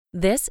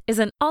This is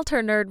an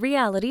Alter Nerd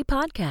Reality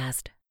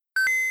podcast.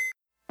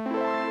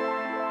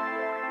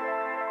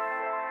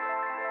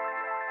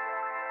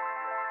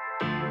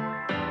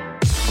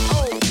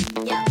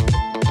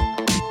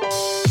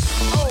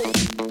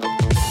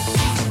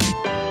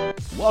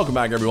 Welcome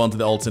back, everyone, to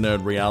the Alter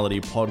Nerd Reality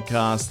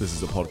Podcast. This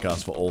is a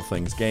podcast for all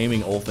things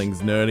gaming, all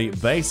things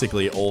nerdy,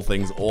 basically all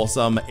things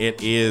awesome.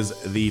 It is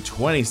the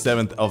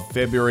 27th of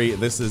February.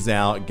 This is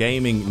our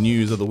Gaming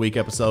News of the Week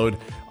episode.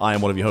 I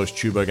am one of your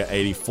hosts,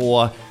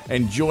 Chewburger84,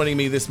 and joining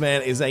me, this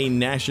man is a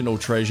national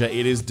treasure.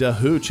 It is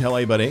Dahooch. How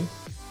are you, buddy?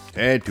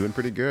 Hey, doing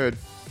pretty good.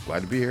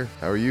 Glad to be here.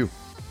 How are you?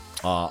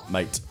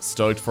 Mate,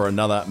 stoked for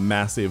another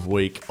massive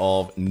week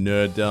of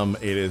nerddom.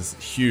 It is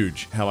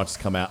huge how much has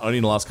come out only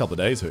in the last couple of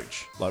days,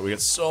 Hooch. Like, we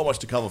got so much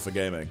to cover for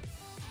gaming.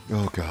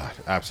 Oh, God.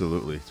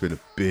 Absolutely. It's been a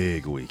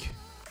big week.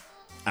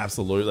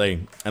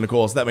 Absolutely. And, of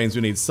course, that means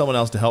we need someone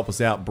else to help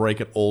us out,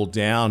 break it all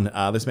down.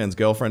 This man's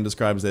girlfriend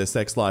describes their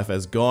sex life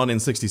as gone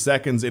in 60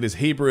 seconds. It is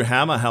Hebrew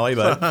Hammer. How are you,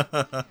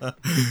 bud?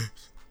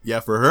 Yeah,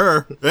 for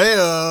her.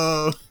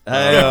 Heyo.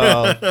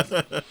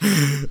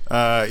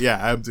 Yeah,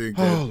 I'm doing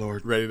good. Oh,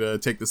 Lord. Ready to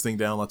take this thing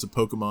down. Lots of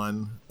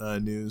Pokemon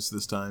news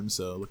this time,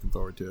 so looking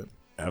forward to it.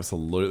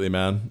 Absolutely,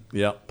 man.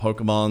 Yep,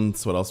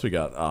 Pokemons. What else we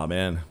got? Oh,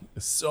 man.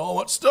 There's so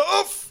much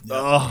stuff. Yeah.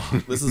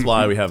 Oh, this is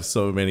why we have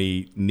so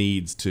many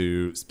needs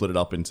to split it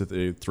up into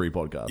the 3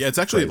 podcasts. Yeah, it's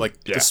actually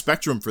the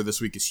spectrum for this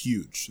week is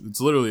huge.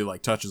 It's literally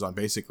touches on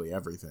basically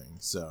everything.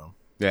 So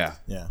Yeah.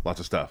 Yeah.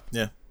 Lots of stuff.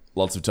 Yeah.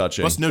 Lots of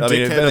touching. Plus, no I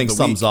mean, if dickhead anything of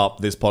the sums week. up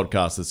this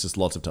podcast, it's just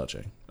lots of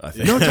touching, I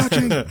think. No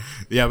touching.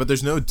 Yeah, but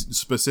there's no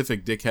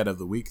specific dickhead of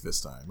the week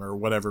this time, or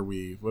whatever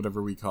we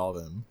call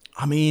them.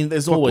 I mean,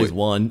 there's always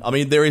one. I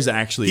mean, there is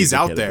actually He's a dickhead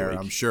out of the there, week.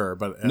 I'm sure.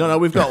 But No,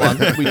 we've got one.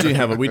 We do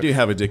have a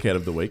dickhead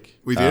of the week.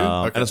 We do?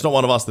 Okay. And it's not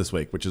one of us this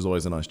week, which is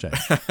always a nice change.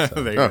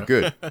 there you Oh, go.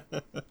 good.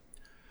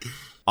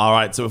 All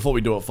right, so before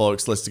we do it,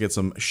 folks, let's get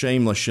some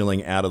shameless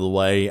shilling out of the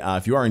way.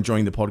 If you are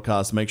enjoying the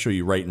podcast, make sure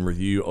you rate and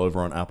review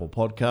over on Apple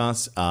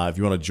Podcasts. If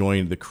you want to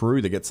join the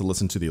crew that gets to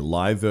listen to the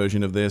live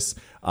version of this,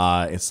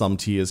 some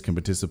tiers can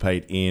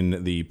participate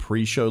in the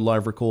pre-show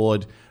live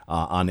record,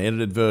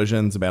 unedited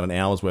versions, about an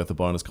hour's worth of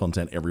bonus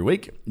content every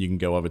week. You can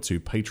go over to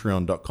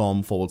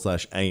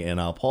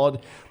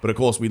patreon.com/ANRPOD. But of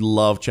course, we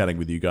love chatting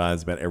with you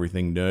guys about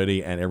everything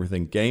nerdy and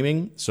everything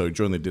gaming. So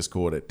join the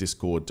Discord at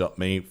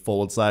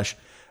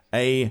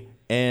discord.me/ANR.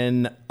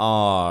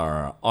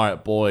 All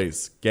right,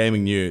 boys,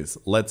 gaming news.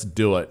 Let's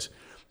do it.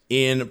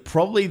 In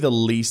probably the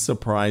least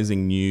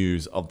surprising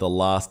news of the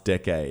last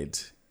decade,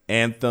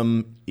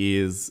 Anthem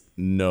is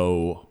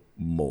no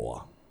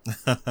more.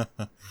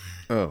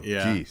 Oh,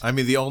 Yeah, geez. I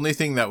mean, the only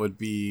thing that would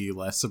be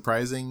less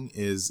surprising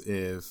is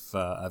if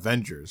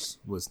Avengers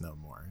was no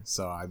more.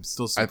 So I'm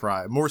still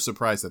more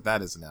surprised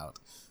that isn't out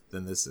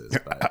than this is.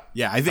 But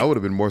yeah, I I think would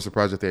have been more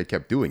surprised if they had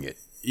kept doing it.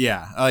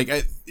 yeah,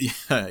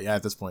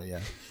 at this point, yeah.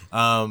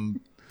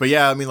 But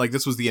yeah, I mean,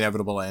 this was the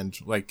inevitable end.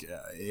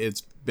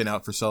 It's been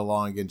out for so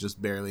long and just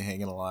barely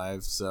hanging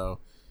alive. So,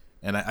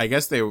 and I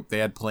guess they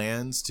had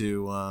plans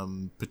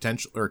to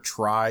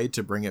try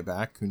to bring it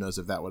back. Who knows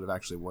if that would have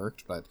actually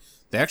worked? But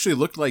they actually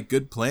looked like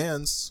good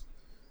plans,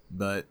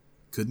 but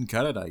couldn't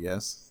cut it, I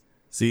guess.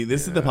 See,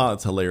 this is the part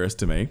that's hilarious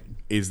to me,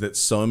 is that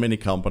so many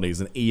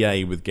companies, and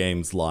EA with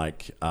games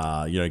like,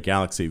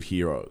 Galaxy of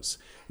Heroes,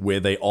 where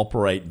they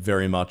operate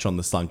very much on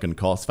the sunken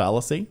cost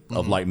fallacy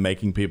of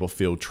making people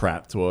feel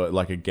trapped to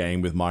a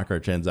game with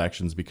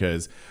microtransactions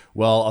because,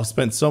 well, I've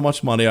spent so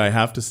much money, I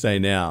have to stay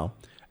now.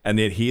 And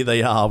yet here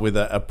they are with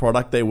a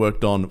product they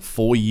worked on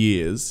 4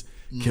 years,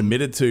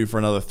 committed to for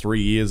another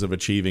 3 years of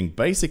achieving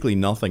basically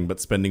nothing but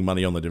spending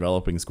money on the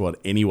developing squad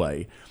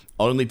anyway,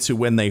 only to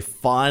when they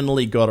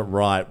finally got it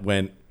right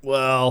went,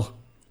 well,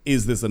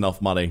 is this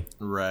enough money?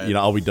 Right.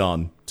 Are we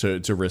done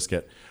to risk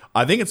it?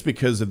 I think it's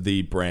because of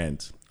the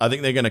brand. I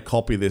think they're going to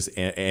copy this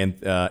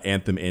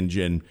Anthem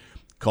engine,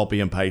 copy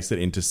and paste it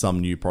into some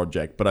new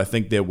project. But I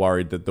think they're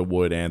worried that the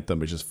word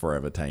Anthem is just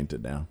forever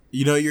tainted now.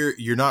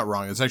 You're not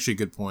wrong. It's actually a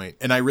good point,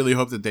 and I really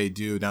hope that they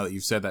do. Now that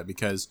you've said that,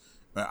 because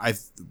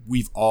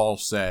we've all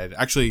said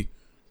actually,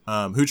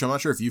 Hooch, I'm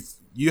not sure if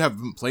you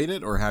haven't played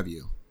it or have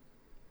you?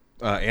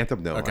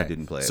 Anthem, no, Okay. I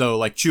didn't play it.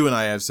 So Chew and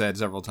I have said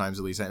several times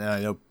at least, and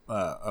I know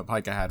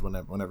Pika had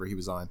whenever he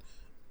was on.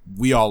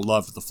 We all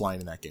loved the flying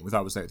in that game. We thought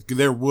it was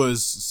there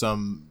was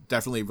some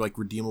definitely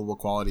redeemable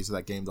qualities of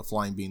that game, the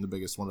flying being the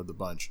biggest one of the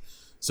bunch.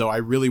 So I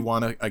really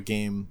want a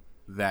game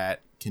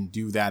that can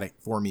do that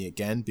for me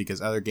again,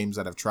 because other games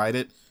that have tried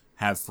it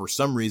have for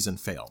some reason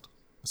failed.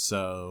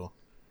 So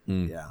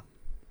yeah,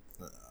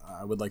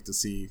 I would like to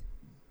see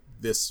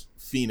this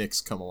Phoenix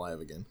come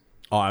alive again.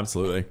 Oh,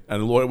 absolutely.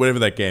 And whatever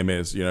that game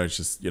is, it's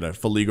just,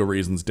 for legal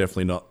reasons,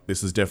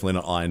 this is definitely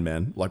not Iron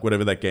Man.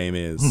 Whatever that game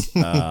is,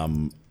 I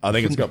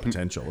think it's got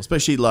potential.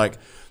 Especially,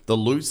 the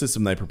loot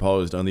system they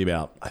proposed only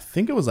about, I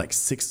think it was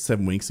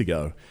 6-7 weeks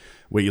ago,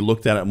 where you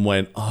looked at it and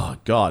went, oh,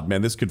 God,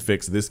 man, this could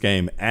fix this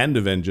game and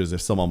Avengers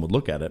if someone would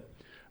look at it.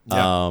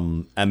 Yeah.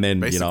 And then,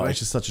 Basically. it's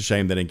just such a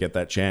shame they didn't get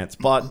that chance.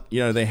 But,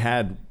 they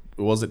had,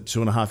 was it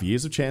 2.5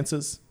 years of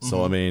chances?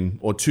 So, I mean,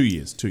 or 2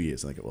 years,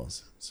 I think it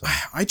was. So.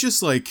 I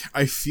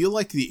feel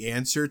like the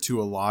answer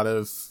to a lot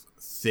of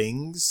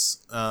things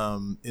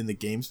in the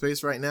game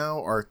space right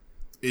now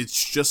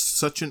it's just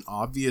such an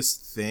obvious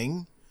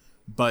thing,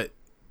 but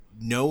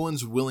no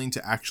one's willing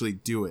to actually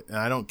do it. And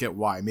I don't get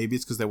why. Maybe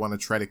it's because they want to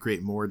try to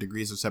create more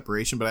degrees of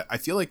separation, but I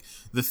feel like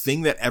the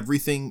thing that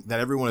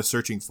everyone is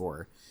searching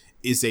for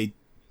is a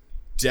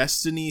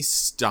Destiny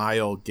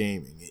style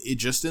gaming. It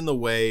just in the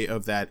way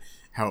of that,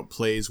 how it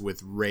plays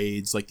with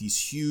raids, like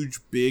these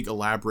huge, big,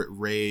 elaborate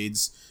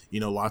raids,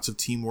 lots of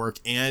teamwork,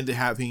 and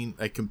having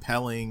a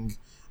compelling,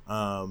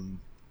 like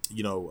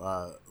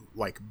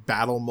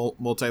battle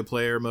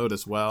multiplayer mode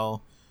as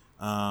well.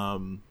 I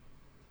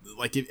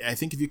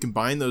think if you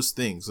combine those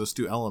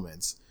two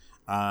elements,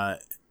 and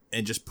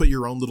just put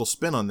your own little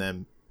spin on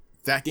them,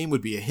 that game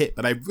would be a hit.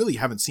 But I really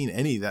haven't seen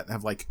any that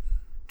have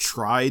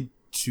tried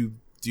to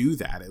do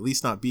that, at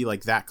least not be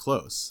that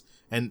close.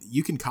 And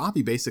you can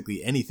copy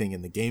basically anything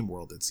in the game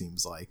world, it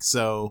seems like.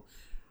 So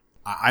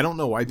I don't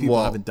know why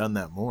people haven't done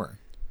that more.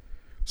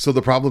 So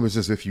the problem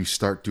is if you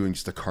start doing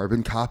just a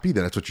carbon copy,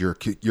 then that's what you're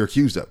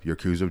accused of. You're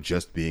accused of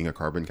just being a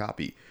carbon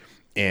copy.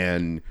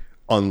 And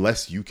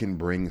unless you can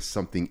bring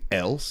something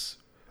else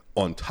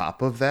on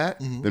top of that,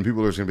 then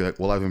people are just going to be like,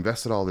 well, I've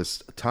invested all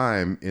this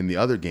time in the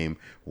other game.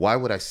 Why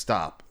would I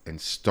stop and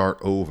start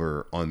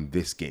over on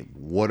this game?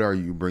 What are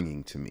you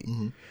bringing to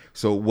me?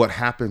 So what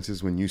happens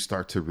is when you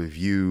start to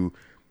review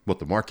what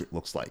the market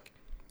looks like,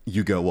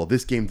 you go, well,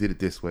 this game did it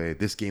this way,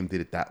 this game did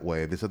it that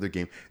way, this other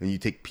game, and you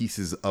take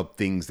pieces of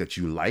things that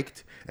you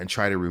liked and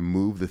try to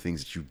remove the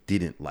things that you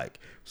didn't like.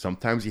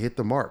 Sometimes you hit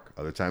the mark,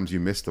 other times you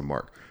miss the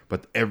mark,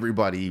 but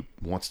everybody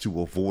wants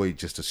to avoid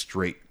just a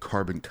straight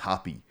carbon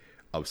copy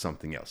of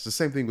something else. The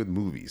same thing with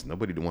movies.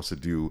 Nobody wants to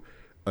do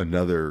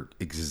another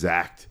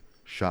exact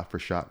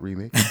shot-for-shot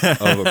remake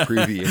of a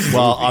previous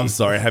Well, movie. I'm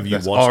sorry. Have you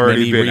watched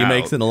many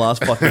remakes in the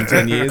last fucking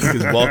 10 years?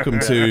 Because welcome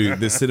to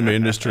the cinema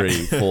industry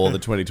for the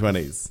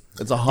 2020s.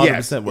 It's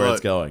 100% where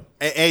it's going.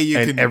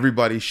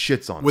 Everybody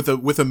shits on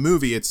it. With a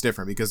movie, it's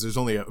different because there's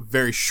only a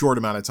very short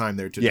amount of time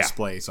there to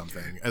display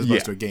something as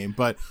opposed to a game.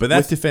 But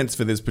that defense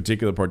for this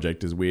particular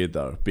project is weird,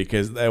 though,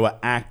 because they were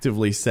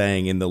actively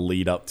saying in the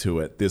lead up to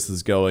it, this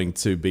is going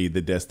to be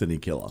the Destiny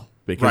killer.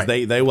 Because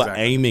they were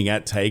aiming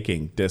at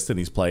taking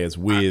Destiny's players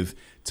with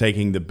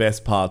taking the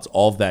best parts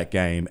of that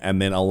game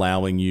and then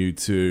allowing you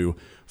to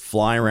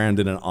fly around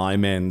in an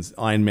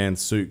Iron Man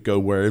suit, go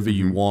wherever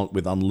you want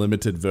with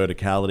unlimited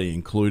verticality,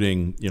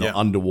 including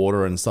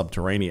underwater and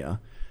subterranea.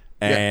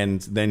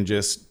 And then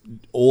just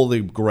all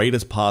the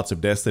greatest parts of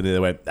Destiny, they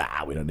went,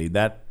 we don't need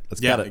that. Let's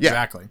cut it.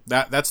 Exactly.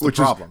 That's the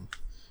problem.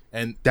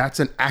 And that's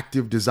an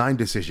active design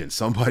decision.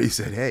 Somebody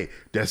said, hey,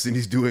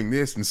 Destiny's doing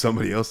this, and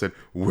somebody else said,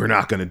 we're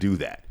not going to do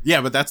that. Yeah,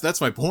 but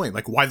that's my point.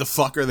 Why the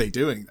fuck are they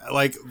doing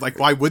that?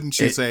 Why wouldn't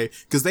you say,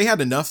 because they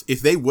had enough,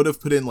 if they would have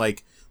put in I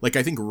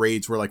think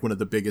raids were one of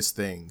the biggest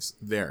things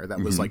there that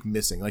was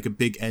missing, a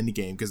big end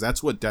game, because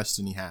that's what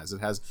Destiny has.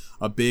 It has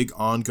a big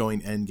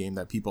ongoing end game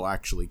that people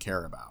actually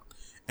care about.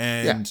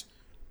 And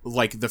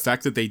the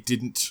fact that they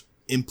didn't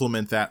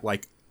implement that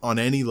on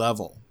any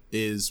level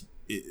is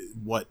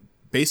what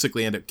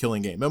basically end up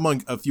killing game,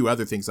 among a few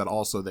other things that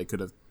also they could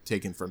have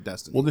taken from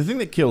Destiny. Well, the thing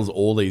that kills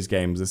all these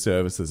games are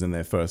services in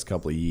their first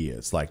couple of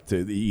years.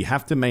 You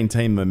have to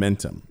maintain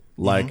momentum.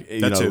 All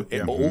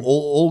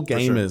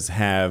gamers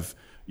have,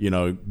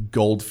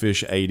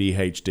 goldfish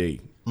ADHD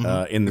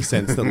in the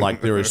sense that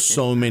there are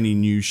so many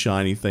new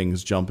shiny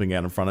things jumping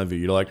out in front of you.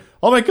 You're like,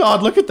 oh my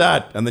God, look at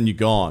that. And then you're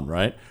gone,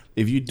 right?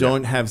 If you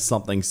don't have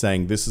something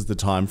saying this is the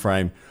time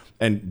frame.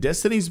 And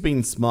Destiny's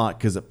been smart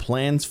because it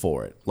plans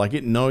for it.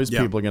 It knows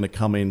people are going to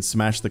come in,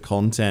 smash the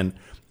content,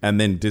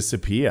 and then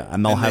disappear.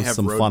 And they'll have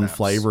some fun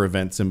flavor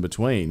events in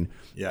between.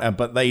 Yeah.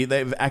 But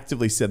they've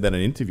actively said that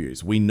in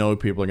interviews. We know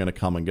people are going to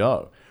come and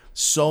go.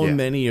 So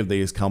many of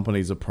these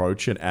companies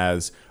approach it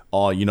as,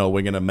 we're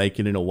going to make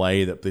it in a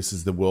way that this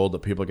is the world that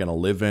people are going to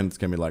live in. It's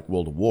going to be like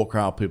World of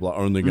Warcraft. People are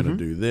only going to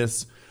do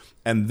this.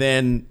 And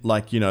then,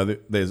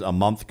 there's a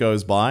month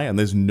goes by and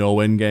there's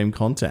no in-game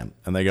content.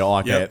 And they go,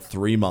 at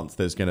 3 months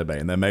there's going to be.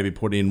 And they maybe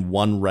put in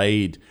one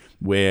raid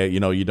where,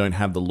 you don't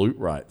have the loot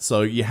right.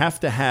 So you have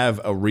to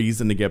have a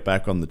reason to get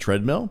back on the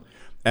treadmill.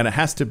 And it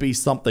has to be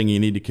something you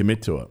need to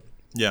commit to it.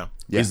 Yeah.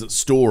 Is it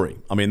story?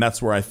 I mean,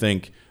 that's where I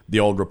think the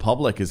Old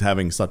Republic is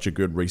having such a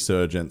good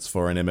resurgence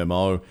for an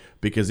MMO.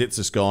 Because it's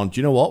just gone,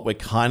 do you know what? We're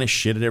kind of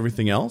shit at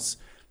everything else.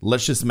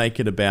 Let's just make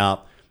it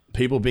about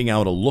people being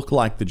able to look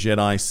like the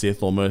Jedi,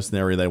 Sith, or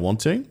mercenary they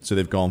want to. So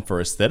they've gone for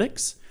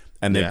aesthetics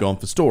and they've gone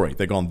for story.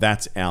 They've gone,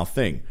 that's our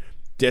thing.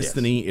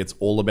 Destiny, it's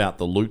all about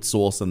the loot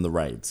source and the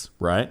raids,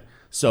 right?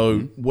 So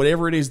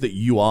whatever it is that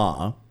you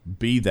are,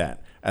 be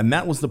that. And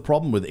that was the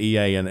problem with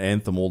EA and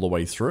Anthem all the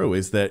way through,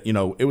 is that,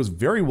 it was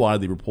very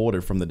widely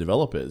reported from the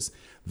developers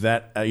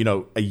that,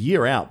 a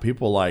year out,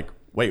 people were like,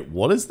 wait,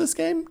 what is this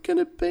game going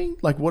to be?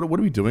 What are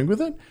we doing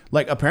with it?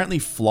 Apparently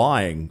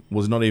flying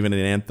was not even an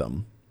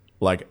Anthem.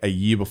 A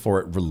year before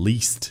it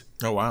released.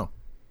 Oh, wow.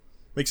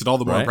 Makes it all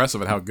the more Right?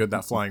 impressive at how good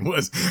that flying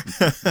was.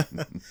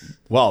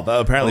 Well,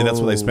 apparently that's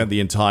what they spent the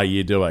entire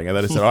year doing. And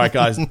then they said, all right,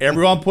 guys,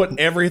 everyone put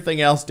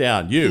everything else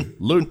down. You,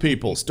 loot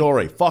people,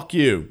 story, fuck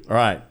you. All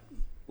right,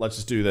 let's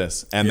just do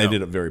this. And they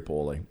did it very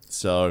poorly.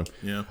 So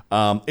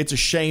it's a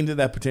shame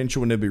that potential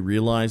would never be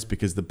realized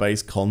because the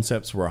base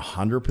concepts were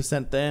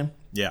 100% there.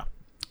 Yeah.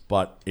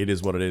 But it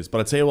is what it is.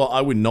 But I tell you what,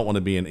 I would not want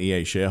to be an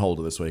EA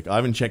shareholder this week. I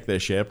haven't checked their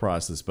share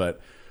prices,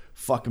 but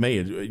fuck me,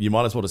 you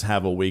might as well just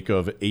have a week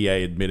of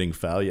EA admitting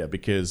failure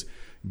because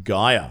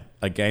Gaia,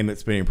 a game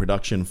that's been in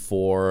production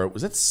for,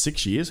 was that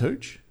 6 years,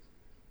 Hooch?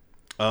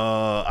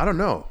 I don't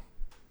know.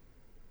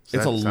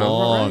 It's a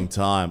long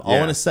time. Yeah. I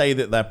want to say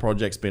that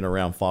project's been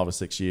around 5 or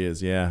 6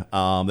 years, yeah.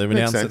 They've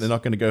announced that they're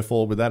not going to go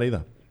forward with that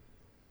either.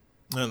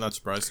 I'm not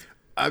surprised.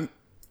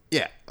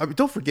 Yeah, I mean,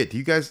 don't forget,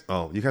 you guys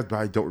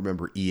probably don't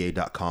remember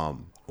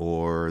EA.com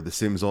or The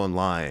Sims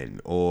Online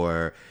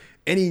or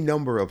any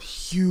number of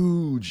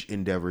huge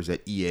endeavors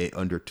that EA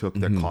undertook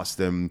that cost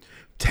them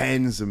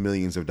tens of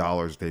millions of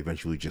dollars they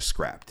eventually just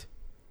scrapped.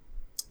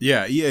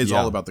 Yeah, EA is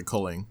all about the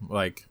culling.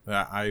 Like,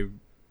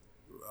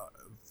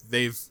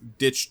 they've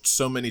ditched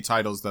so many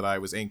titles that I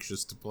was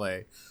anxious to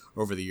play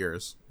over the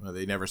years.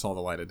 They never saw the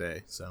light of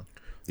day, so.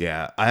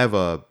 Yeah, I have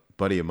a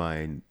buddy of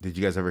mine. Did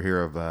you guys ever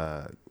hear of,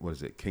 what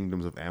is it,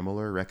 Kingdoms of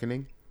Amalur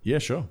Reckoning? Yeah,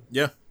 sure.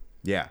 Yeah.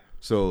 Yeah.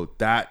 So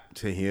that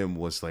to him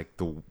was like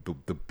the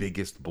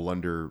biggest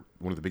blunder,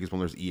 one of the biggest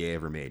blunders EA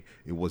ever made.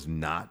 It was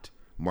not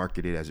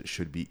marketed as it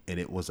should be, and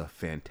it was a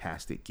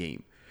fantastic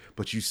game.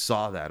 But you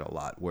saw that a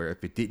lot, where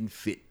if it didn't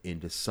fit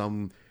into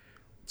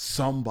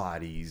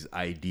somebody's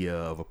idea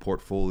of a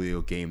portfolio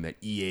game that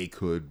EA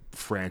could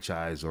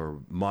franchise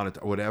or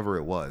monitor, or whatever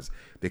it was,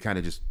 they kind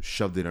of just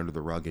shoved it under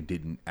the rug and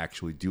didn't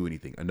actually do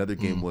anything. Another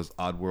game was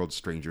Oddworld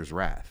Stranger's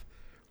Wrath.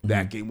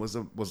 That game was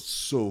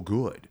so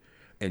good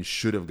and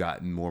should have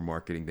gotten more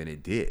marketing than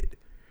it did.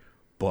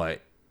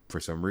 But for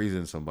some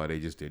reason, somebody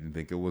just didn't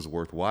think it was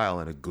worthwhile,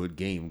 and a good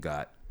game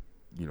got,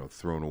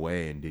 thrown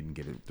away and didn't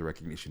get the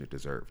recognition it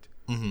deserved.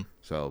 Mm-hmm.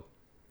 So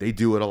they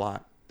do it a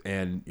lot,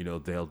 and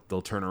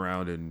they'll turn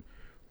around and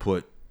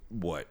put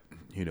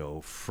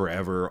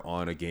forever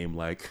on a game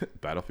like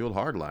Battlefield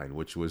Hardline,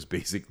 which was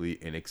basically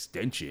an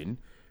extension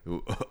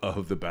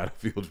of the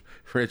Battlefield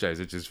franchise.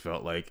 It just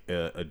felt like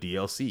a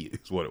DLC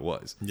is what it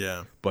was.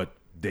 Yeah. But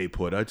they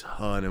put a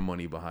ton of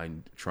money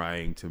behind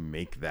trying to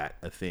make that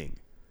a thing.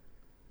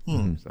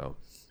 So,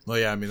 well,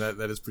 yeah, I mean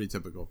that is pretty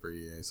typical for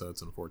EA, so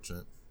it's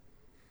unfortunate.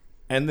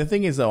 And the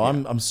thing is, though,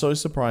 I'm so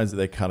surprised that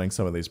they're cutting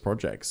some of these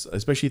projects,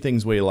 especially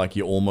things where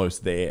you're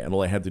almost there, and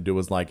all they had to do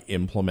was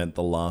implement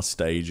the last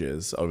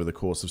stages over the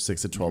course of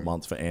 6 to 12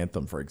 months for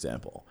Anthem, for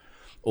example.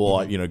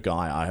 Or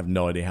Gaia, I have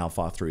no idea how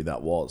far through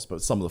that was,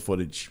 but some of the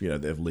footage,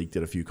 they've leaked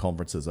at a few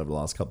conferences over the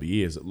last couple of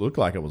years. It looked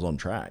like it was on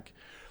track.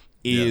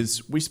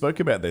 We spoke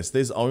about this.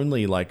 There's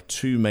only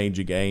 2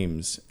 major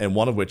games, and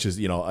one of which is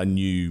a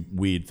new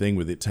weird thing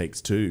with It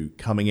Takes Two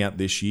coming out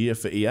this year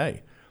for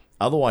EA.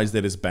 Otherwise,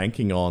 they're just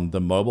banking on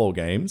the mobile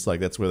games.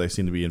 That's where they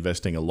seem to be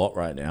investing a lot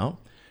right now.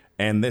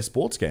 And their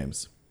sports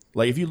games.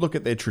 If you look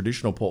at their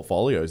traditional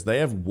portfolios, they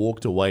have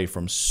walked away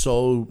from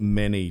so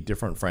many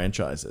different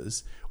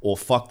franchises or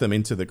fucked them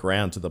into the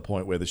ground to the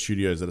point where the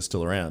studios that are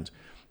still around.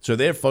 So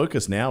their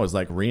focus now is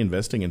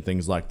reinvesting in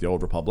things like The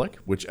Old Republic,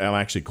 which I'm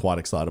actually quite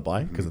excited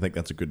by because I think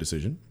that's a good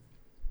decision.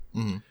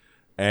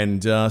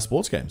 And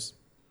sports games.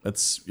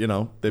 That's,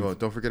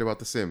 don't forget about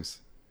The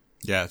Sims.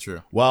 Yeah,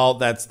 true. Well,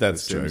 that's The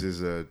true. Sims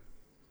is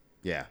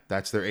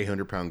that's their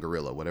 800-pound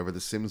gorilla. Whatever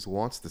The Sims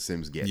wants, The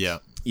Sims gets. Yeah.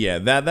 Yeah,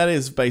 that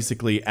is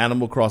basically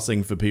Animal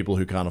Crossing for people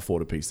who can't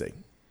afford a PC,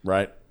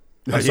 right?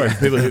 Sorry,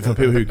 for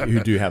people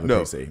who do have a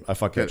PC. I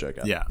fucked that joke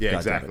up. Yeah. Yeah, God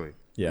exactly.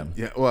 damn it.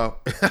 Yeah, well,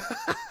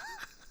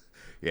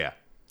 yeah,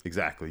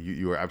 exactly.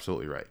 You are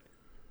absolutely right.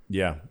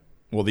 Yeah.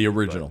 Well, the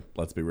original,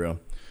 let's be real.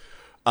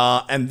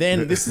 And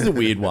then this is a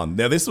weird one.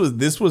 Now, this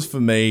was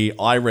for me.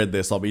 I read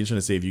this. I'll be interested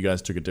to see if you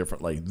guys took it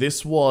differently.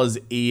 This was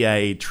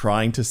EA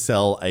trying to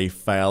sell a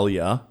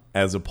failure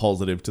as a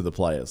positive to the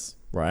players,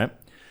 right?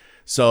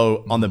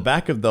 So on the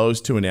back of those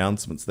 2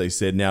 announcements, they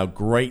said, now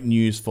great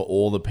news for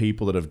all the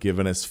people that have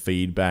given us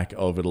feedback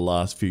over the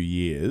last few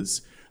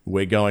years.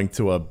 We're going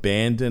to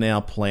abandon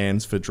our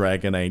plans for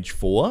Dragon Age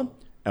 4,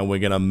 and we're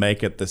going to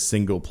make it the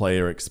single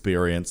player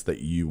experience that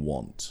you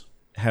want.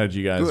 How did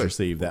you guys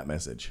receive that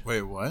message?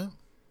 Wait, what?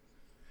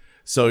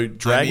 So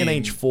Dragon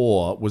Age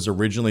 4 was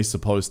originally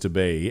supposed to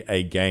be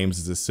a games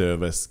as a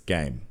service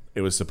game. It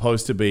was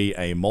supposed to be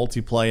a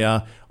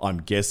multiplayer, I'm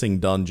guessing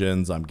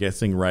dungeons, I'm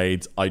guessing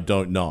raids, I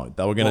don't know.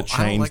 They were going to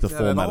change the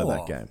format of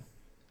that game.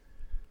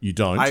 You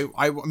don't?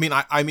 I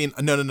mean,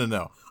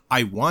 no.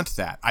 I want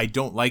that. I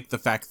don't like the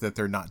fact that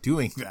they're not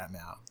doing that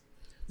now.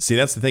 See,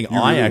 that's the thing. You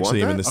I really actually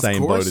want am in the that?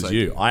 same Of boat course as I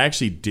you. do. I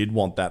actually did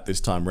want that this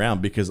time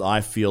around because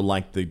I feel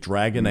like the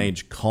Dragon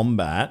Age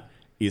combat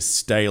is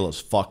stale as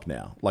fuck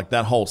now.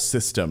 That whole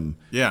system,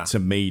 to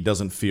me,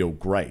 doesn't feel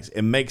great.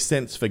 It makes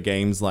sense for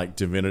games like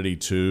Divinity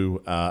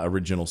 2,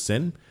 Original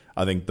Sin.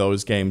 I think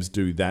those games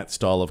do that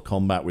style of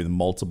combat with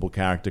multiple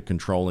character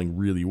controlling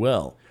really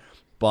well.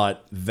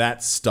 but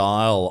that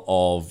style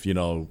of,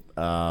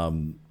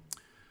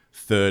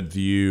 third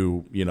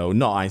view,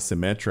 not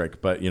isometric,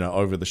 but,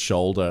 over the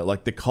shoulder,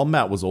 like the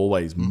combat was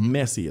always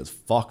messy as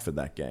fuck for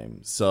that game.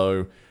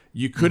 So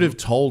you could have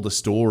told a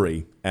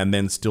story and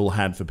then still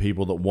had for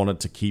people that wanted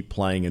to keep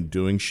playing and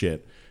doing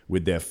shit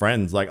with their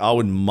friends. Like I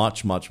would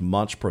much, much,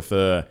 much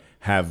prefer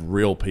have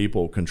real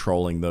people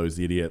controlling those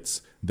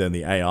idiots than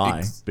the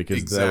AI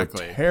because they were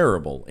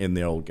terrible in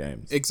the old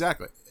games.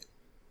 Exactly.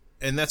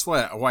 And that's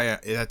why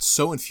that's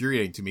so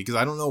infuriating to me, because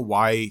I don't know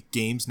why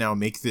games now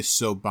make this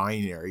so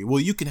binary.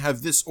 Well, you can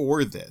have this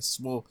or this.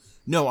 Well,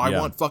 no, I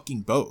want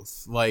fucking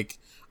both. Like,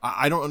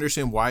 I don't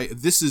understand why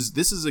this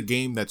is a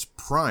game that's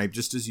primed,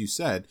 just as you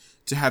said,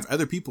 to have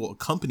other people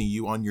accompany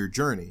you on your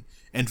journey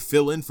and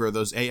fill in for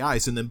those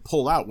AIs and then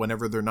pull out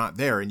whenever they're not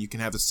there, and you can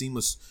have a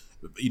seamless,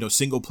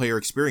 single player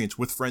experience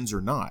with friends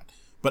or not.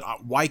 But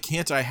why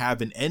can't I have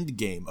an end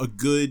game, a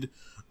good,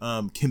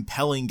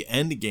 compelling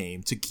end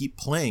game to keep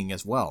playing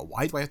as well?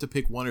 Why do I have to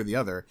pick one or the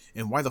other?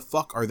 And why the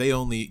fuck are they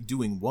only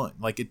doing one?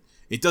 Like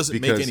it doesn't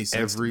make any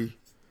sense.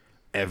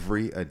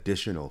 Every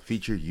additional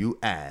feature you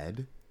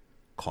add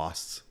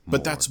costs more.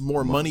 But that's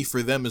more money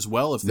for them as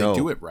well if they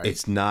do it right.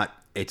 It's not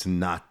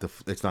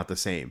the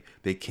same.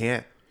 They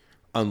can't,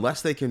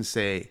 unless they can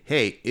say,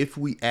 hey, if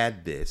we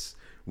add this,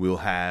 we'll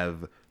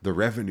have the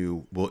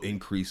revenue will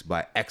increase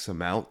by X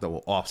amount that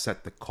will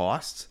offset the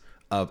costs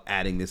of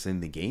adding this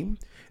in the game.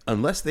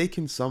 Unless they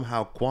can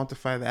somehow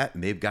quantify that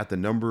and they've got the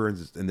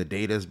numbers and the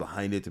data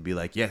behind it to be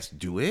like, yes,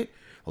 do it.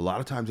 A lot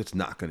of times it's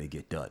not going to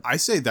get done. You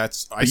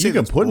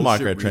can put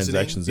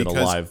microtransactions in a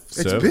live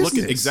service. Business.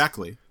 Look,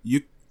 exactly.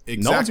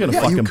 No one's going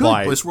to fucking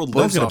buy. This world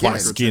No one's lives going to off buy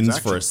skins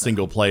for a microtransactions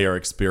single player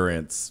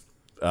experience.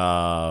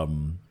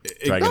 Dragon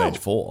Age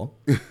 4.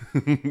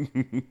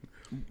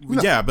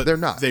 No, yeah, but they're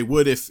not. They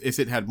would if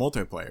it had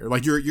multiplayer.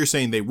 Like you're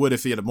saying they would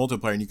if it had a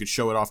multiplayer and you could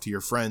show it off to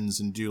your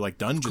friends and do like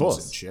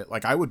dungeons and shit.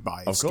 Like I would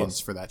buy skins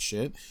for that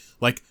shit.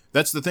 Like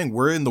that's the thing.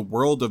 We're in the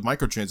world of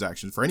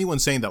microtransactions. For anyone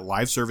saying that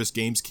live service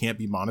games can't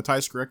be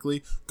monetized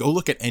correctly, go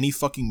look at any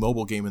fucking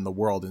mobile game in the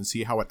world and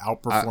see how it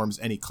outperforms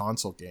any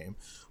console game.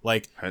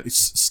 Like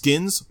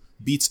skins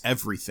beats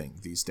everything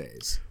these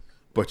days.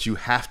 But you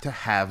have to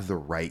have the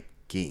right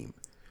game.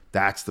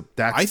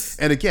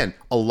 And again,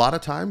 a lot of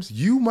times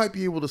you might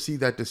be able to see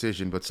that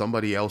decision, but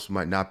somebody else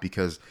might not,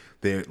 because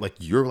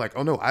you're like,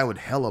 oh no, I would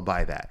hella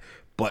buy that.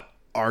 But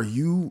are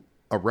you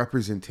a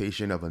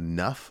representation of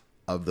enough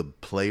of the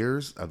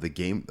players of the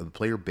game, of the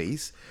player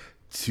base,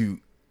 to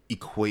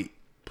equate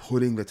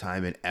putting the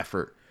time and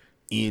effort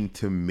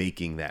into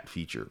making that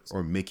feature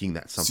or making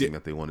that something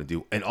that they want to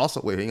do? And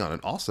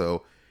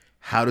also,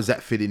 how does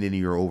that fit into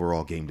your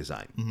overall game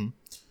design? Mm-hmm.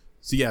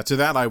 So yeah, to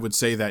that I would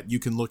say that you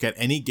can look at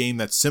any game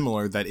that's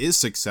similar, that is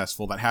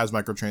successful, that has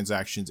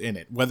microtransactions in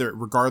it,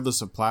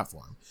 regardless of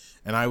platform.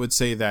 And I would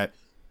say that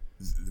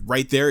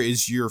right there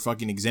is your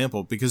fucking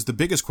example, because the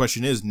biggest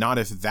question is not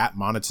if that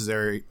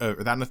monetization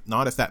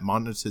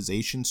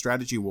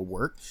strategy will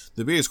work.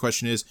 The biggest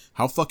question is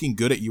how fucking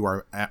good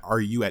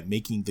are you at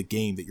making the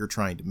game that you're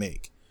trying to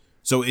make.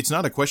 So it's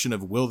not a question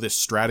of will this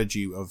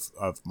strategy of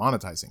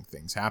monetizing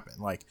things happen.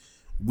 Like,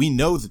 we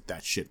know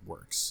that shit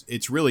works.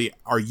 It's really,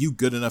 are you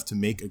good enough to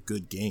make a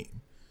good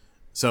game?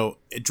 So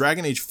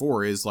Dragon Age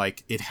 4 is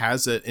like, it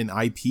has an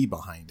IP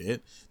behind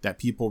it that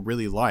people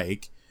really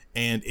like,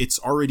 and it's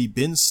already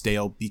been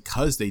stale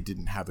because they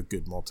didn't have a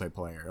good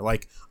multiplayer.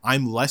 Like,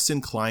 I'm less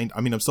inclined,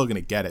 I'm still going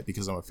to get it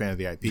because I'm a fan of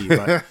the IP,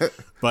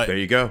 but there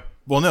you go.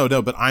 Well, no,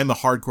 but I'm a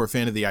hardcore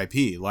fan of the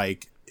IP.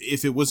 Like,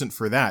 if it wasn't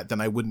for that, then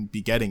I wouldn't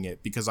be getting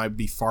it, because I'd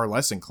be far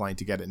less inclined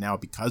to get it now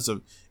because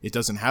of it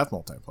doesn't have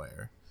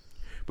multiplayer.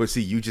 But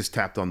see, you just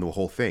tapped on the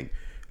whole thing.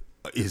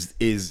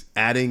 Is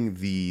adding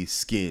the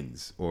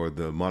skins or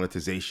the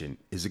monetization,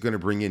 is it going to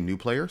bring in new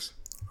players?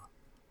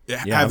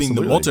 Yeah, having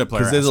the multiplayer,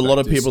 because there's a lot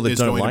of people that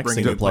don't like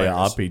single player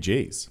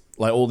RPGs.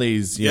 Like all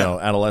these,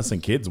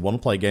 adolescent kids want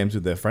to play games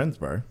with their friends,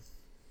 bro.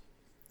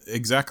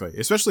 Exactly,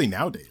 especially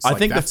nowadays. I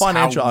think the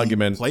financial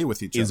argument play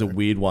with each is other. a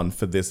weird one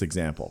for this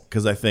example,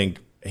 because I think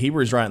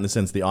Hebrew's right in the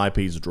sense the IP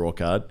is a draw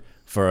card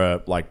for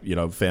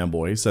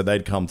fanboys, so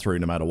they'd come through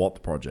no matter what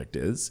the project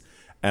is.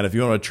 And if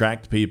you want to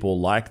attract people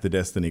like the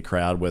Destiny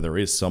crowd, where there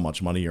is so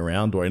much money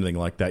around or anything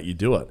like that, you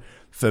do it.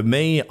 For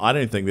me, I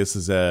don't think this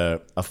is a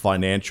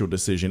financial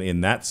decision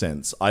in that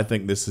sense. I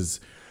think this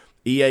is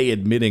EA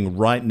admitting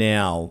right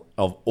now,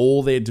 of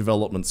all their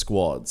development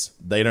squads,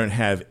 they don't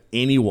have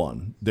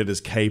anyone that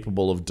is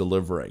capable of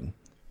delivering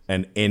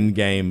an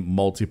endgame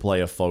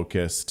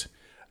multiplayer-focused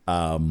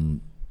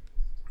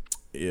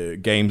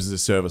games as a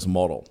service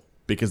model.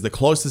 Because the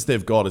closest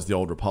they've got is the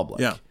Old Republic.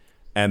 Yeah.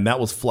 And that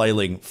was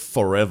flailing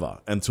forever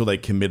until they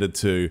committed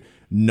to,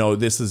 no,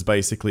 this is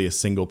basically a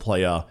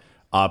single-player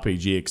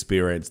RPG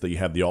experience that you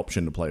have the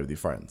option to play with your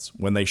friends.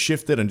 When they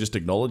shifted and just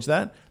acknowledged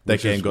that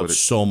game got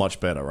so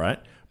much better, right?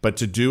 But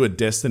to do a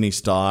Destiny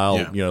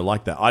style,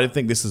 like that, I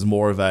think this is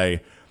more of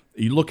a,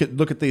 you look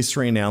at these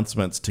three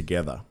announcements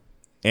together.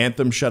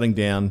 Anthem shutting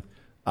down,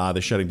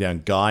 They're shutting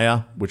down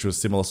Gaia, which was a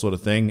similar sort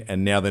of thing,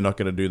 and now they're not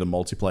going to do the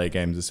multiplayer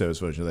games as a service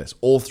version of this.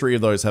 All three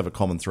of those have a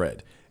common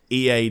thread.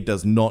 EA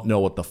does not know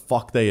what the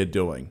fuck they are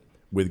doing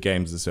with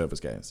games as a service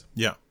games.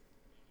 Yeah.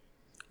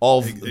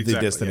 Of Exactly, the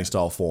Destiny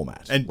style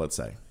format, let's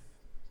say.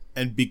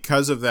 And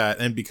because of that,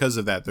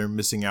 they're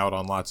missing out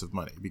on lots of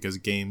money because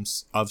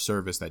games of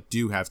service that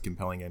do have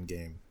compelling end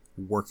game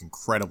work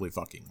incredibly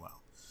fucking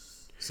well.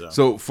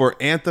 So for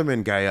Anthem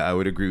and Gaia, I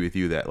would agree with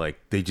you that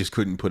like they just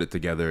couldn't put it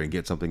together and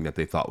get something that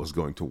they thought was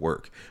going to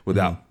work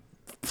without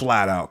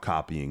flat out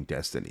copying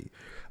Destiny.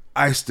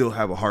 I still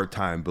have a hard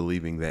time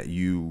believing that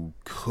you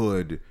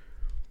could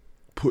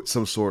put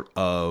some sort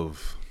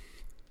of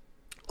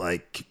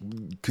like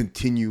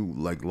continue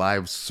like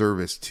live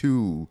service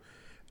to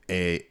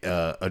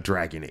a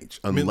Dragon Age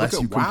unless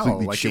you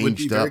completely like changed it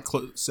would be up.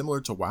 very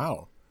similar to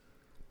WoW.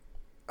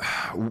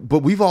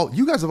 But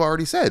you guys have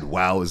already said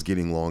WoW is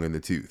getting long in the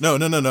tooth. No.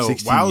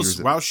 16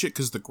 years WoW shit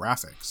because the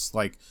graphics.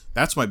 Like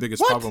that's my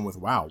biggest problem with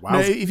WoW. Now,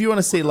 if you want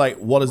to see like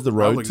what is the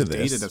road to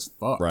this, dated as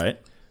fuck. right?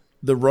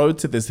 The road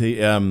to this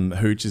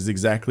hooch is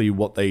exactly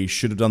what they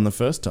should have done the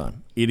first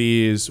time. It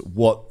is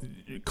what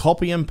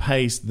copy and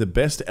paste the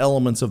best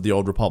elements of the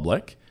Old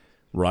Republic,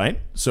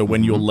 right? So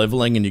when you're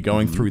leveling and you're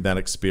going through that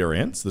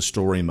experience, the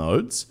story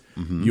modes,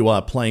 you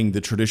are playing the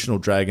traditional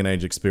Dragon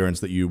Age experience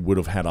that you would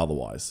have had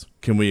otherwise.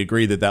 Can we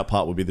agree that that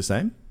part would be the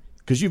same?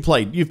 Because you've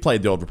played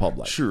the Old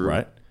Republic, Sure.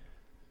 right?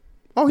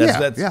 Oh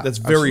That's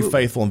very absolutely.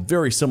 faithful and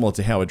very similar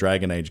to how a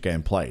Dragon Age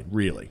game played,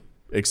 really.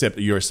 Except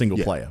that you're a single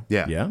player.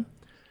 Yeah.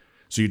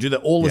 So you do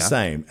that all the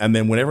same, and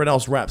then when everyone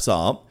else wraps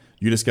up,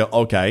 you just go,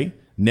 okay,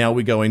 now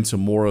we go into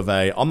more of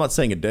a, I'm not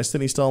saying a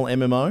Destiny style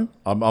MMO,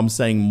 I'm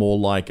saying more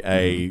like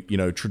a,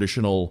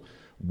 traditional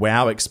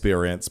WoW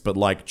experience, but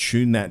like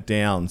tune that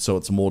down so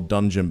it's more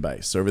dungeon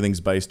based. So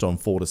everything's based on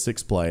 4 to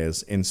 6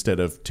 players instead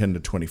of 10 to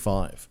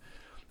 25,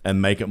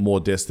 and make it more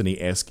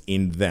Destiny-esque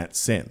in that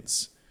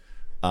sense.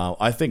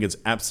 I think it's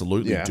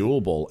absolutely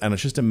doable, and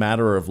it's just a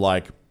matter of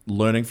like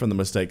learning from the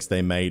mistakes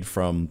they made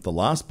from the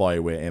last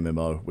BioWare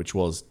MMO, which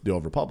was the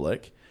Old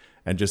Republic,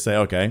 and just say,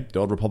 okay, the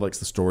Old Republic's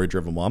the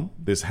story-driven one.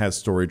 This has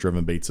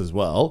story-driven beats as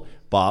well,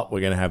 but we're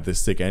going to have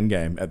this sick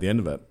endgame at the end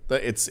of it.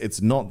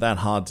 It's not that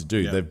hard to do.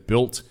 Yeah. They've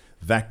built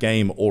that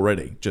game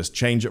already. Just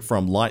change it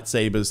from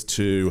lightsabers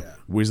to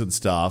wizard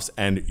staffs,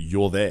 and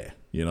you're there,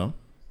 Yeah.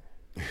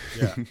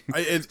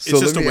 It's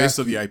just a waste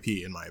of the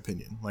IP, in my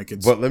opinion.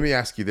 But let me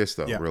ask you this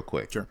though, real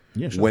quick. Sure.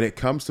 Yeah, sure. When it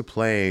comes to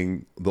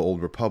playing the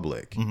Old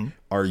Republic,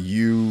 are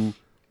you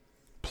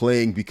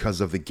playing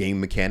because of the game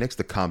mechanics,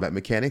 the combat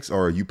mechanics,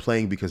 or are you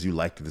playing because you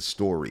like the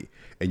story?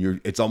 And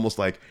it's almost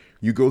like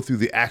you go through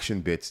the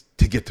action bits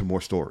to get to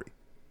more story.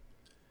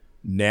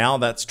 Now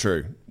that's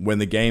true. When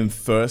the game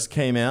first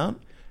came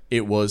out,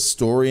 it was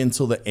story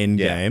until the end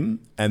game,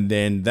 and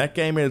then that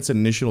game in its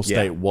initial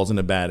state wasn't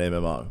a bad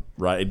MMO,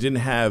 right? It didn't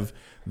have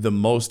the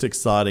most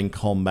exciting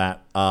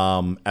combat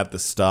at the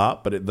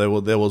start, but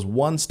there was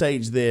one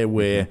stage there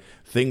where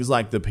things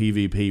like the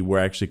PvP were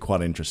actually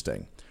quite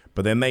interesting.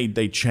 But then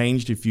they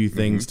changed a few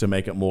things to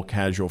make it more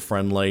casual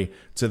friendly,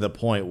 to the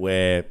point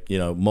where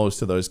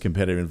most of those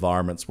competitive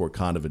environments were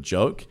kind of a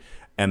joke.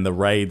 And the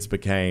raids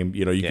became,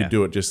 you could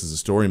do it just as a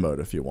story mode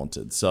if you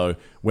wanted. So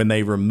when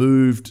they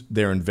removed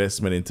their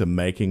investment into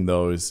making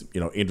those,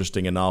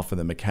 interesting enough, and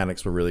the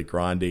mechanics were really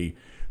grindy,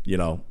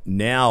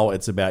 now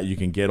it's about you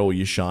can get all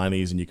your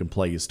shinies and you can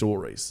play your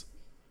stories.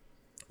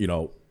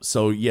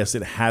 So yes,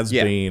 it has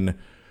been,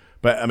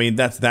 but I mean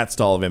that's that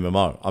style of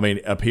MMO. I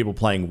mean, are people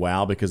playing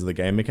WoW because of the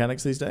game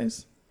mechanics these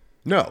days?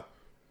 No.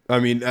 I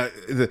mean,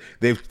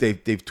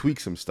 they've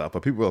tweaked some stuff,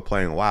 but people are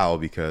playing WoW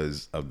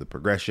because of the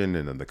progression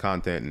and the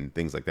content and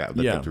things like that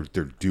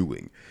they're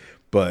doing.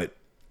 But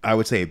I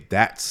would say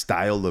that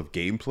style of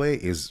gameplay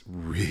is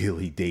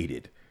really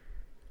dated.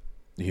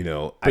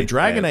 But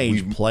Dragon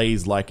Age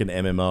plays like an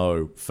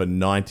MMO for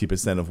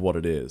 90% of what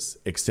it is,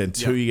 except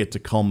until you get to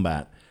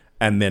combat,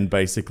 and then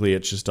basically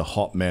it's just a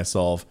hot mess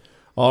of,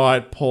 all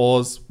right,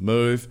 pause,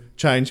 move,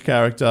 change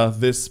character,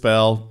 this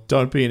spell,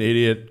 don't be an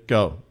idiot,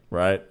 go.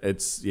 Right?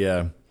 It's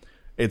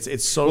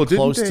so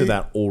close to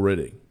that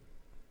already.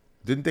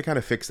 Didn't they kind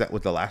of fix that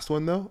with the last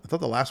one though? I thought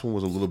the last one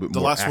was a little bit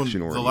more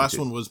action oriented. The last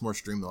one was more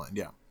streamlined.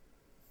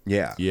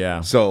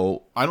 Yeah.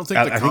 So I don't think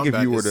I think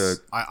if you were to,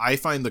 I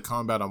find the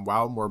combat on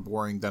WoW more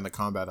boring than the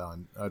combat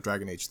on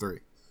Dragon Age 3,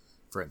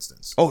 for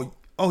instance.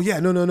 Oh yeah,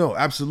 no,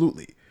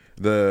 absolutely.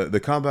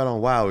 The combat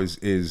on WoW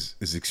is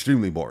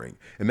extremely boring,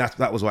 and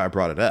that was why I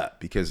brought it up,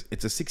 because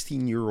it's a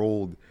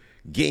 16-year-old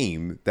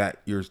game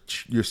that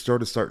you're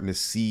starting to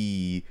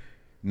see.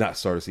 Not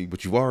start to see,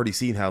 but you've already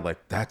seen how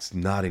that's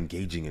not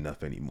engaging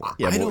enough anymore.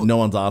 Yeah, well, no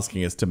one's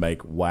asking us to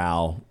make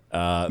WoW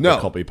the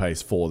copy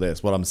paste for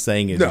this. What I'm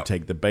saying is you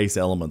take the base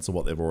elements of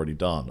what they've already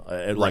done.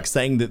 Like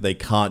saying that they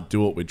can't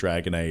do it with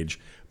Dragon Age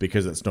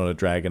because it's not a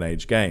Dragon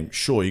Age game.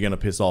 Sure, you're going to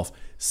piss off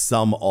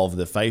some of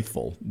the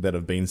faithful that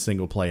have been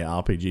single player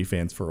RPG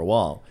fans for a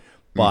while,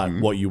 but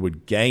what you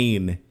would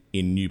gain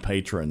in new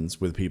patrons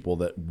with people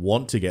that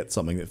want to get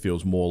something that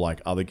feels more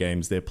like other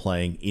games they're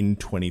playing in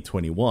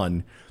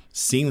 2021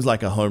 seems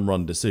like a home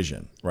run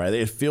decision, right?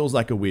 It feels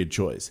like a weird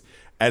choice.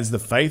 As the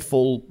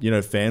faithful,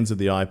 fans of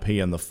the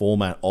IP and the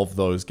format of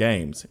those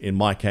games, in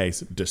my case,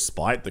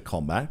 despite the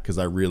combat, because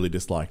I really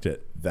disliked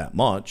it that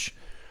much,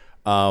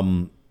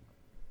 either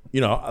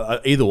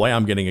way,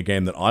 I'm getting a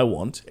game that I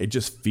want. It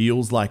just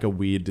feels like a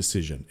weird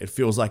decision. It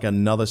feels like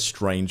another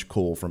strange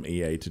call from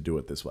EA to do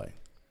it this way.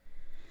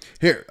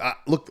 Here,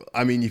 look,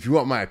 I mean, if you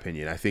want my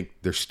opinion, I think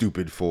they're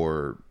stupid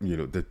for,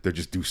 they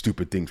just do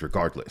stupid things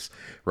regardless,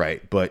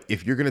 right? But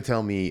if you're going to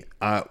tell me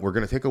we're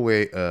going to take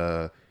away,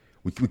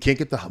 we can't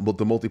get the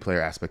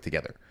multiplayer aspect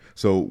together.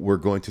 So we're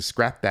going to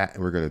scrap that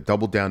and we're going to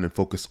double down and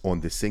focus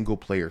on the single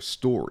player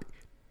story.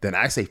 Then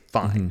I say,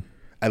 fine. Mm-hmm.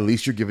 At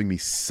least you're giving me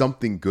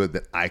something good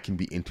that I can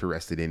be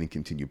interested in and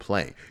continue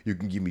playing. You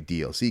can give me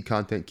DLC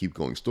content, keep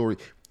going story.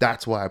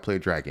 That's why I play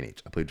Dragon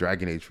Age. I play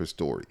Dragon Age for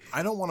story.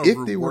 I don't want to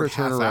reward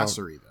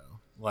half-assery,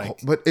 though.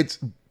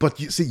 But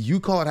you see, you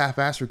call it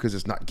half-assery because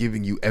it's not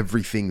giving you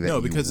everything that you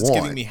want. No, because it's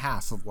giving me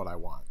half of what I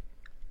want.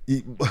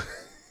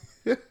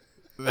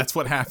 That's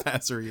what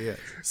half-assery is.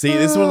 See,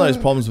 this is one of those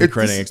problems with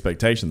creating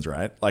expectations,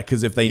 right? Like,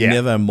 because if they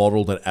never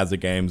modeled it as a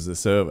game as a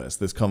service,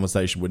 this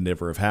conversation would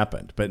never have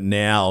happened. But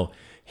now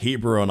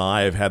Hebrew and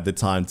I have had the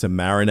time to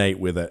marinate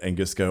with it and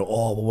just go,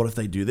 oh, well, what if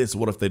they do this?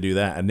 What if they do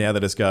that? And now they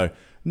just go,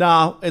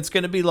 nah, it's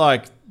going to be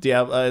like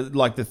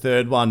like the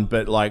third one,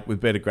 but like with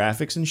better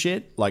graphics and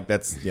shit. Like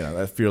that's,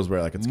 that feels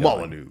where like it's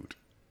Molyneux.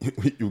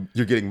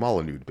 You're getting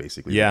Molyneux,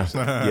 basically. Yeah,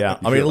 yeah.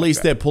 I mean, at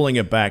least they're pulling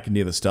it back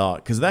near the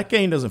start because that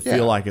game doesn't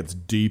feel like it's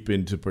deep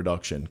into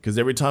production. Because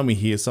every time we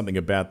hear something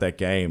about that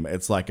game,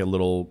 it's like a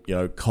little,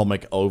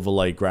 comic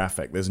overlay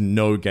graphic. There's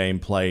no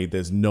gameplay.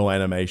 There's no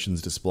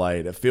animations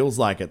displayed. It feels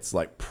like it's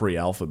like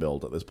pre-alpha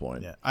build at this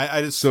point. Yeah,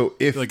 I just feel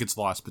like it's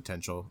lost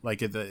potential.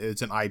 Like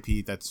it's an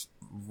IP that's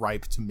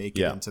ripe to make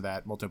it into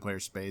that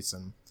multiplayer space,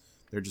 and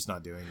they're just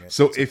not doing it.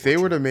 So if they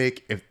were to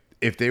make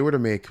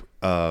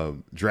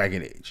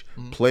Dragon Age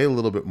play a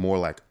little bit more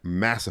like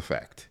Mass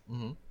Effect,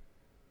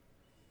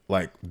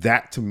 like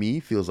that to me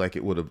feels like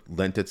it would have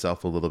lent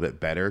itself a little bit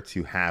better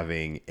to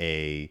having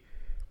a,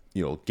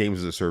 games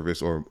as a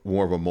service or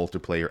more of a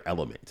multiplayer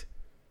element.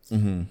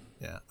 Mm-hmm.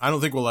 Yeah, I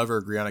don't think we'll ever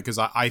agree on it because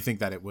I think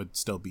that it would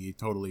still be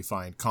totally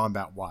fine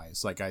combat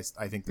wise. Like I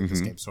think that this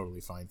game's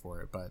totally fine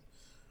for it, but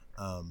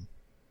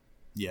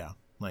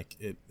like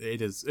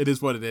it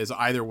is what it is.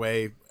 Either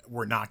way,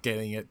 we're not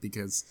getting it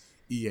because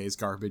EA's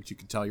garbage. You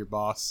can tell your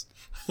boss.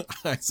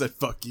 I said,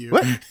 fuck you.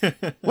 What?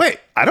 Wait,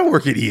 I don't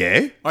work at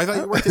EA. I thought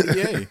you worked at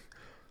EA.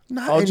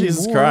 Not anymore.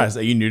 Jesus Christ.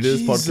 Are you new to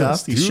this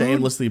podcast? He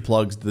shamelessly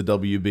plugs the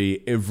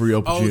WB every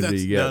opportunity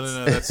he gets.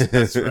 No.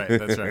 That's right.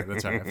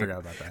 I forgot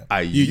about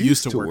that. You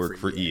used to work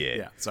for EA.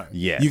 Yeah, sorry.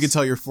 Yes. You can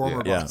tell your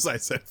former boss I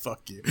said,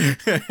 fuck you.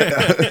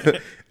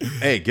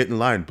 Hey, get in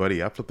line,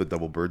 buddy. I flip the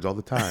double birds all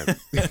the time.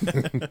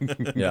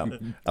 Yeah.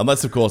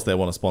 Unless, of course, they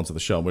want to sponsor the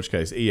show, in which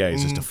case EA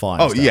is just a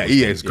fine. Oh, yeah,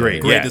 EA is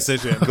great. Great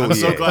decision. I'm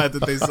so glad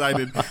that they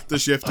decided to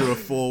shift to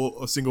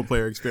a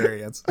single-player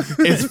experience.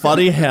 It's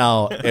funny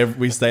how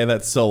we say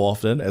that so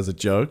often as a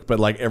joke, but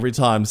like every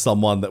time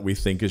someone that we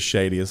think is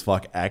shady as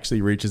fuck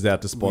actually reaches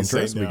out to sponsor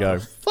us, we go,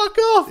 fuck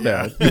off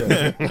now.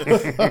 Yeah.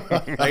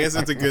 I guess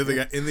it's a good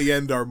thing. In the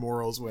end, our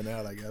morals win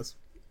out, I guess.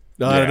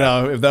 I don't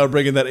know. If they were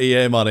bringing that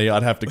EA money,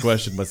 I'd have to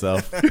question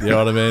myself. You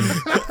know what I mean?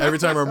 Every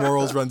time our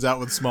morals runs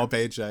out with small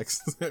paychecks,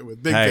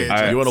 with big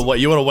paychecks. You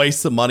want to waste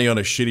some money on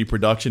a shitty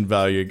production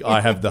value? I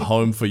have the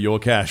home for your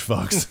cash,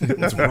 folks.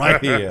 It's right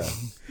here.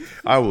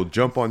 I will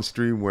jump on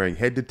stream wearing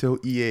head-to-toe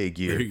EA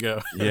gear. There you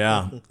go.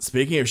 Yeah.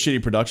 Speaking of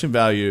shitty production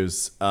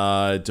values,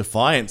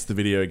 Defiance, the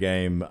video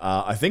game,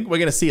 I think we're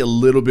going to see a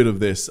little bit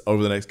of this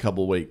over the next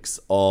couple of weeks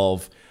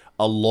of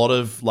a lot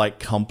of like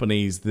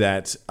companies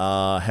that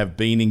have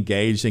been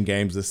engaged in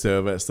games as a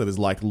service that is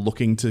like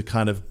looking to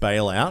kind of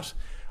bail out.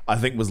 I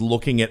think was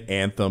looking at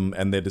Anthem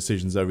and their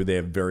decisions over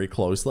there very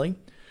closely.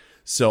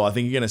 So I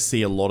think you're going to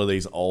see a lot of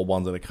these old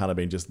ones that have kind of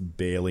been just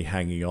barely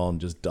hanging on,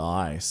 just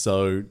die.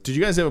 So did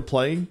you guys ever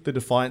play the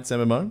Defiance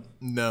MMO?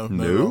 No.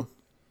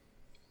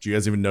 Do you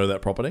guys even know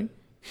that property?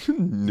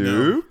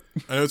 No.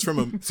 I know it's from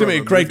a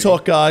great movie.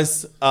 Talk,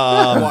 guys.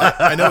 Well,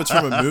 I know it's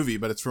from a movie,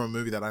 but it's from a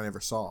movie that I never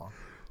saw.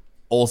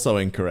 Also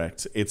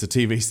incorrect. It's a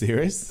TV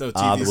series. So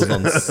that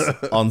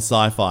was on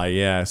Sci-Fi,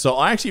 yeah. So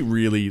I actually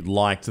really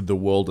liked the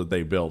world that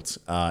they built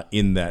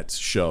in that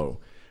show.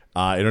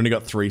 It only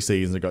got 3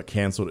 seasons. It got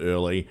cancelled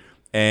early.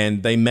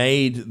 And they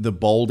made the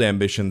bold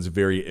ambitions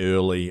very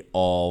early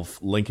of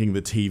linking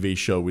the TV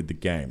show with the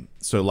game.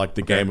 So like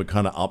the game would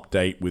kind of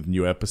update with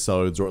new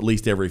episodes, or at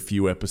least every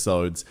few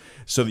episodes,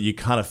 so that you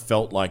kind of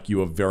felt like you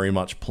were very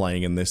much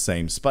playing in this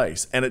same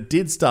space. And it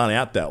did start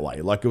out that way.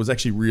 Like it was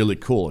actually really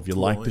cool. If you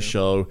liked the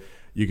show,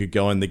 you could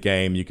go in the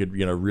game, you could,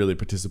 really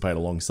participate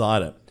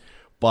alongside it.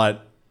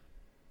 But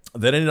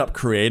that ended up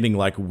creating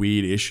like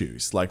weird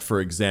issues. Like for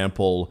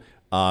example,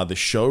 the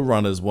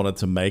showrunners wanted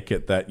to make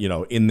it that,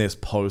 in this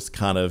post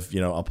kind of,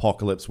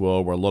 apocalypse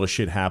world where a lot of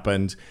shit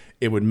happened,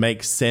 it would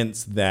make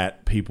sense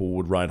that people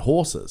would ride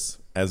horses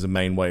as a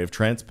main way of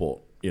transport,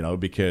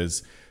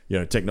 because,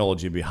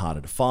 technology would be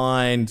harder to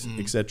find,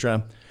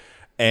 etc.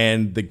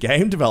 And the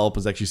game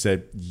developers actually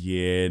said,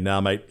 yeah,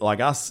 nah, mate, like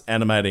us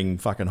animating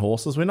fucking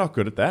horses, we're not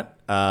good at that.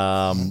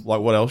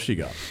 Like, what else you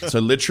got? So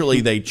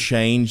literally they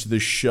changed the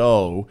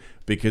show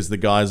because the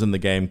guys in the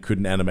game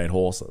couldn't animate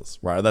horses,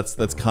 right?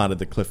 That's kind of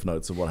the cliff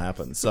notes of what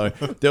happened. So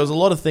there was a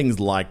lot of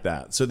things like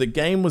that. So the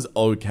game was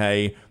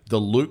okay. The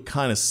loot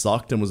kind of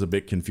sucked and was a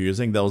bit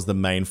confusing. That was the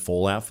main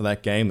fallout for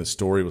that game. The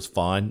story was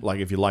fine. Like,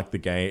 if you like the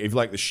game, if you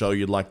like the show,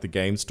 you'd like the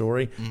game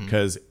story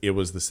because it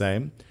was the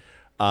same.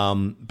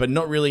 But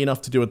not really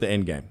enough to do at the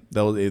end game.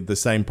 That was the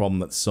same problem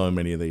that so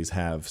many of these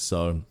have.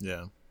 So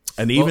yeah,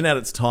 and even at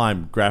its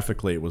time,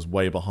 graphically, it was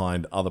way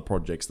behind other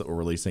projects that were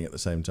releasing at the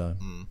same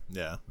time.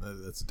 Yeah,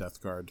 that's a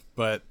death card.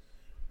 But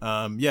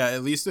yeah,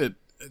 at least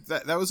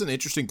that was an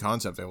interesting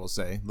concept, I will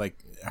say. Like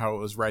how it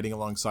was writing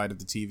alongside of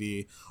the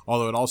TV.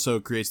 Although it also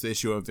creates the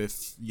issue of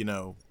if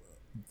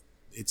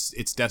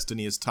its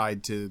destiny is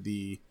tied to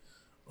the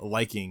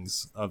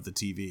likings of the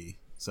TV.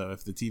 So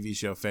if the TV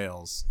show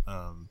fails,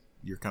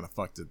 you're kind of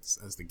fucked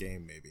as the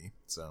game, maybe.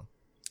 So,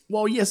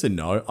 well, yes and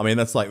no. I mean,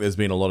 that's like there's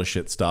been a lot of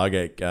shit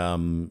Stargate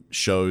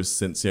shows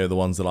since the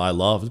ones that I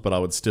loved, but I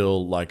would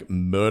still like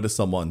murder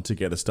someone to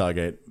get a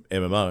Stargate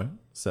MMO.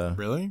 So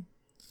really,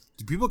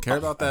 do people care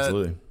about that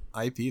absolutely.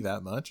 IP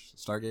that much?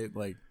 Stargate,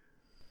 like,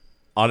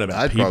 I don't know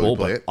about I'd people,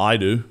 probably but I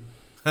do.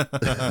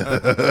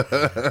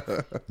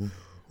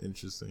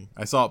 Interesting.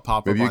 I saw it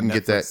pop Maybe up you on can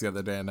Netflix get that. the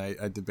other day, and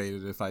I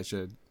debated if I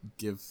should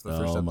give the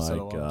first Oh my episode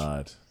a watch.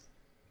 god!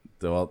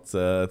 Well,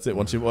 that's it.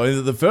 Once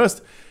the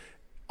first,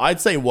 I'd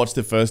say watch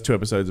the first 2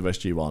 episodes of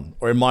SG1,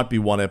 or it might be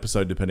 1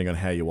 episode depending on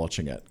how you're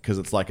watching it, because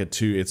it's like a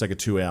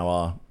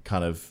 2-hour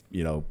kind of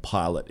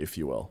pilot, if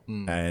you will,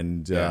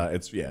 and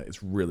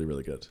it's really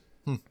really good.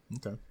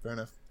 Okay, fair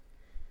enough.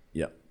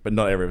 Yeah, but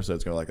not every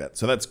episode's going like that.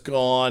 So that's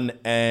gone,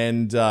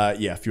 and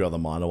a few other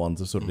minor ones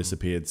have sort of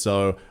disappeared.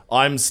 So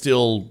I'm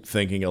still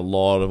thinking a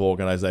lot of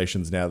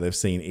organizations now, they've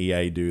seen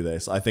EA do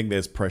this. I think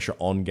there's pressure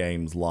on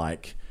games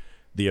like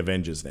the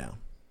Avengers now,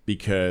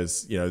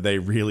 because they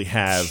really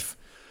have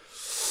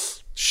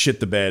shit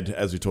the bed,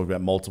 as we talked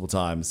about multiple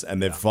times,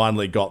 and they've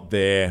finally got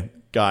their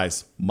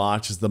guys.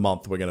 March is the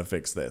month we're going to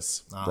fix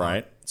this,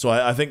 right? So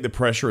I think the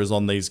pressure is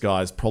on these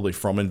guys, probably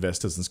from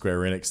investors and Square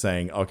Enix,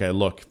 saying, okay,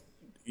 look,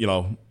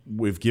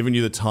 we've given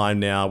you the time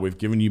now. We've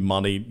given you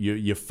money.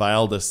 You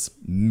failed us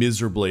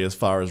miserably as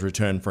far as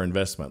return for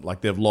investment.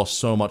 Like, they've lost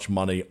so much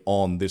money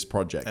on this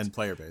project. And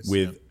player base.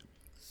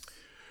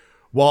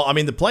 Well, I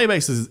mean, the player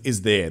base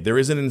is there. There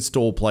is an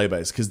installed player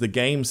base because the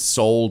game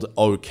sold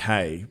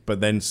okay,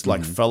 but then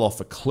fell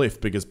off a cliff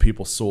because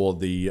people saw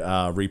the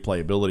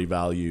replayability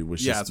value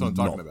was just that's what I'm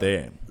talking about.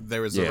 There.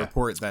 There was a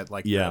report that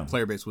the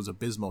player base was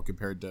abysmal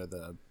compared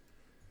to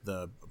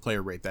the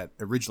player rate that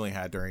originally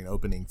had during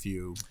opening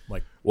few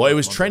Well, it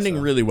was trending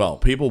really well.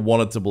 People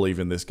wanted to believe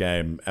in this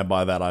game, and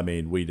by that I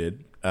mean we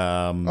did. We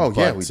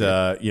did.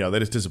 They're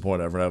just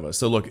disappointed over and over.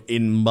 So look,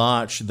 in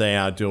March they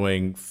are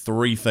doing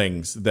 3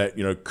 things that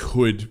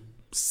could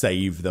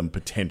save them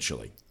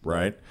potentially,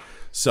 right?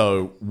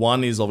 So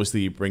one is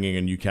obviously bringing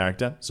a new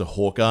character. So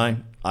Hawkeye.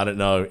 I don't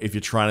know if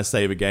you're trying to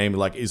save a game,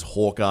 like, is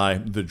Hawkeye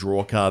the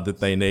draw card that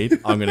they need?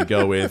 I'm going to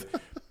go with,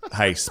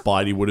 hey,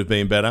 Spidey would have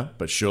been better,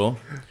 but sure.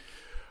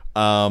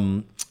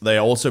 They are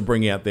also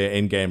bringing out their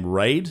endgame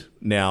raid.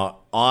 Now,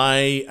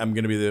 I'm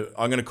going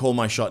to call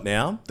my shot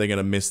now. They're going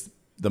to miss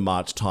the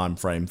March time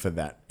frame for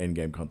that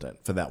endgame content,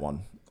 for that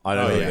one. I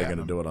don't know if they're going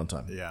to do it on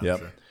time. Yeah, yep.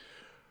 Sure.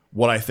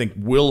 What I think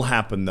will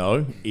happen,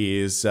 though,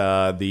 is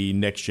the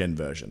next-gen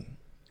version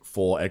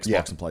for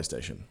Xbox and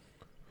PlayStation.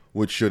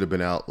 Which should have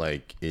been out,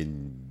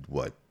 in,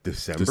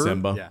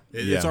 December? Yeah.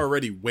 It's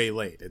already way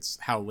late. It's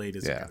how late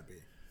is it going to be?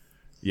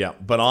 Yeah,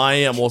 but I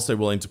am also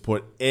willing to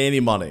put any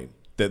money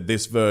that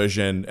this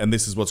version, and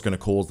this is what's going to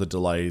cause the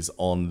delays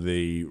on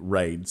the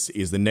raids,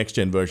 is the next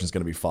gen version is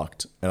going to be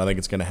fucked, and I think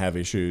it's going to have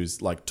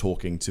issues like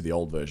talking to the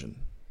old version.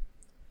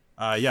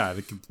 I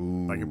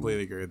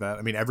completely agree with that.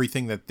 I mean,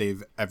 everything that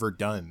they've ever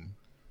done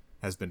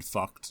has been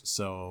fucked,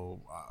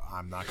 so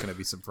I'm not going to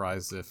be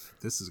surprised if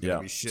this is going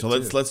to be shit. So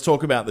let's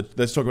talk about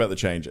the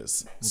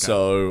changes. Okay.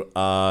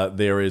 So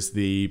there is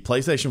the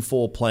PlayStation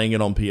 4 playing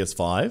it on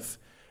PS5.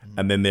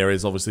 And then there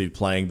is obviously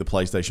playing the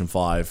PlayStation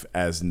 5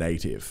 as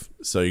native.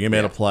 So you're going to be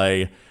able to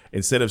play,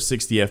 instead of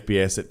 60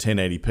 FPS at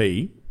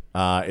 1080p,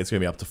 it's going to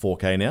be up to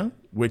 4K now,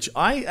 which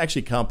I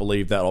actually can't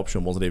believe that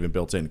option wasn't even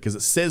built in, because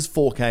it says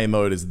 4K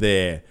mode is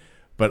there,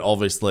 but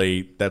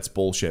obviously that's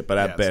bullshit. But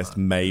at best,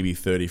 maybe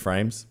 30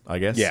 frames, I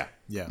guess. Yeah.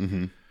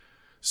 Mm-hmm.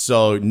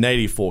 So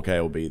native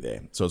 4K will be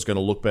there. So it's going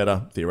to look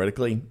better,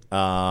 theoretically.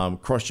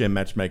 Cross-gen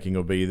matchmaking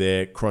will be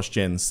there.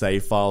 Cross-gen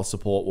save file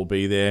support will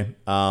be there.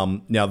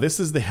 Now, this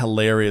is the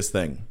hilarious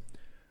thing.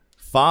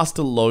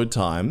 Faster load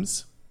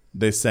times,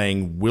 they're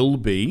saying, will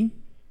be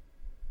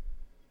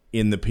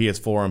in the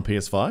PS4 and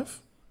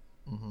PS5,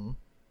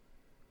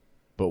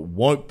 but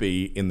won't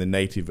be in the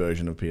native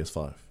version of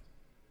PS5.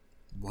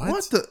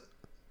 What?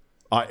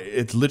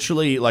 It's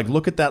literally,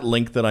 look at that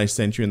link that I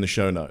sent you in the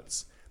show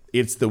notes.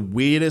 It's the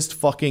weirdest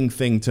fucking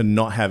thing to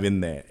not have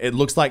in there. It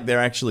looks like they're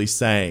actually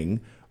saying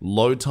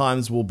load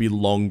times will be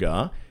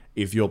longer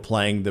if you're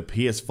playing the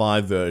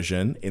PS5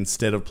 version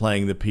instead of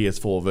playing the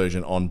PS4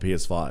 version on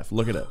PS5.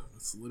 Look at it.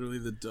 It's literally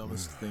the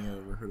dumbest thing I've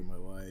ever heard in my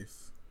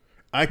life.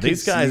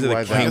 These guys are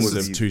the kings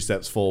of be... 2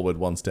 steps forward,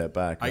 1 step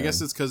back. Man. I guess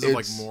it's because of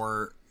like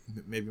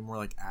maybe more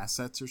like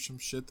assets or some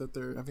shit that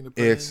they're having to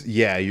put in.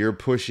 Yeah, you're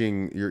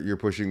pushing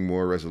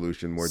more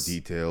resolution, more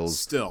details,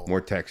 still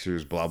more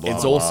textures, blah blah.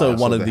 It's blah, also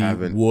one of the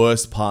haven't...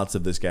 worst parts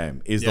of this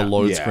game is the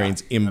load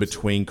screens in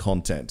between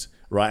content,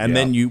 right? And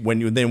then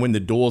when the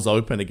doors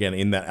open again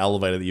in that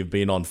elevator that you've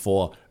been on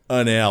for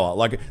an hour.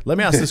 Like, let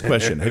me ask this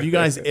question: have you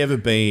guys ever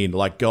been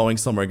like going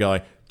somewhere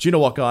going, do you know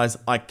what, guys?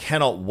 I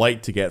cannot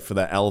wait to get for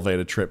that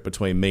elevator trip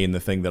between me and the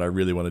thing that I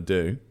really want to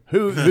do.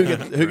 Who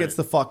gets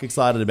the fuck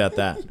excited about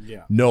that?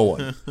 Yeah. No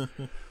one.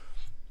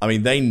 I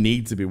mean, they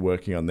need to be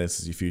working on this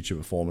as your future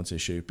performance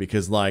issue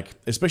because, like,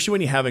 especially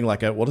when you're having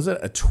like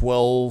a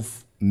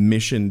 12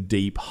 mission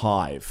deep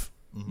hive,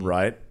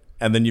 right?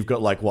 And then you've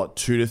got like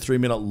 2 to 3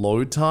 minute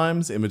load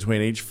times in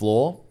between each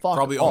floor.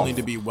 Probably only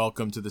to be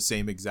welcome to the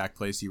same exact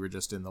place you were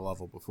just in the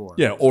level before.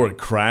 Yeah, or a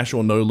crash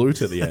or no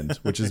loot at the end,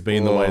 which has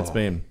been the way it's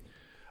been.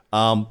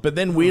 But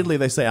then weirdly,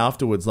 they say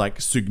afterwards,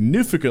 like,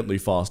 significantly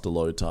faster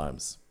load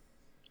times.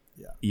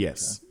 Yeah.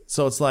 Yes. Okay.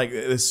 So it's like,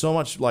 there's so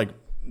much, like,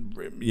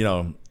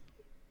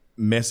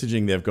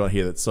 messaging they've got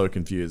here that's so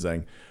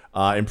confusing.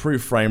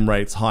 Improved frame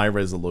rates, high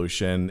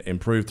resolution,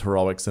 improved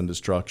heroics and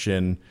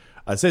destruction.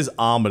 It says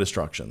armor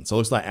destruction. So it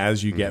looks like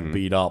as you get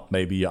beat up,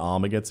 maybe your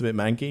armor gets a bit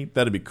manky.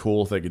 That'd be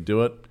cool if they could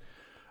do it.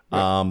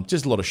 Right.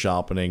 Just a lot of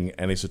sharpening,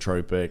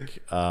 anisotropic,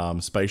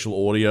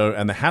 spatial audio,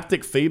 and the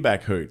haptic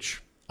feedback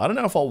hooch. I don't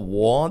know if I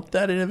want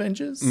that in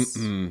Avengers.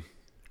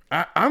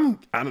 I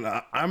don't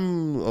know.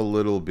 I'm a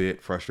little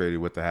bit frustrated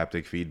with the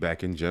haptic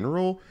feedback in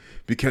general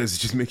because it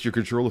just makes your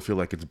controller feel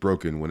like it's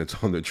broken when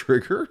it's on the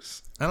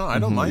triggers. I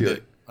don't mind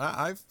it.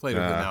 I've played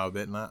with it now a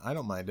bit, and I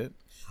don't mind it.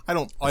 I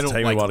don't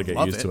take me a while to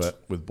get used to it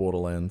with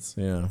Borderlands.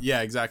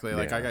 Yeah, exactly.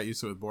 Like I got used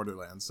to it with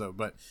Borderlands. So,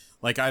 but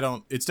like I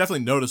don't. It's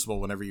definitely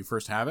noticeable whenever you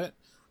first have it.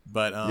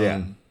 But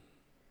I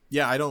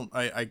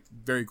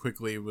very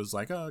quickly was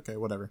like, oh, okay,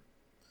 whatever.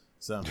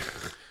 So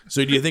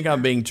do you think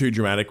I'm being too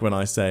dramatic when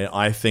I say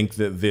I think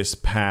that this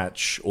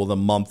patch or the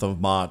month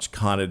of March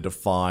kind of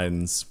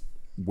defines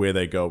where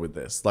they go with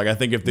this? Like, I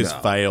think if this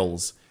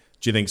fails,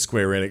 do you think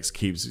Square Enix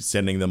keeps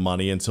sending them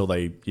money until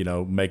they,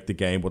 make the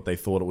game what they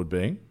thought it would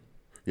be?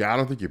 Yeah, I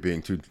don't think you're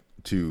being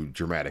too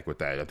dramatic with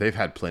that. They've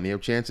had plenty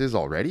of chances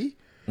already,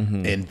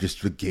 and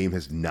just the game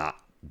has not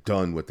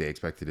done what they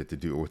expected it to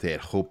do or what they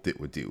had hoped it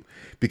would do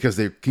because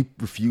they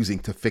keep refusing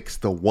to fix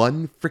the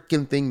one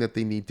freaking thing that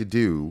they need to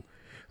do.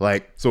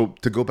 Like, so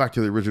to go back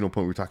to the original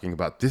point we were talking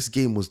about, this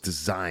game was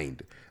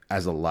designed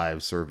as a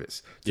live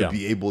service to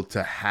be able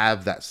to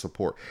have that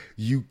support.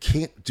 You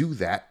can't do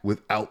that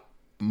without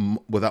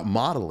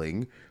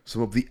modeling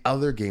some of the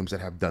other games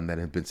that have done that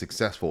and have been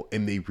successful,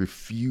 and they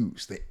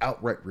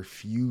outright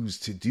refuse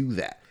to do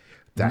that.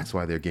 That's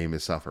why their game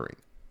is suffering.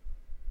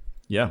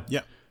 Yeah.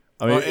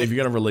 I mean, if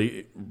you're going to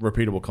release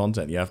repeatable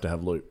content, you have to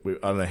have loot.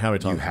 I don't know how many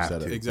times you've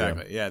said it.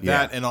 Exactly. Yeah,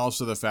 that and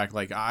also the fact,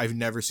 like, I've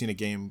never seen a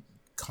game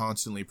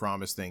constantly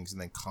promise things and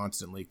then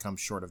constantly come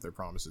short of their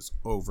promises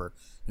over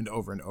and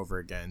over and over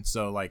again.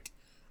 So, like,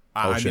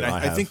 I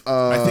think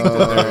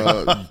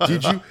that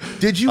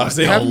did you I've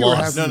seen a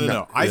lot.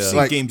 No. I've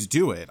seen games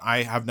do it.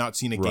 I have not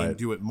seen a game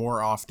do it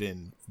more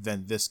often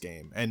than this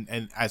game,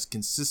 and as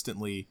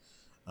consistently,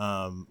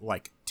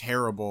 like,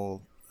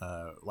 terrible,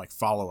 like,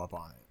 follow up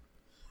on it.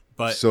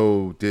 But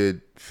so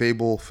did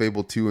Fable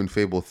 2 and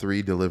Fable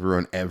 3 deliver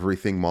on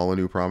everything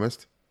Molyneux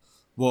promised?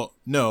 Well,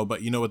 no,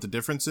 but you know what the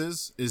difference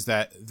is? Is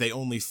that they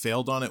only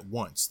failed on it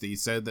once. They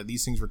said that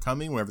these things were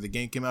coming. Whenever the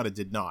game came out, it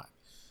did not.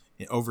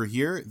 And over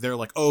here, they're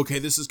like, oh, okay,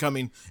 this is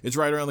coming. It's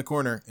right around the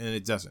corner. And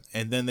it doesn't.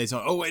 And then they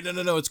tell, oh, wait,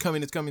 no, it's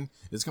coming. It's coming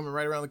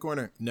right around the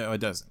corner. No, it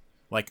doesn't.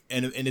 Like,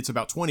 and it's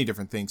about 20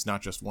 different things,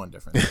 not just one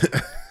different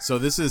thing. So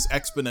this is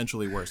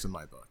exponentially worse in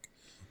my book.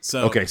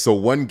 So okay, so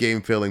one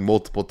game failing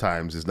multiple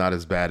times is not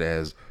as bad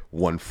as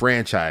one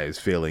franchise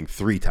failing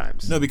 3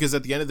 times. No, because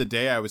at the end of the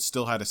day, I would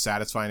still had a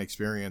satisfying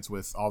experience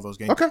with all those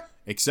games. Okay.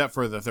 Except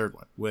for the third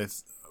one.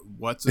 With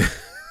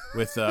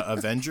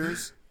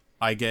Avengers,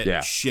 I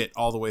get shit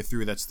all the way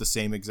through. That's the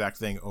same exact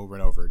thing over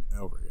and over and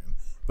over again.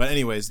 But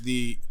anyways,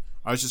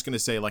 I was just going to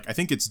say, like, I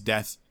think its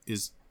death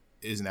is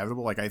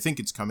inevitable. Like, I think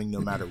it's coming no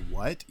matter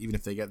what, even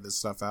if they get this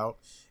stuff out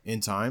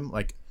in time.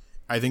 Like,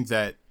 I think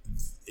that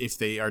if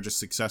they are just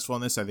successful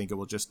in this, I think it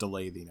will just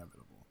delay the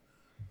inevitable.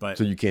 But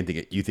so you think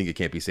it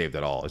can't be saved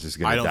at all? It's just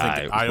going to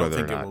die. I don't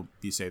think it will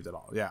be saved at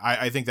all. Yeah,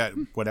 I think that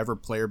whatever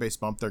player-based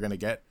bump they're going to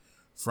get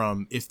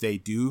from, if they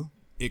do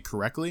it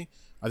correctly,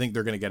 I think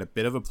they're going to get a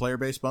bit of a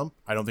player-based bump.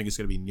 I don't think it's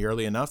going to be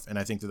nearly enough, and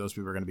I think that those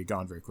people are going to be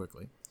gone very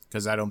quickly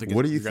because I don't think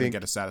you're going to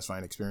get a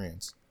satisfying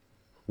experience.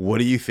 What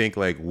do you think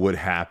would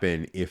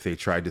happen if they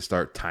tried to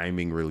start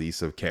timing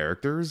release of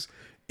characters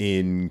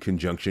in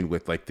conjunction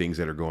with like things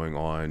that are going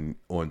on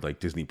like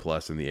Disney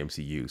Plus and the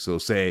MCU? So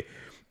say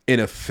in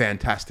a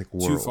fantastic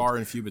world, too far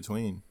and few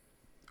between.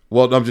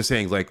 Well, I'm just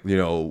saying, like, you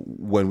know,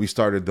 when we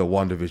started the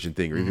WandaVision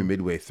thing, or even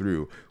midway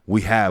through,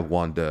 we have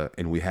Wanda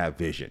and we have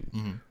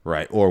Vision,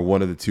 right? Or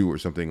one of the two, or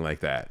something like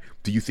that.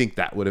 Do you think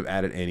that would have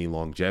added any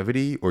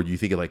longevity, or do you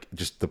think like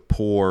just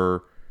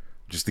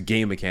the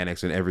game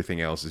mechanics and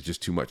everything else is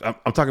just too much?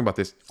 I'm talking about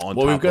this on.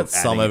 Well, top we've got of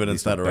some adding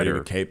evidence that already better-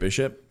 with Kate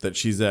Bishop, that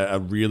she's a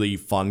really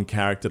fun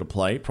character to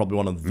play. Probably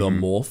one of the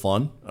more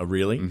fun,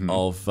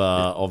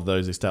 of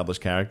those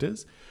established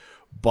characters.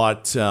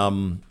 But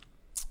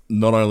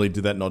not only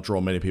did that not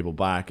draw many people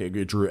back,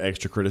 it drew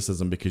extra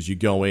criticism because you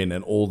go in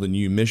and all the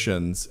new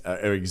missions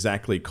are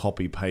exactly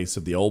copy paste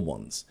of the old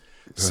ones.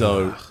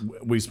 So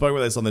we spoke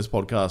about this on this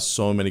podcast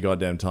so many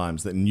goddamn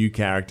times, that new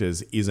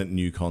characters isn't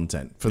new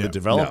content. For the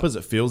developers,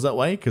 it feels that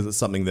way because it's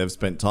something they've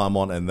spent time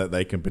on and that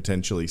they can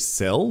potentially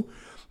sell.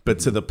 But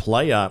to the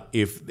player,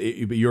 if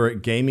your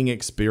gaming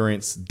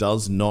experience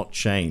does not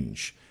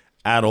change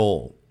at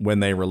all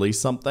when they release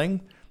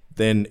something,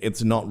 then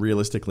it's not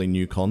realistically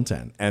new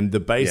content. And the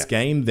base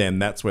game, then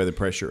that's where the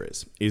pressure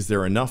is. Is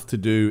there enough to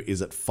do?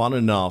 Is it fun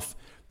enough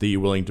that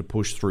you're willing to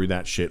push through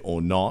that shit or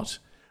not?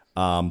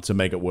 To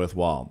make it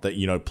worthwhile, that,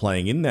 you know,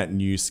 playing in that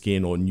new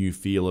skin or new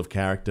feel of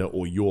character,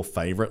 or your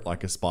favorite,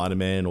 like a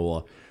Spider-Man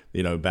or,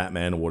 you know,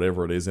 Batman or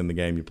whatever it is in the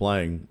game you're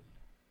playing,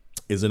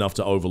 is enough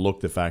to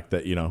overlook the fact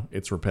that, you know,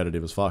 it's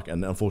repetitive as fuck.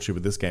 And unfortunately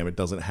with this game, it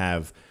doesn't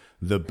have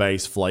the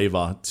base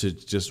flavor to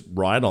just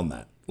ride on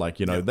that. Like,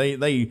 you know,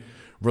 they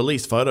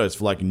release photos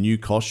for like new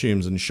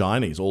costumes and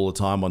shinies all the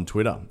time on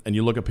Twitter, and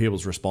you look at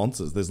people's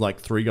responses. There's like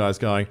 3 guys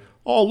going,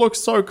 "Oh, looks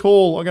so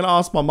cool. I'm going to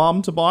ask my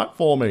mum to buy it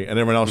for me." And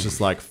everyone else just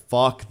like,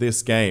 fuck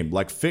this game.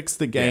 Like, fix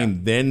the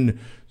game, then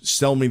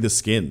sell me the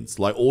skins.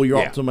 Like, all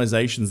your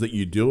optimizations that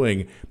you're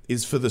doing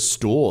is for the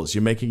stores.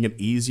 You're making it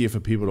easier for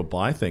people to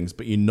buy things,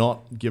 but you're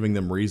not giving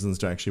them reasons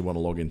to actually want to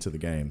log into the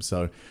game.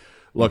 So,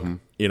 look,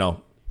 you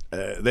know,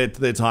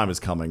 their time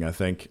is coming, I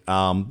think.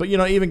 But, you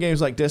know, even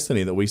games like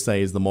Destiny that we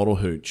say is the model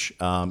hooch,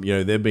 you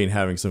know, they've been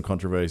having some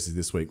controversies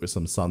this week with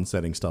some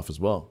sunsetting stuff as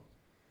well.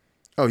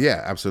 Oh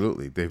yeah,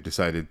 absolutely. They've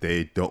decided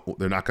they're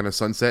not going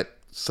to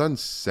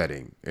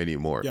sunsetting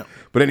anymore. Yeah.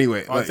 But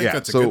anyway, I think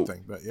that's a good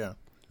thing. But yeah.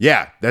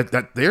 Yeah,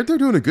 that they're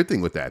doing a good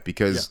thing with that,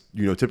 because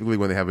you know, typically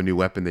when they have a new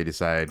weapon, they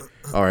decide,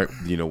 all right,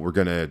 you know, we're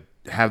gonna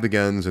have the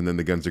guns, and then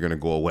the guns are gonna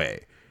go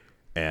away.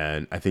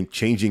 And I think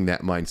changing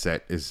that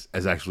mindset is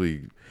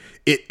actually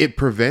it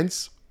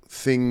prevents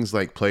things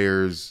like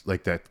players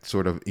like that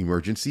sort of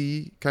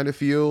emergency kind of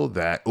feel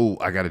that, oh,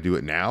 I got to do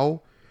it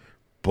now,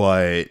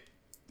 but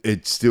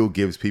it still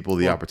gives people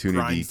the opportunity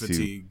grind to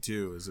fatigue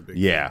too is a big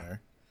thing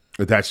there.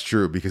 That's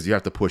true, because you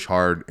have to push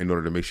hard in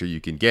order to make sure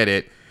you can get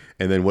it.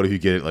 And then what if you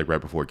get it like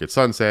right before it gets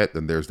sunset?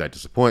 Then there's that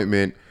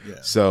disappointment.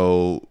 Yeah.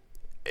 So,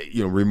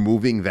 you know,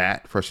 removing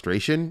that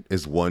frustration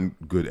is one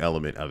good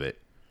element of it.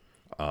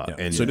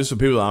 And so just for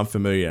people that aren't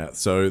familiar,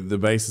 so the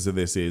basis of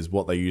this is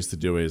what they used to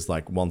do is,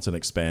 like, once an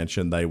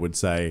expansion, they would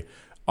say,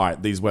 all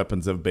right, these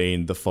weapons have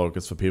been the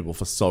focus for people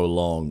for so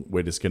long,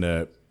 we're just going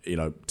to, you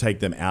know, take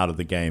them out of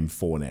the game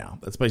for now.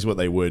 That's basically what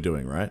they were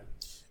doing, right?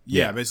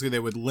 Yeah, basically they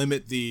would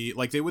limit they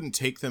wouldn't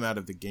take them out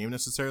of the game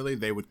necessarily,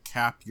 they would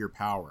cap your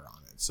power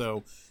on it.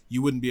 So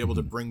you wouldn't be able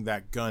to bring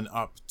that gun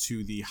up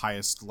to the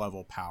highest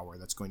level power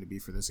that's going to be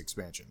for this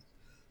expansion.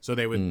 So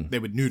they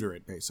would neuter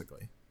it,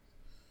 basically.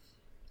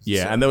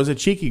 Yeah, and there was a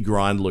cheeky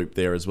grind loop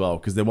there as well,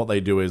 because then what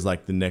they do is,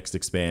 like, the next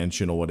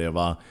expansion or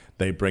whatever,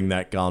 they bring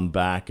that gun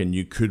back, and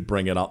you could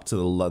bring it up to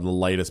the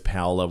latest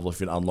power level if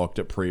you'd unlocked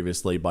it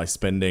previously by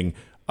spending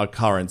a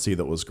currency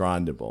that was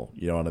grindable.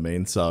 You know what I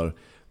mean? So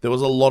there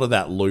was a lot of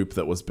that loop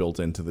that was built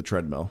into the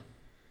treadmill.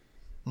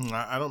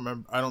 I don't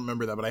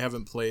remember that, but I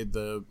haven't played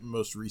the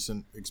most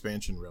recent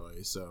expansion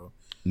really. So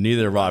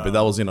neither have I. But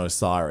that was in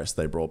Osiris.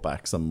 They brought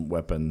back some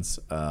weapons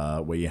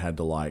where you had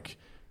to, like,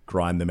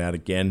 grind them out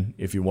again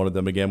if you wanted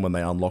them again when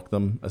they unlocked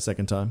them a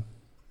second time.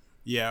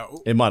 Yeah,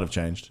 it might have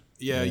changed.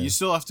 Yeah, you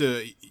still have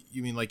to.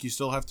 You mean like you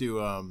still have to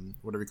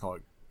whatever you call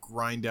it,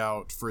 grind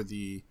out for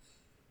the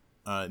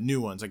new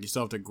ones. Like you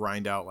still have to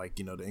grind out, like,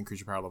 you know, to increase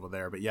your power level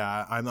there. But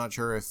yeah, I'm not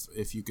sure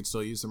if you could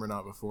still use them or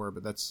not before.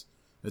 But that's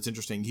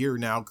interesting. Here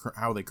now,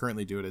 how they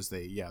currently do it is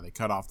they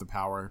cut off the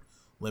power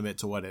limit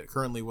to what it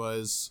currently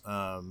was,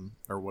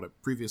 or what it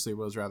previously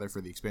was rather, for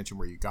the expansion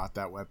where you got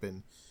that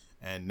weapon.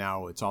 And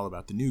now it's all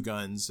about the new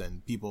guns,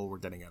 and people were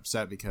getting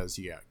upset because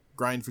you got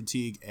grind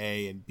fatigue,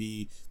 A, and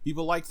B.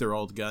 People like their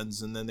old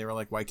guns, and then they were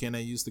like, why can't I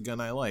use the gun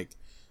I like?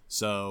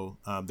 So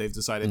they've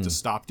decided to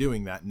stop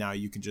doing that. Now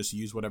you can just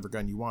use whatever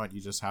gun you want.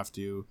 You just have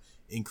to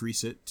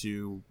increase it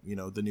to, you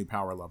know, the new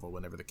power level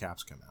whenever the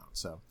caps come out.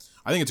 So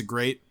I think it's a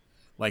great,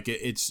 like,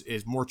 it's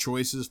more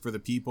choices for the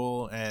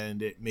people,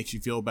 and it makes you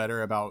feel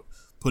better about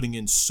putting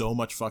in so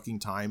much fucking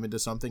time into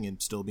something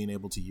and still being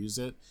able to use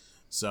it.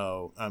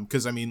 So,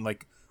 because I mean,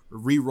 like,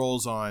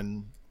 rerolls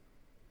on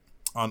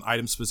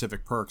item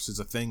specific perks is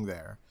a thing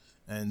there,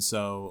 and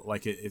so,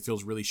 like, it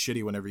feels really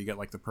shitty whenever you get,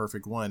 like, the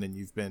perfect one and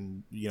you've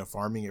been, you know,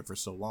 farming it for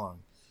so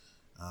long.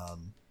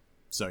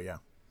 So yeah,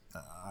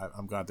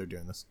 I'm glad they're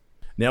doing this.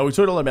 Now, we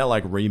talked a lot about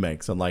like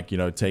remakes and like,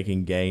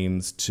 taking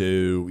games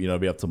to,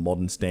 be up to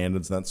modern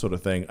standards and that sort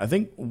of thing. I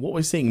think what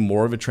we're seeing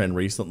more of a trend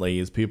recently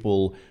is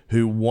people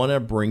who want to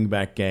bring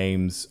back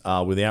games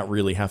without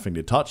really having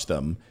to touch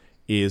them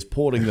is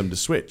porting them to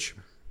Switch.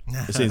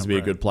 It seems to be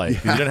a good play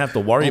because you don't have to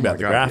worry about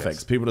the graphics.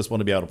 Yes. People just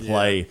want to be able to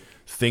play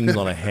things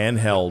on a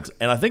handheld.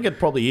 And I think it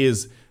probably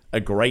is a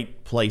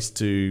great place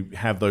to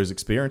have those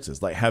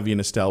experiences, like have your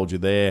nostalgia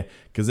there,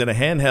 because in a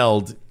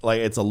handheld, like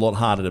it's a lot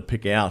harder to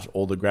pick out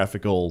all the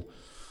graphical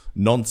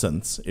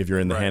nonsense if you're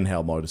in the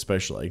handheld mode,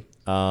 especially.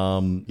 So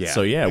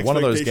one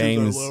of those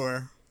games.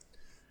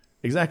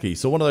 Exactly.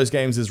 So one of those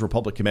games is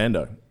Republic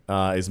Commando,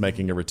 is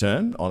making a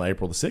return on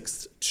April the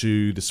 6th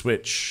to the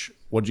Switch.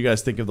 What do you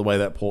guys think of the way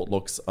that port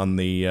looks on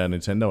the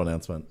Nintendo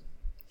announcement?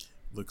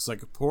 Looks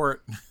like a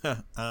port.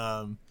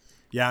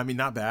 Yeah, I mean,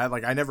 not bad.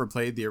 Like, I never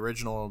played the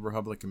original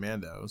Republic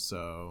Commando,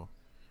 so...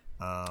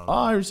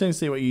 I was going to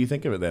see what you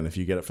think of it then, if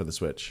you get it for the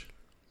Switch.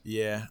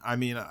 Yeah, I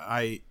mean,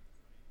 I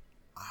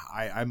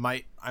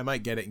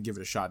might get it and give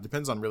it a shot.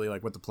 Depends on really,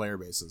 like, what the player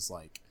base is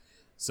like.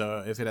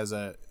 So, if it has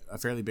a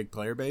fairly big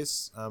player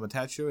base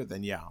attached to it,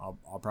 then yeah,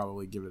 I'll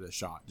probably give it a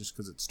shot, just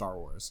because it's Star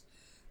Wars.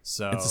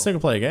 So it's a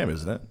single-player game,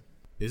 isn't it?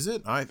 Is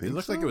it? It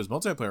looked like it was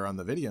multiplayer on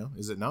the video.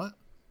 Is it not?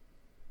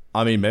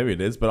 I mean, maybe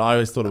it is, but I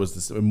always thought it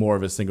was more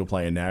of a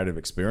single-player narrative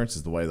experience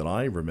is the way that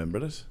I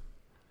remembered it.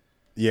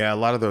 Yeah, a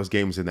lot of those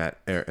games in that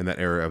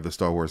era of the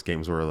Star Wars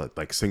games were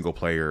like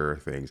single-player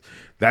things.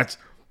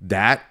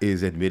 That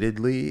is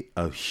admittedly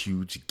a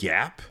huge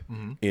gap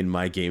in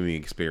my gaming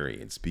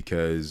experience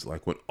because,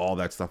 like, when all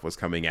that stuff was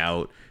coming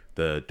out,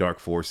 the Dark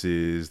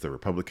Forces, the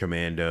Republic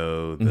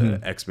Commando, the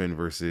X-Men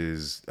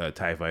versus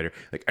TIE Fighter,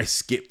 like, I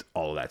skipped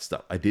all of that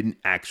stuff. I didn't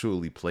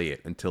actually play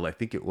it until I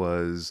think it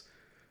was...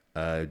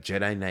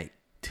 Jedi Knight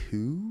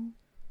 2,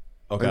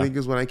 I think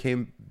is when I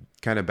came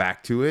kind of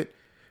back to it,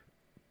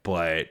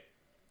 but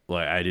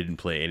like I didn't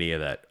play any of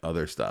that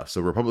other stuff.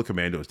 So Republic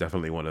Commando is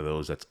definitely one of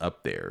those that's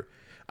up there.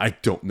 I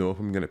don't know if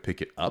I'm going to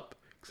pick it up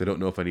because I don't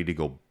know if I need to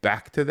go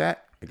back to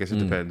that. I guess it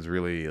depends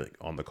really like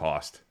on the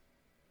cost.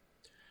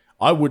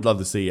 I would love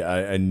to see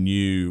a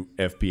new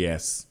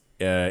FPS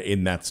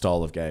in that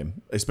style of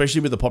game,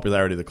 especially with the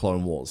popularity of the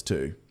Clone Wars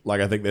too.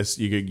 Like I think this,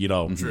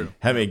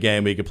 having a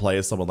game where you could play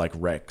as someone like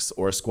Rex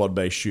or a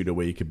squad-based shooter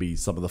where you could be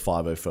some of the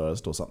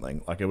 501st or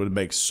something. Like it would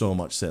make so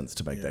much sense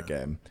to make that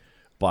game.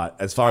 But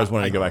as far as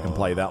wanting to go back and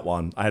play that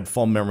one, I had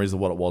fond memories of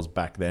what it was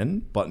back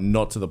then, but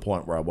not to the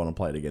point where I want to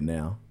play it again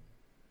now.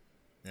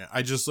 Yeah,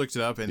 I just looked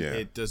it up and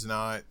it does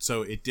not.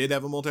 So it did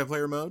have a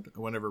multiplayer mode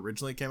whenever it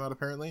originally came out.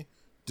 Apparently,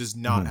 does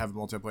not have a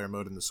multiplayer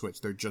mode in the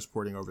Switch. They're just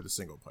porting over the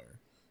single player.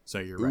 So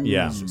you're right.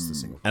 Yeah, it's just the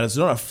single player. And it's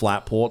not a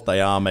flat port.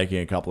 They are making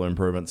a couple of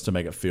improvements to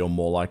make it feel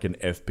more like an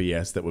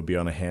FPS that would be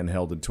on a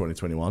handheld in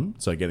 2021.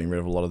 So getting rid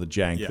of a lot of the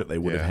jank that they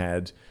would have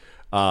had.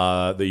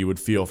 That you would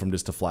feel from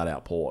just a flat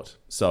out port.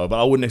 So,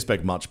 but I wouldn't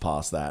expect much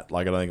past that.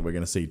 Like, I don't think we're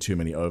going to see too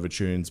many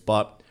overtunes,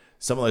 but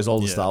some of those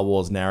older Star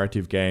Wars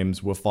narrative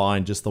games were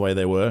fine just the way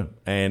they were.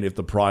 And if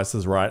the price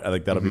is right, I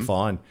think that'll be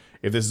fine.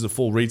 If this is a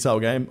full retail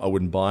game, I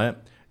wouldn't buy it.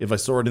 If I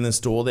saw it in the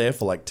store there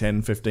for like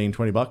 10, 15,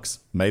 20 bucks,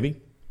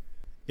 maybe.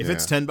 If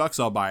it's $10,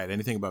 I'll buy it.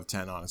 Anything above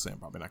 10, honestly, I'm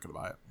probably not going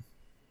to buy it.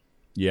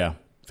 Yeah,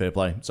 fair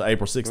play. So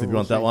April 6th, if you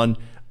want that one.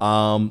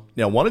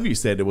 Now, one of you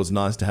said it was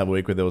nice to have a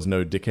week where there was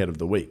no Dickhead of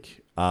the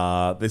Week.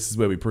 This is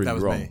where we prove you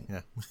wrong. Me,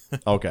 yeah.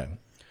 Okay.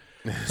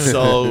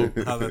 So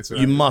that's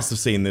right. You must have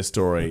seen this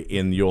story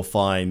in your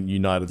fine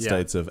United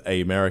States of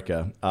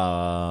America,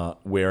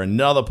 where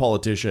another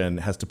politician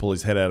has to pull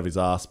his head out of his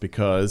ass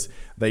because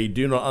they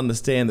do not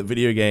understand that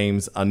video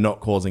games are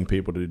not causing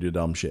people to do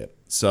dumb shit.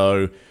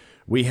 So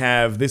we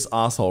have this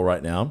asshole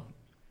right now.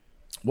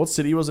 What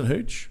city was it,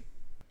 Hooch?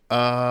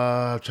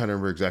 I'm trying to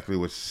remember exactly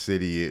what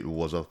city it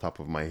was off the top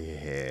of my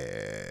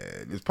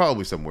head. It's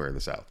probably somewhere in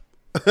the South.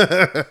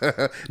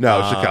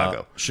 No,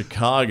 Chicago.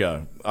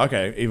 Chicago.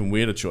 Okay, even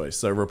weirder choice.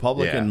 So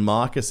Republican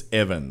Marcus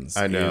Evans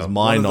is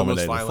my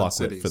nominated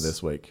fuckwit for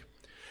this week.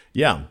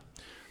 Yeah.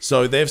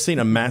 So they've seen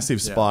a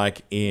massive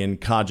spike in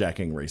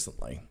carjacking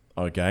recently.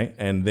 Okay.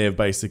 And they've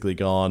basically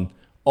gone,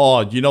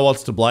 oh, you know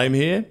what's to blame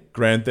here?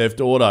 Grand Theft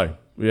Auto.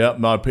 Yeah,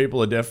 no,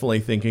 people are definitely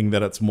thinking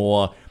that it's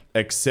more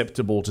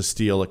acceptable to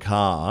steal a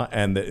car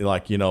and that,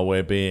 like, you know,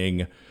 we're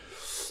being,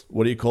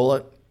 what do you call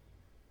it?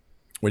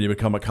 When you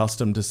become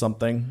accustomed to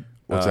something.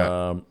 What's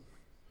that?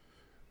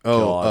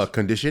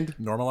 Conditioned?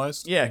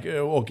 Normalized?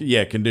 Yeah, well,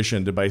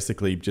 conditioned to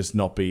basically just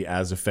not be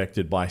as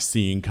affected by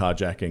seeing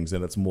carjackings,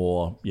 and it's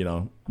more, you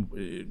know,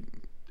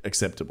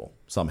 acceptable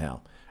somehow.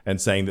 And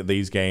saying that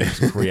these games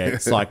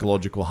create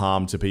psychological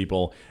harm to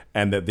people,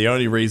 and that the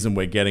only reason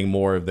we're getting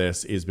more of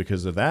this is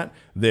because of that.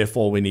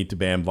 Therefore, we need to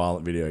ban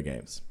violent video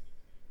games.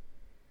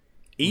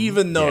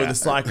 Even though the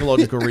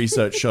psychological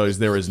research shows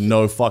there is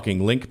no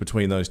fucking link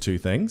between those two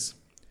things.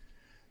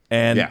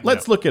 And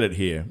let's look at it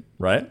here,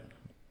 right?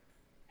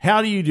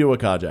 How do you do a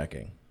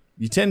carjacking?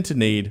 You tend to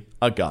need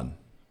a gun,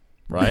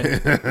 right?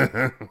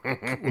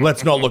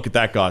 Let's not look at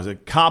that, guys.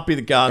 It can't be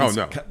the guns.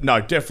 Oh, no.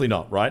 No, definitely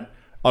not, right?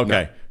 Okay.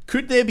 No.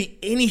 Could there be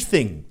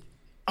anything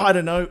I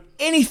don't know,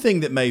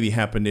 anything that maybe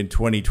happened in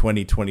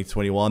 2020,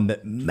 2021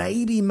 that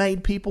maybe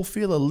made people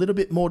feel a little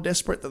bit more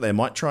desperate that they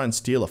might try and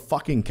steal a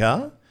fucking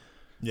car?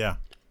 Yeah.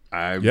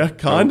 Yeah,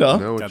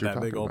 kinda. Got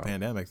that big old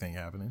pandemic thing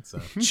happening.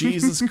 So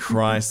Jesus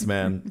Christ,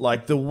 man.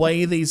 Like, the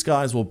way these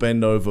guys will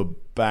bend over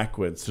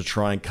backwards to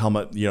try and come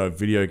at,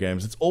 video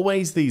games, it's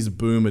always these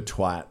boomer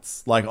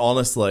twats. Like,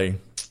 honestly,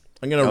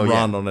 I'm going to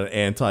run on an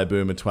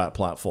anti-boomer twat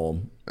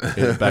platform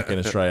back in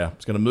Australia.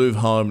 Just going to move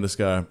home and just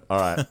go, all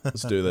right,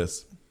 let's do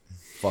this.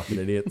 Fucking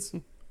idiots.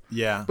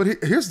 Yeah. But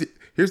here's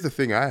the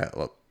thing I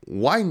look.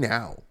 Why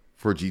now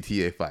for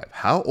GTA 5?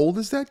 How old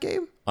is that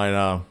game? I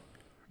know.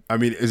 I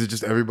mean, is it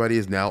just everybody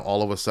is now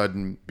all of a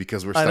sudden,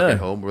 because we're stuck at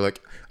home, we're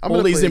like, I'm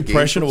all these play a game from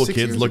impressionable 6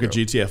 kids years look ago.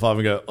 at GTA 5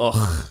 and go,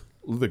 ugh,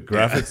 look at the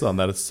graphics on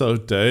that. It's so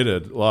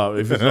dated. Wow,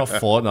 if it's not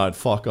Fortnite,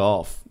 fuck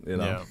off.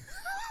 Yeah.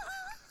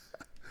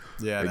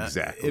 Yeah,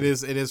 exactly. It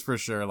is for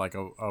sure like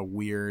a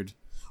weird.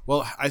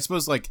 Well, I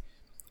suppose like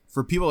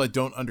for people that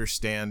don't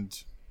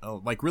understand,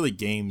 like really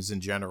games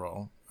in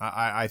general,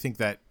 I think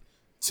that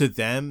to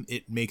them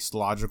it makes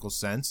logical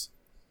sense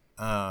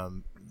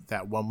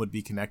that one would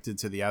be connected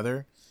to the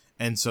other,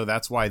 and so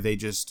that's why they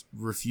just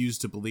refuse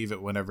to believe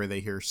it whenever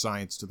they hear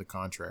science to the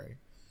contrary,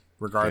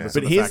 regardless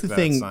of But the here's fact the that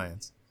thing. it's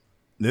science.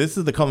 This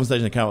is the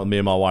conversation that came up with me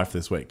and my wife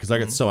this week because I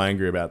got so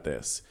angry about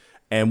this.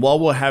 And while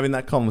we're having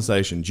that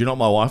conversation, do you know what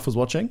my wife was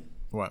watching?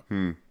 What?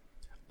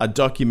 A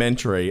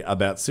documentary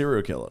about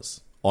serial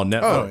killers on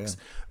Netflix.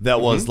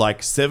 That was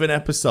like 7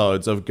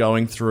 episodes of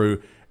going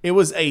through. It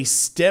was a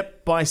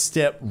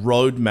step-by-step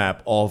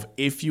roadmap of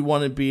if you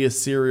want to be a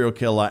serial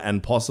killer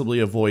and possibly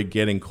avoid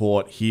getting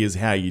caught, here's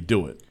how you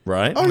do it,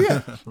 right? Oh,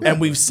 yeah.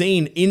 And we've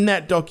seen in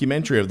that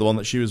documentary of the one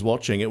that she was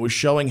watching, it was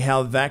showing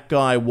how that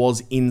guy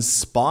was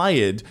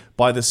inspired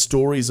by the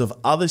stories of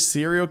other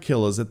serial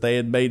killers that they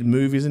had made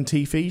movies and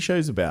TV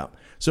shows about.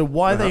 So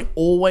why they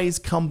always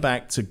come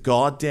back to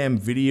goddamn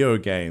video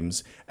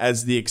games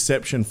as the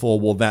exception for,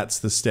 well, that's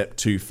the step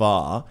too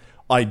far,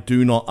 I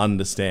do not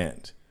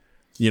understand.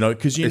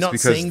 Because you're not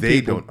seeing they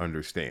people. don't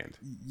understand.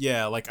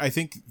 Yeah, like I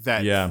think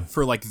that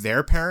for like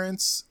their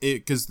parents,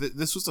 because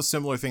this was a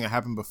similar thing that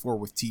happened before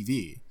with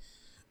TV,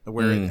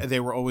 where they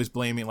were always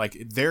blaming, like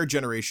their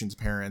generation's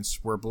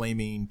parents were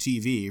blaming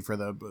TV for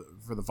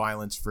the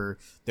violence for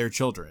their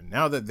children.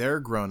 Now that they're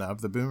grown up,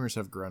 the boomers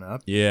have grown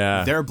up.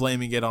 Yeah, they're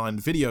blaming it on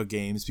video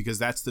games because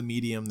that's the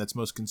medium that's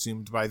most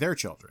consumed by their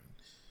children.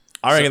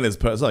 I reckon there's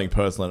something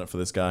personal in it for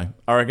this guy.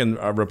 I reckon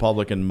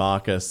Republican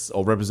Marcus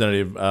or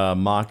Representative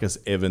Marcus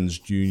Evans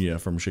Jr.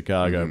 from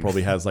Chicago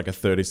probably has like a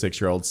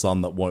 36-year-old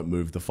son that won't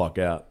move the fuck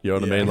out. You know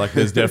what I mean? Like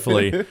there's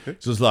definitely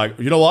just like,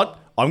 you know what?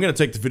 I'm going to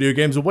take the video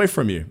games away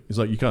from you. He's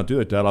like, you can't do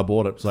that, Dad. I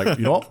bought it. It's like,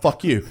 you know what?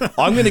 Fuck you.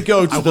 I'm going to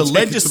go to the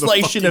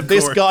legislation of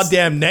this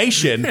goddamn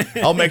nation.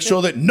 I'll make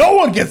sure that no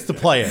one gets to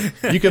play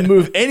it. You can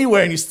move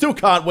anywhere and you still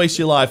can't waste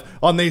your life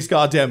on these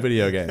goddamn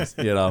video games.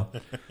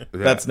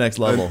 That's next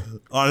level.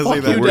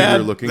 Honestly, Fuck you,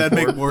 Dad. That'd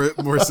make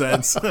more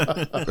sense.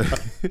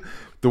 The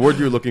word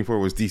you were looking for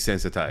was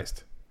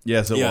desensitized.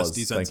 Yes, it was.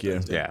 Desensitized, Thank you.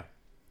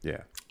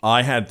 Yeah.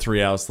 I had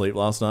 3 hours sleep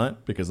last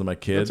night because of my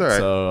kid. That's all right.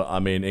 So, I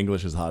mean,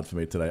 English is hard for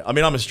me today. I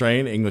mean, I'm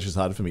Australian. English is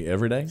hard for me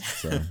every day.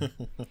 So,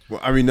 Well,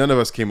 I mean, none of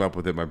us came up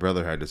with it. My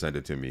brother had to send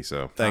it to me,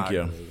 so. thank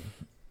you.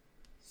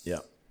 Yeah.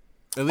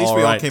 At least All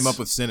we all right. came up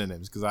with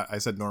synonyms because I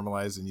said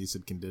normalized and you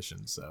said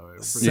conditioned. So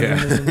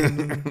Yeah.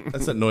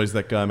 That's that noise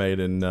that guy made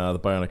in The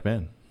Bionic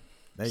Man.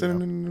 there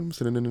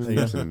you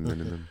go.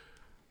 Synonym.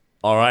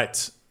 All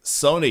right.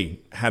 Sony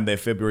had their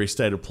February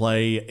State of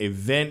Play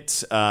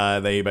event.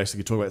 They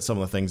basically talk about some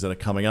of the things that are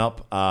coming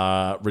up.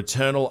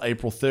 Returnal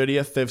April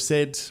 30th, they've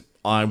said.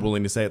 I'm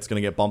willing to say it's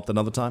going to get bumped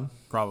another time.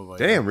 Probably.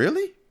 Damn,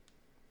 really?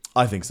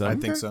 I think so. I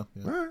think so.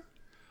 Yeah. All right.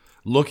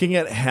 Looking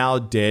at how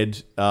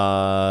dead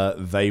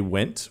they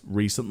went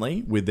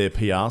recently with their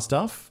PR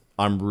stuff,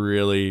 I'm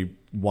really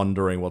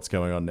wondering what's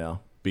going on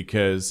now.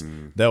 Because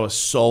they were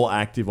so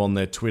active on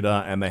their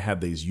Twitter and they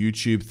had these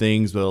YouTube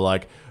things where they're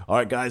like, all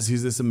right, guys,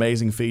 here's this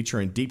amazing feature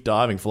and deep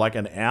diving for like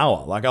an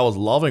hour. Like I was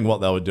loving what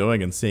they were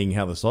doing and seeing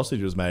how the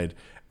sausage was made.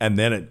 And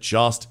then it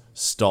just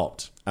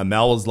stopped. And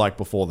that was like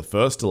before the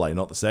first delay,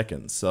 not the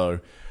second.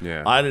 So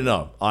Yeah. I don't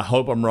know. I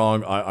hope I'm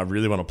wrong. I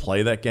really want to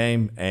play that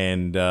game.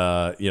 And,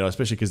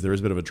 especially because there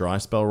is a bit of a dry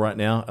spell right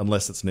now,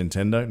 unless it's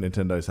Nintendo.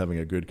 Nintendo's having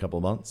a good couple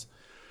of months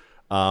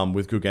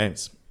with good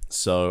games.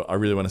 So I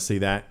really want to see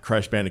that.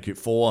 Crash Bandicoot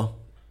 4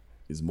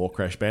 is more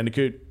Crash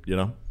Bandicoot,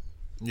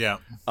 Yeah.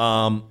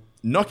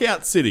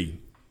 Knockout City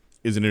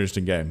is an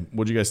interesting game.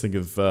 What do you guys think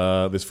of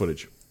this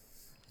footage?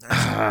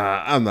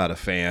 I'm not a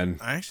fan.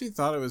 I actually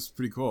thought it was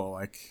pretty cool.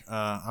 Like,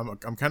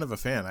 I'm kind of a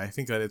fan. I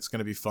think that it's going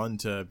to be fun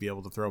to be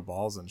able to throw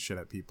balls and shit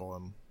at people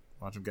and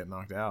watch them get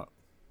knocked out.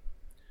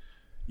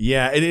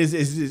 Yeah, it is.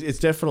 It's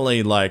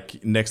definitely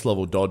like next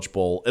level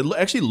dodgeball. It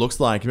actually looks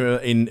like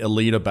in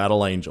Alita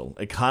Battle Angel.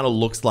 It kind of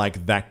looks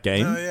like that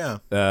game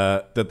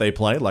that they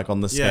play, like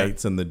on the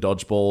skates and the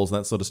dodgeballs and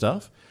that sort of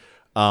stuff.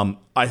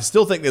 I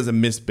still think there's a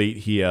misbeat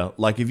here.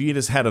 Like if you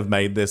just had have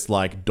made this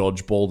like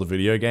dodgeball the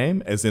video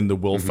game, as in the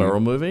Will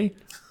Ferrell movie.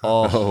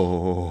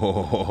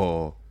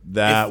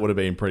 That would have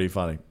been pretty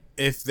funny.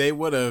 If they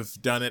would have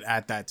done it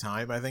at that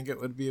time, I think it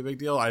would be a big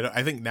deal.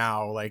 I think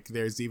now, like,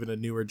 there's even a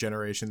newer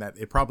generation that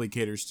it probably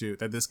caters to,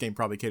 that this game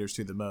probably caters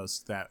to the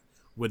most, that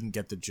wouldn't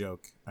get the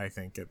joke, I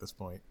think, at this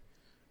point.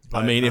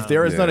 But, I mean, if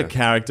there is not a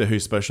character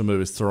whose special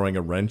move is throwing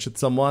a wrench at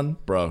someone,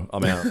 bro,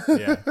 I'm out.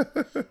 Yeah.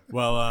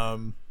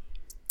 Well,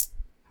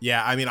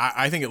 yeah, I mean,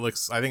 I think it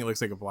looks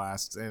like a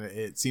blast, and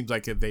it seems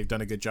like they've done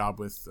a good job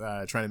with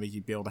trying to make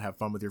you be able to have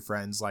fun with your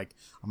friends. Like,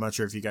 I'm not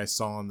sure if you guys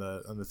saw on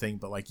the thing,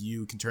 but like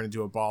you can turn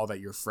into a ball that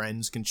your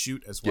friends can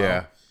shoot as well.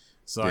 Yeah.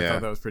 So I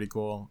thought that was pretty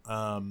cool.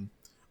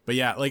 But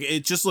yeah, like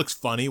it just looks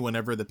funny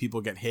whenever the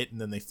people get hit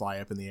and then they fly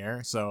up in the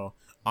air. So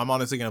I'm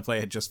honestly gonna play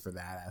it just for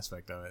that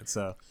aspect of it.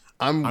 So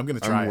I'm gonna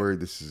try. I'm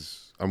worried this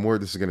is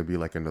going to be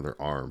like another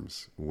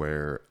ARMS,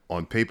 where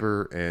on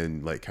paper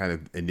and like kind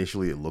of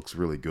initially it looks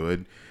really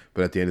good,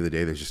 but at the end of the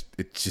day,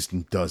 it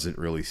just doesn't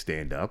really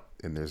stand up,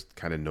 and there's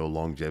kind of no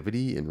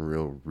longevity and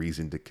real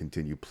reason to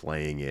continue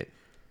playing it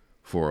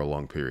for a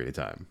long period of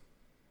time.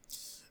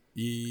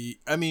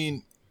 I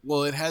mean,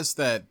 well, it has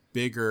that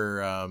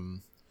bigger.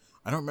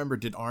 I don't remember,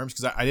 did ARMS,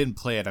 because I didn't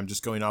play it. I'm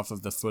just going off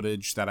of the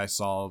footage that I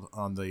saw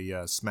on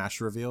the Smash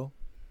reveal.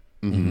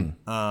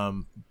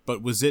 Mm-hmm.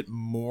 But was it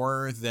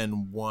more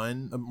than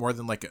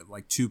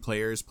like two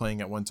players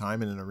playing at one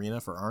time in an arena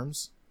for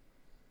ARMS?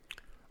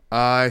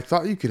 I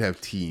thought you could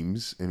have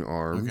teams in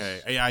ARMS.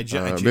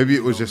 Okay, maybe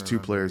it was just two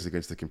players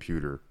against the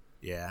computer.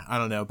 Yeah, I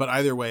don't know, but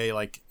either way,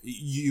 like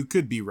you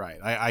could be right.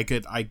 I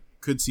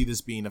could see this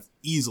being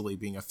easily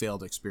being a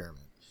failed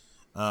experiment.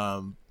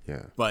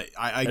 Yeah, but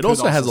it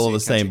also has all the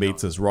same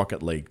beats as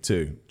Rocket League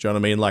too. Do you know what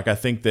I mean? Like, I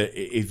think that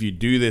if you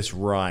do this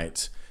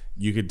right,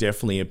 you could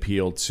definitely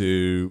appeal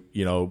to,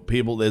 you know,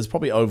 people. There's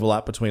probably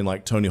overlap between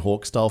like Tony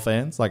Hawk style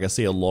fans. Like, I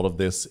see a lot of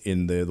this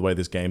in the way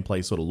this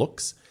gameplay sort of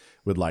looks,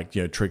 with like,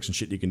 you know, tricks and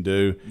shit you can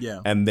do. Yeah.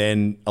 And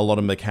then a lot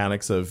of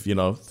mechanics of, you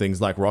know, things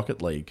like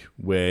Rocket League,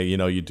 where, you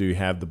know, you do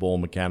have the ball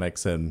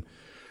mechanics and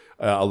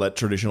all that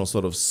traditional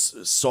sort of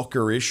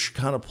soccer-ish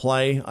kind of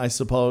play, I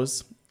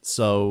suppose.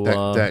 So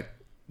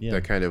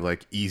that kind of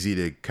like easy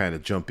to kind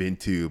of jump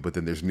into, but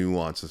then there's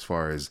nuance as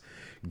far as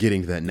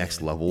getting to that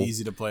next level.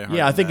 Easy to play hard.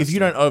 Yeah, I think if you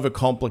don't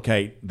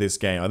overcomplicate this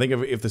game, I think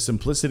if the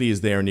simplicity is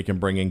there and you can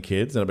bring in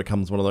kids and it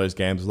becomes one of those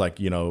games like,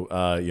 you know,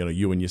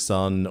 you and your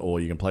son, or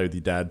you can play with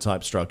your dad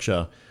type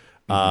structure,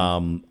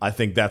 I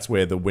think that's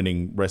where the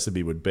winning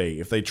recipe would be.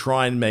 If they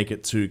try and make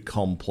it too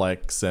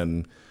complex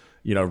and,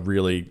 you know,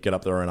 really get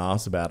up their own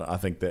ass about it, I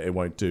think that it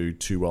won't do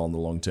too well in the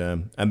long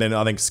term. And then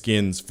I think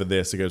skins for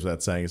this, it goes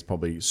without saying, is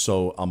probably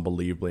so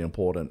unbelievably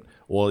important.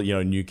 Or, you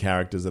know, new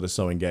characters that are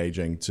so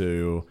engaging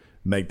to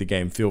make the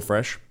game feel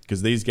fresh.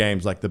 Because these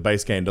games, like the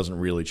base game, doesn't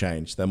really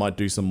change. They might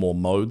do some more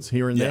modes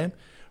here and there.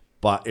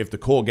 But if the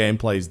core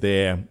gameplay is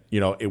there,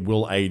 you know, it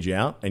will age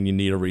out and you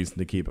need a reason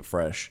to keep it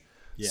fresh.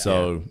 Yeah.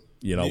 So,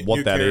 you know,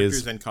 what that is.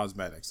 Characters and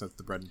cosmetics. That's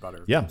the bread and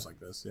butter of games like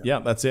this. Yeah,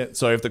 that's it.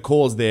 So if the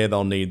core's there,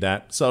 they'll need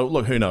that. So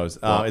look, who knows?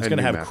 It's going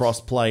to have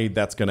cross-play.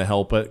 That's going to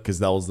help it, because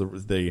that was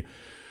the...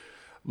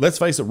 Let's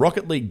face it,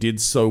 Rocket League did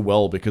so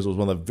well because it was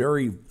one of the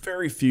very,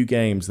 very few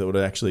games that would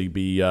actually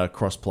be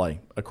cross-play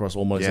across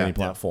almost any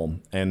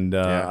platform. And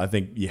I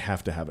think you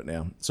have to have it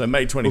now. So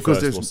May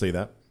 21st, we'll see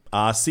that.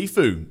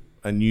 Sifu,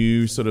 a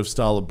new sort of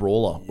style of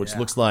brawler, which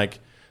looks like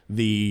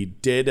the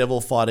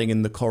Daredevil fighting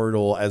in the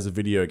corridor as a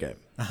video game.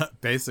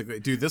 Basically.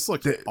 Dude, this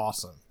looks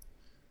awesome.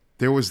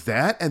 There was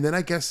that, and then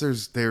I guess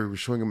they're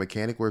showing a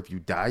mechanic where if you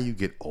die, you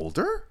get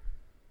older?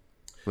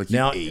 Like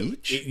you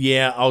age?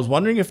 Yeah, I was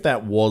wondering if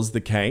that was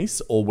the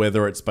case, or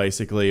whether it's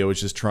basically it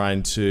was just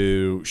trying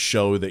to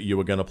show that you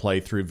were going to play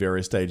through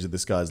various stages of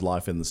this guy's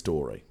life in the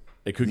story.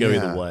 It could go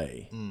either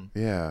way.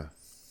 Yeah.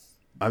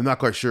 I'm not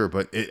quite sure,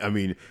 but I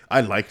mean,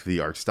 I liked the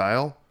art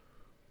style.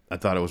 I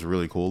thought it was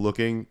really cool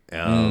looking.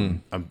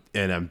 I'm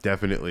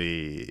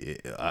definitely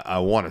I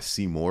want to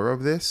see more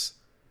of this.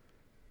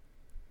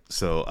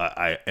 So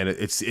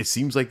it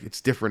seems like it's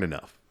different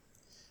enough,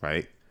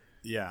 right?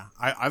 Yeah,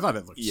 I thought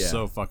it looked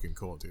so fucking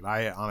cool, dude.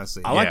 I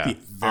honestly, I like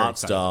the art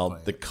style,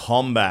 the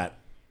combat.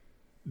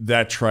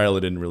 That trailer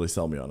didn't really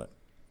sell me on it.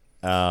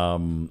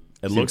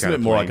 It looks a bit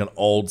more like an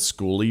old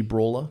schooly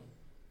brawler.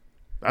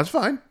 That's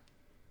fine.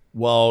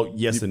 Well,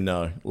 yes and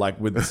no.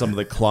 Like with some of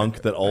the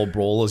clunk that old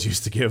brawlers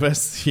used to give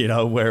us, you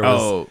know,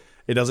 whereas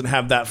it doesn't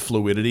have that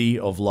fluidity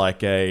of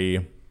like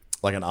an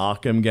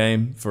Arkham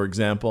game, for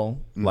example.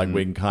 Like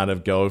we can kind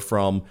of go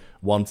from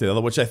one to the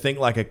other, which I think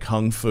like a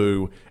kung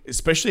fu,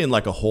 especially in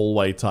like a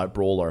hallway type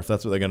brawler, if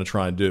that's what they're going to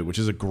try and do, which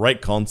is a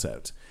great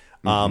concept.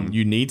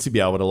 You need to be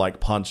able to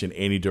like punch in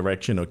any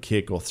direction or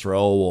kick or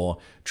throw or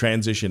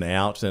transition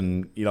out.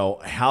 And, you know,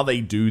 how they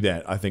do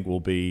that, I think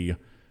will be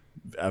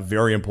a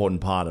very important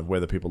part of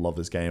whether people love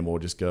this game or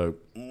just go,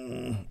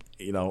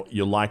 you know,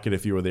 you like it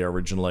if you were there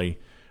originally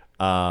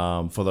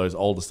for those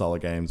older style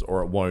of games,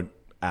 or it won't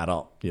add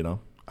up, you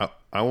know?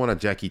 I want a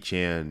Jackie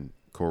Chan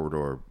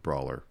corridor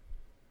brawler.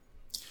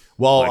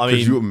 Well, I mean,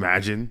 could you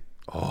imagine?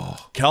 Oh,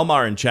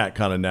 Kalmar in chat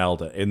kind of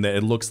nailed it. And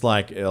it looks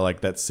like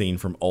that scene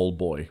from Old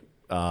Boy.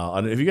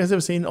 Have you guys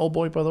ever seen Old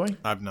Boy, by the way?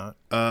 I've not.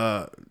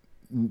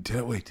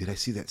 Did I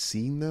see that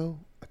scene though?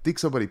 I think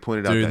somebody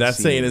pointed out Dude, that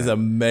scene is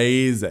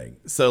amazing.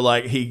 So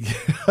like he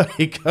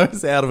he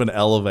goes out of an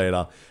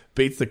elevator,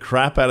 beats the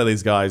crap out of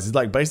these guys. He's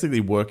like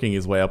basically working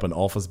his way up an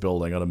office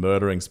building on a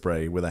murdering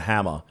spree with a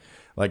hammer.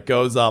 Like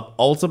goes up,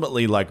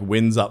 ultimately like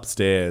wins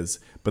upstairs,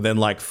 but then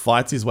like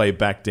fights his way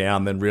back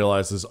down, then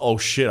realizes, oh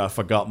shit, I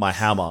forgot my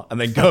hammer, and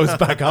then goes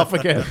back up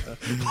again.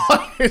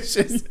 It's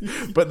just,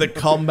 but the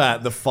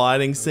combat, the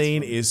fighting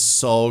scene is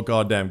so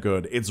goddamn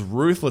good. It's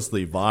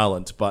ruthlessly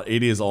violent, but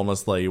it is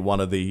honestly one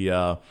of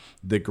the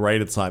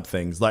greater type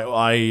things. Like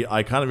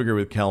I kind of agree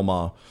with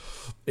Kelmar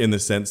in the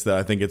sense that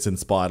I think it's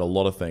inspired a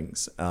lot of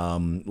things,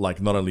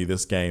 like not only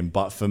this game,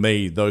 but for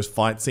me, those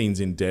fight scenes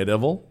in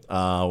Daredevil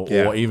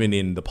or even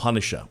in The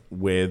Punisher,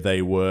 where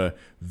they were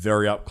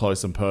very up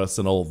close and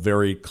personal,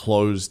 very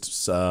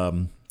closed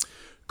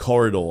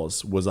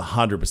corridors, was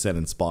 100%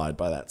 inspired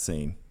by that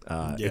scene.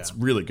 It's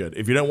really good.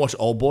 If you don't watch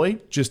Old Boy,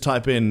 just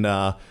type in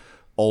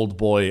Old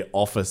Boy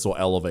office or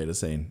elevator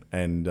scene,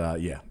 and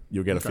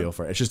you'll get a feel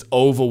for it. It's just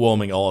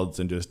overwhelming odds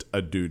and just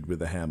a dude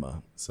with a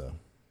hammer. So.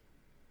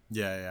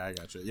 Yeah, I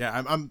got you.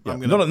 Yeah, I'm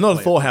gonna not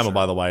a Thor hammer,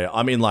 by the way.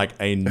 I mean like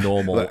a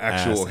normal the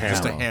actual hammer.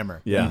 Just a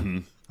hammer. Yeah,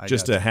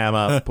 just a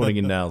hammer putting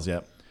in nails.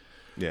 Yep.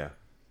 Yeah.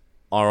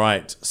 All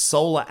right,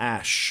 Solar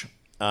Ash,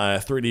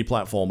 3D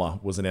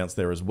platformer was announced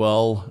there as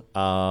well.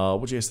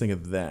 What do you guys think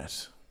of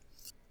that?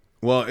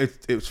 Well,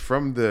 it was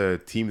from the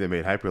team that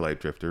made Hyper Light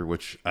Drifter,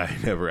 which I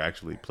never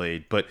actually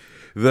played. But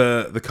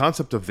the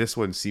concept of this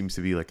one seems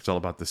to be like it's all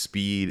about the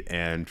speed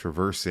and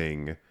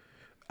traversing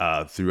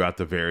throughout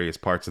the various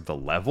parts of the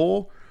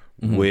level.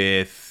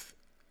 With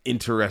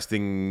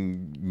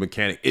interesting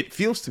mechanic. It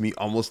feels to me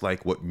almost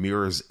like what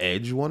Mirror's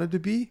Edge wanted to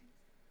be.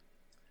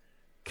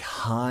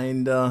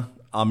 Kinda.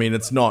 I mean,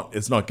 it's not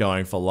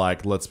going for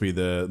like, let's be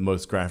the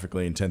most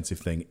graphically intensive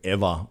thing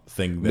ever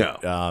thing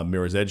that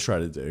Mirror's Edge tried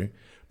to do.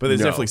 But there's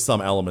definitely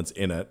some elements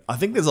in it. I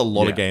think there's a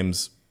lot of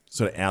games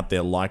sort of out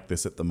there like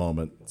this at the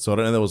moment. So I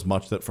don't know there was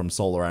much that from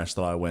Solar Ash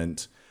that I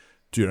went,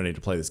 dude, I need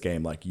to play this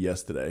game like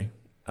yesterday.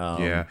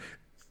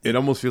 It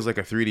almost feels like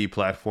a 3D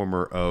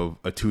platformer of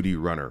a 2D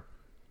runner,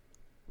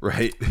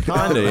 right?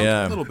 Kind of,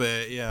 yeah. A little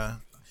bit, yeah.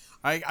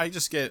 I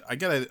get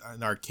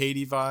an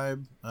arcadey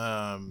vibe.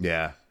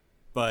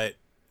 But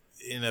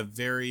in a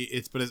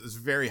it's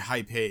very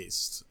high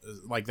paced.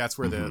 Like that's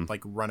where the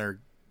like runner,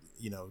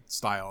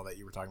 style that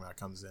you were talking about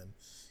comes in,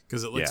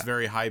 because it looks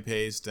very high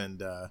paced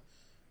and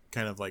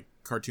kind of like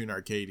cartoon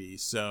arcadey.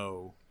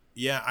 So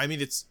yeah, I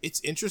mean it's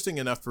interesting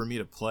enough for me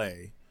to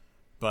play,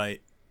 but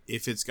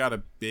if it's got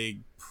a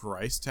big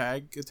price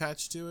tag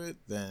attached to it,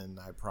 then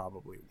I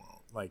probably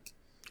won't. Like,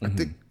 I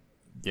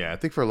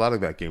think for a lot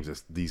of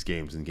these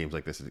games and games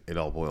like this, it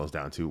all boils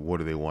down to what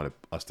do they want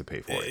us to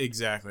pay for it?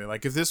 Exactly.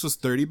 Like if this was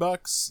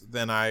 $30,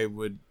 then I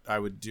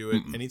would do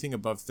it. Anything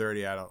above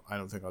 30, I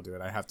don't think I'll do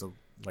it. I have to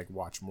like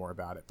watch more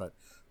about it. But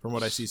from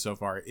what I see so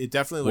far, it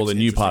definitely looks. Well, the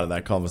new part of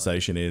that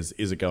conversation is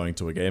it going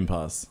to a Game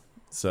Pass?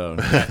 So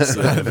if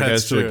it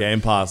goes to a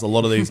Game Pass, a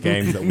lot of these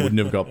games that wouldn't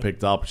have got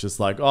picked up, it's just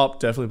like, oh,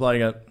 definitely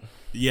playing it.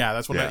 Yeah,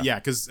 that's what.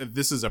 Because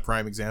this is a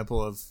prime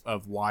example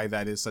of why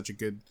that is such a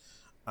good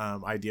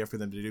idea for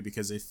them to do.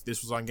 Because if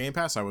this was on Game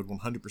Pass, I would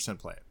 100%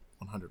 play it.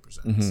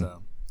 100%.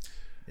 So.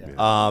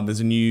 Yeah. There's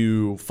a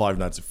new Five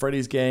Nights at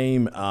Freddy's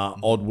game.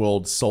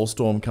 Oddworld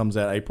Soulstorm comes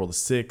out April the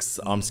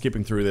 6th. I'm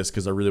skipping through this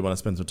because I really want to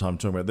spend some time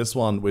talking about this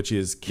one, which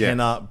is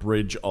Kenna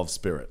Bridge of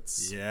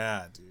Spirits.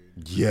 Yeah, dude.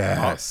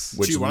 Yes.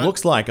 Which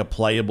looks like a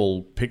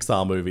playable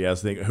Pixar movie. I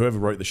think whoever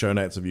wrote the show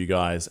notes of you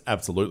guys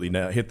absolutely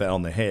hit that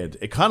on the head.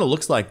 It kind of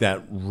looks like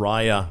that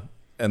Raya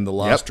and the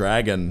Last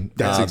Dragon.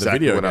 That's exactly the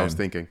video what game. I was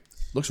thinking.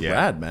 Looks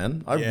rad,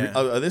 man.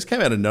 This came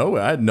out of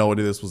nowhere. I had no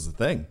idea this was a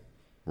thing.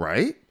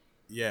 Right?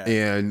 Yeah.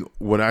 And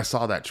when I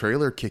saw that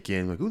trailer kick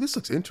in, like, ooh, this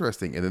looks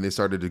interesting. And then they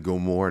started to go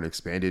more and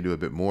expand into a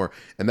bit more.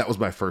 And that was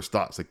my first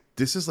thought. It's like,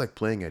 this is like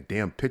playing a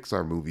damn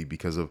Pixar movie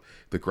because of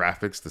the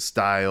graphics, the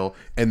style.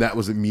 And that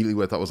was immediately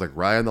what I thought was like,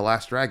 Raya and the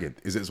Last Dragon.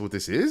 Is this what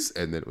this is?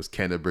 And then it was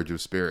Kenna Bridge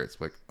of Spirits.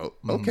 Like, oh,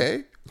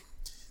 okay.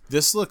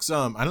 This looks,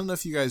 I don't know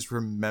if you guys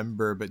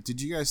remember, but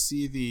did you guys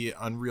see the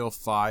Unreal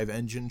 5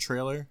 engine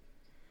trailer?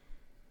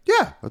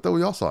 Yeah, I thought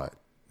we all saw it.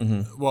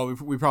 Mm-hmm. Well,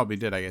 we probably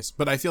did, I guess.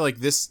 But I feel like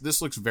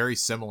this looks very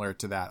similar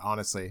to that,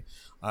 honestly.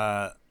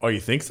 Oh, you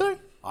think so?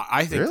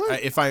 I think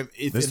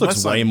really? This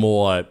looks way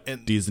more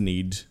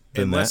Disney'd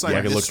than that.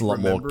 Like it looks a lot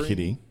more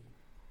kiddie.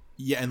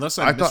 Yeah, unless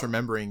I'm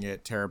misremembering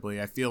it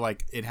terribly. I feel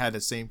like it had the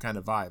same kind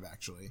of vibe,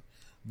 actually.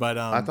 But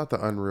I thought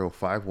the Unreal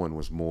 5 one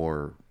was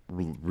more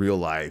real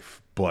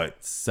life,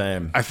 but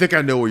same. I think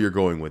I know where you're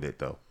going with it,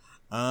 though.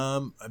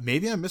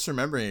 Maybe I'm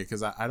misremembering it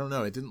because I don't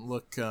know. It didn't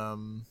look.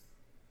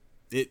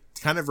 It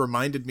kind of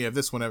reminded me of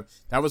this whenever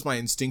that was my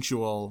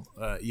instinctual,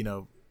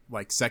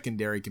 like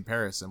secondary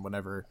comparison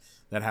whenever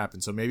that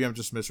happened. So maybe I'm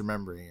just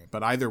misremembering it.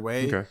 But either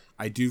way,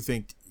 I do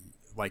think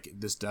like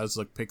this does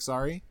look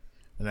Pixar-y,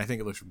 and I think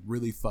it looks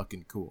really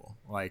fucking cool.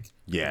 Like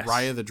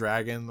Raya the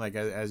Dragon, like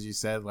as you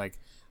said, like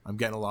I'm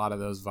getting a lot of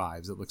those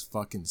vibes. It looks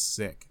fucking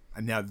sick.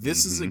 And now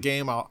this is a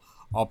game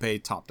I'll pay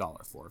top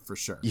dollar for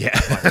sure. Yeah.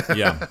 Like,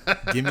 Yeah.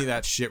 give me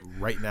that shit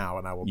right now,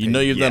 and I will. You pay know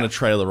you've done Yeah. a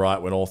trailer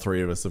right when all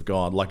three of us have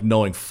gone, like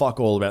knowing fuck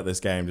all about this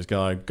game, just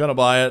going, gonna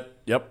buy it.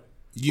 Yep.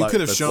 You Like, could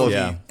have that's- shown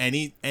yeah.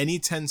 me any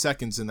 10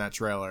 seconds in that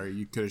trailer.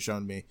 You could have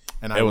shown me,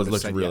 and I It would was have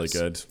looked said really yes.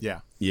 good. Yeah.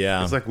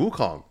 Yeah. It's like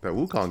Wukong, that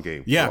Wukong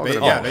game. Yeah, We're all ba-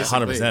 gonna yeah, buy it.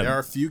 basically, 100%. there are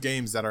a few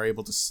games that are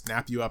able to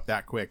snap you up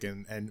that quick,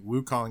 and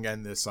Wukong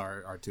and this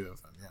are two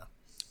of them. Yeah,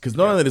 Because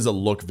not only does it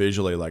look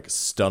visually like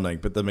stunning,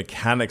 but the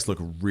mechanics look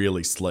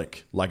really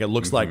slick. Like it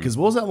looks like, because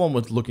what was that one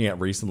we're looking at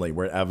recently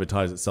where it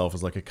advertised itself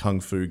as like a kung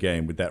fu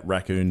game with that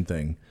raccoon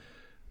thing?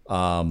 You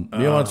know what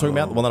I'm talking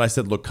about? The one that I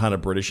said looked kind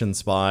of British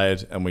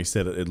inspired, and we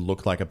said it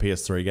looked like a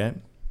PS3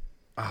 game.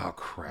 Oh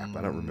crap!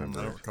 I don't I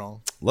remember. don't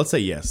recall. Let's say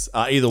yes.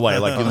 Either way,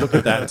 like you look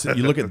at that,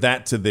 you look at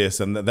that to this,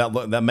 and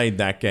that made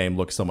that game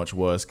look so much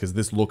worse because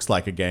this looks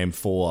like a game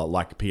for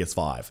like a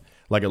PS5.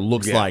 Like it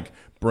looks Yeah. like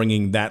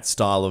bringing that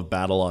style of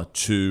battler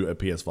to a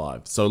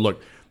PS5. So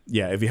look,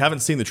 yeah, if you haven't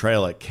seen the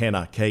trailer,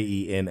 Kena,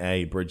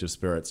 Kena, Bridge of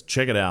Spirits,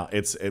 check it out.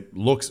 It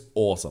looks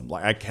awesome.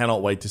 Like I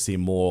cannot wait to see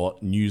more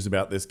news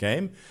about this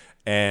game.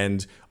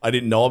 And I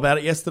didn't know about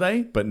it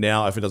yesterday, but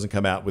now if it doesn't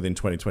come out within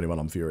 2021,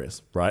 I'm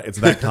furious. Right? It's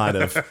that kind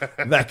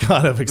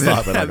of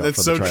excitement. I got That's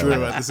for so the trailer.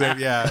 true. At the same,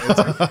 yeah,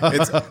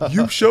 it's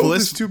You showed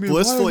this to me.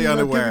 blissfully Why are you not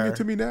unaware. giving it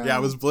to me now? Yeah, I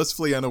was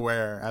blissfully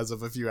unaware as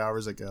of a few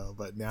hours ago,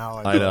 but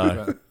now I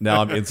know.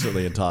 Now I'm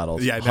instantly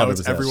entitled. Yeah, now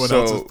it's 100%. everyone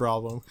So- else's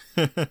problem.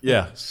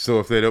 Yeah. So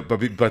if they don't,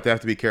 but they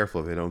have to be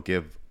careful if they don't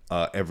give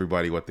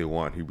everybody what they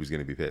want. Who was going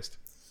to be pissed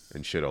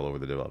and shit all over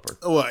the developer?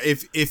 Well,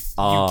 if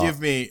you give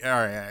me all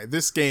right,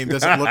 this game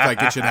doesn't look like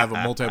it should have a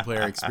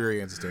multiplayer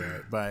experience to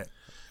it, but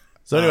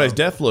So, anyways,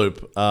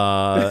 Deathloop.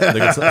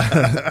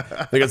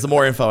 They got some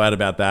more info out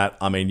about that.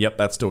 I mean, yep,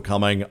 that's still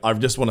coming. I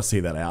just want to see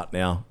that out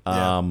now.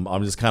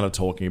 I'm just kind of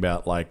talking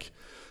about like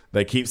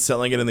they keep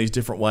selling it in these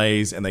different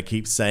ways, and they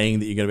keep saying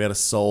that you're going to be able to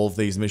solve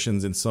these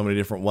missions in so many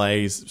different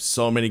ways.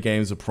 So many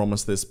games have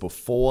promised this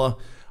before.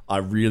 I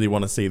really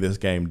want to see this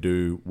game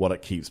do what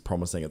it keeps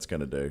promising it's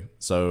going to do.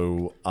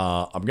 So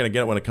I'm going to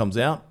get it when it comes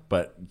out.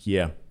 But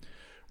yeah,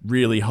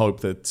 really hope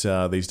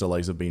that these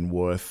delays have been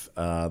worth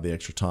the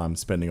extra time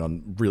spending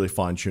on really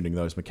fine-tuning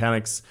those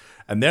mechanics.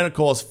 And then, of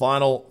course,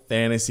 Final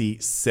Fantasy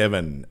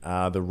VII,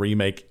 the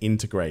remake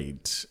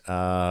Integrate.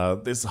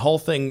 This whole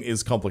thing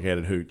is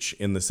complicated, Hooch,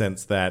 in the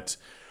sense that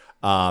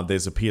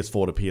there's a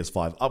PS4 to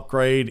PS5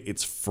 upgrade.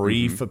 It's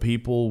free for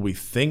people, we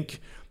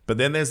think. But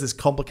then there's this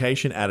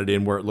complication added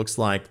in where it looks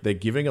like they're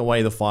giving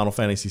away the Final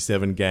Fantasy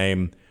VII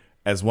game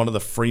as one of the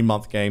free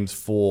month games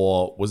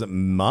for, was it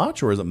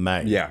March or is it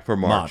May? Yeah, for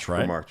March,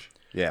 right? For March.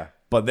 Yeah.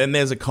 But then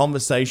there's a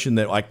conversation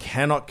that I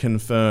cannot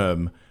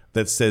confirm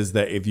that says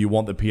that if you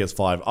want the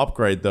PS5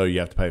 upgrade, though, you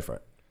have to pay for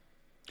it.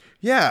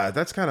 Yeah,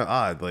 that's kind of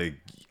odd. Like,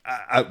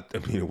 I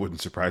mean, it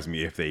wouldn't surprise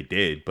me if they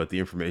did, but the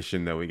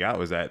information that we got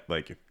was that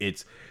like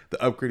it's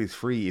the upgrade is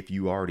free if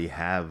you already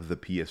have the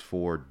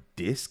PS4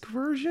 disc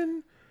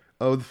version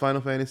of the Final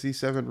Fantasy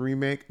VII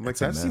remake. Like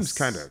It's a that seems mess.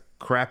 kind of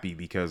crappy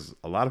because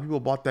a lot of people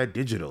bought that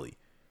digitally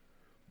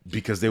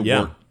because they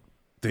Yeah.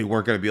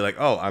 weren't going to be like,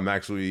 oh, I'm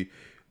actually.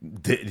 You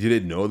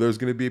didn't know there was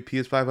going to be a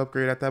PS5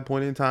 upgrade at that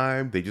point in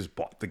time. They just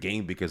bought the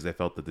game because they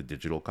felt that the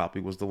digital copy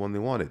was the one they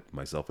wanted,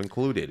 myself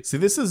included. See,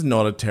 this is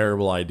not a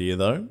terrible idea,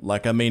 though.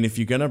 Like, I mean, if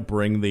you're going to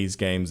bring these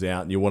games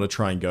out and you want to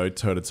try and go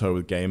toe-to-toe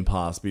with Game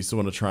Pass, but you still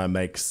want to try and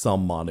make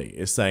some money,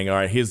 is saying, all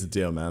right, here's the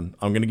deal, man.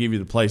 I'm going to give you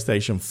the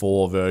PlayStation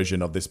 4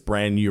 version of this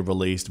brand new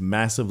released,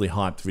 massively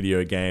hyped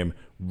video game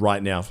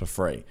right now for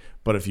free.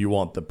 But if you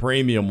want the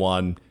premium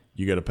one,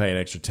 you got to pay an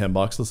extra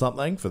 $10 or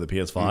something for the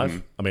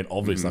PS5. I mean,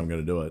 obviously, I'm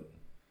going to do it.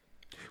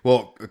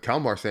 Well,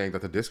 Kalmar saying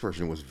that the disc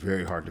version was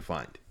very hard to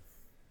find.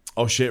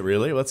 Oh shit!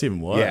 Really? Well, that's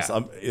even worse. Yeah, So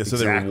they're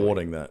exactly.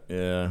 rewarding that.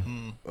 Yeah.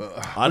 I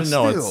but don't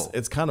know. still.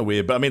 It's kind of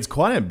weird, but I mean, it's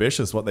quite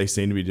ambitious what they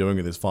seem to be doing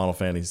with this Final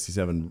Fantasy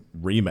VII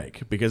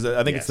remake because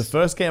I think it's the Yes.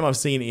 first game I've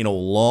seen in a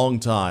long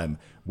time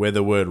where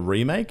the word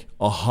remake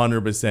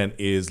 100%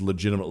 is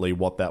legitimately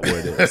what that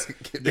word is.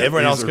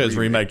 Everyone else is a goes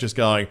remake, remake. just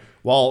going,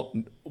 well,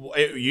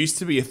 it used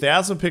to be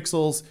 1,000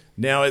 pixels,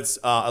 now it's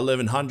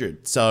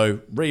 1,100. So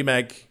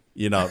remake.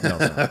 You know, no,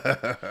 it's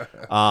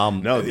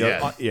not. No,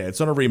 Yeah, it's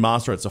not a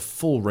remaster. It's a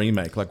full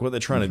remake. Like what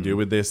they're trying to do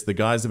with this, the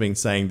guys have been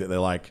saying that they're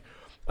like,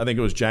 I think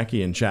it was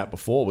Jackie in chat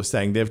before was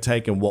saying they've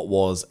taken what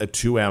was a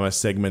 2-hour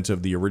segment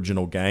of the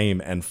original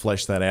game and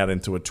fleshed that out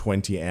into a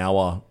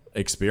 20-hour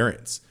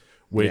experience.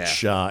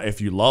 Which,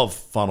 if you love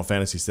Final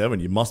Fantasy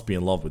VII, you must be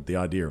in love with the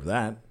idea of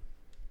that.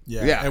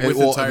 Yeah, and with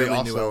well, entirely they new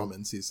also-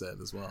 elements, he said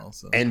as well.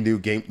 So And new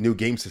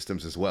game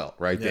systems as well,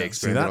 right? Yeah. They See,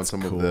 expanded on that's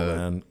some cool, of the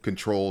man.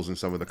 controls and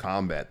some of the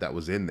combat that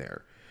was in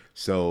there.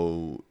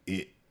 So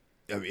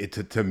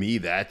to me,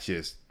 that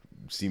just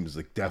seems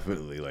like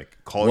definitely like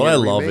calling What it I a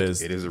love remake,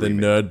 is it is a the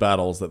remake. nerd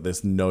battles that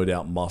this no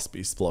doubt must be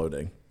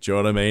exploding. Do you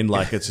know what I mean?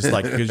 Like, it's just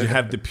like, because you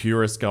have the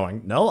purists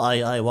going, no,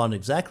 I want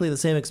exactly the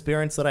same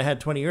experience that I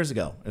had 20 years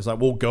ago. It's like,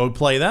 well, go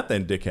play that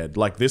then, dickhead.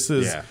 Like, this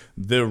is Yeah.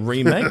 the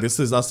remake. This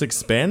is us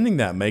expanding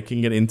that,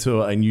 making it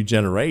into a new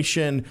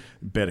generation,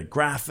 better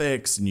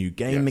graphics, new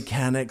game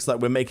mechanics. Like,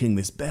 we're making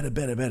this better.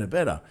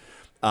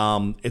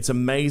 it's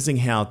amazing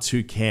how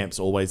two camps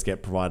always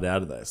get provided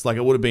out of this. Like,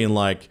 it would have been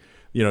like,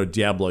 you know,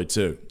 Diablo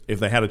 2. If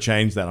they had to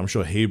change that, I'm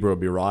sure Hebrew would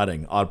be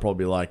writing. I'd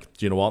probably be like,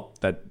 do you know what?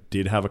 That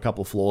did have a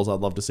couple of flaws I'd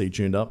love to see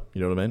tuned up.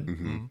 You know what I mean?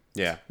 Mm-hmm.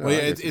 Yeah. Well,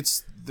 yeah,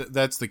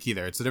 that's the key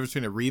there. It's the difference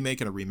between a remake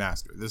and a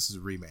remaster. This is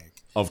a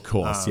remake. Of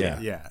course, yeah.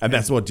 Yeah. And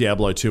that's what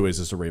Diablo 2 is,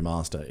 just a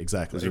remaster.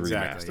 Exactly.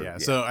 Exactly, yeah.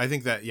 So I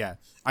think that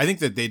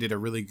they did a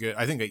really good.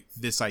 I think that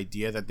this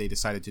idea that they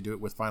decided to do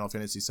it with Final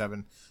Fantasy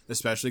VII,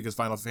 especially because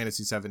Final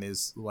Fantasy VII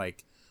is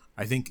like,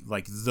 I think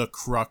like the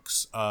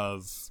crux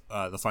of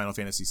the Final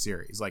Fantasy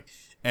series. Like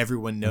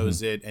everyone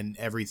knows it, and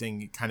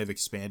everything kind of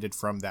expanded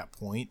from that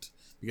point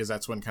because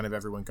that's when kind of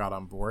everyone got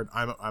on board.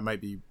 I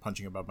might be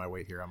punching above my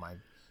weight here on my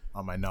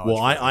knowledge.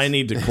 Well, I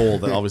need to call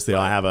that. Obviously,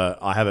 I have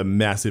a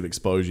massive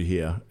exposure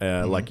here.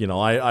 Like, you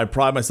know, I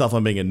pride myself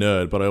on being a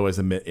nerd, but I always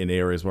admit in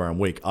areas where I'm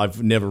weak.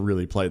 I've never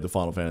really played the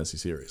Final Fantasy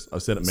series.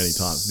 I've said it many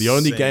times. The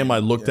only game I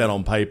looked at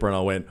on paper and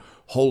I went,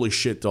 holy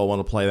shit, do I want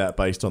to play that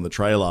based on the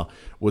trailer,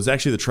 was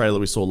actually the trailer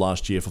we saw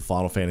last year for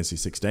Final Fantasy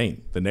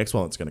 16, the next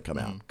one that's going to come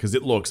out, because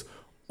it looks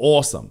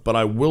awesome. But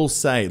I will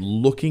say,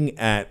 looking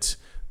at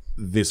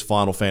this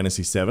Final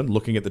Fantasy 7,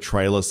 looking at the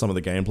trailers, some of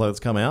the gameplay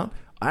that's come out,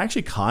 I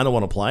actually kind of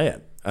want to play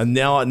it. And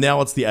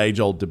now it's the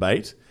age-old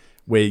debate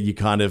where you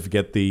kind of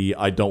get the,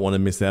 I don't want to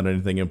miss out on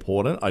anything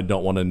important. I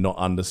don't want to not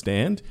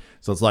understand.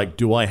 So it's like,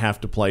 do I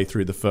have to play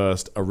through the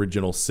first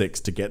original 6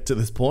 to get to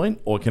this point?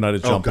 Or can I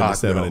just jump into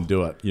 7 and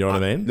do it? You know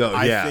what I mean? No,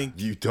 I think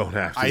you don't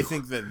have to. I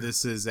think that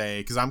this is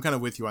because I'm kind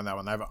of with you on that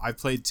one. I've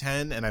played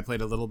 10 and I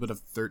played a little bit of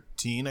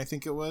 13, I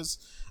think it was.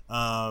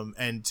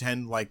 And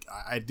 10, like,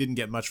 I didn't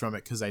get much from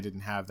it because I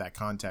didn't have that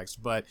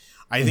context. But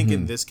I think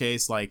in this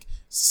case, like,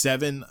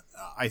 7,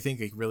 I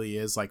think it really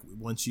is, like,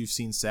 once you've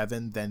seen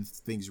 7, then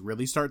things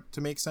really start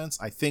to make sense.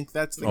 I think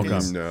that's the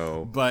case.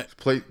 No. But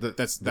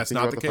that's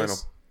not the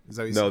case?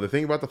 The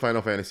thing about the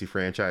Final Fantasy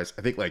franchise,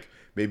 I think, like,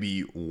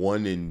 maybe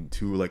 1 and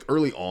 2, like,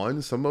 early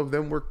on, some of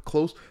them were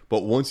close.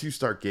 But once you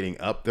start getting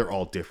up, they're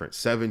all different.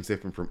 7's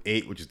different from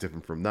 8, which is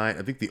different from 9.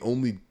 I think the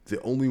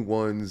only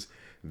ones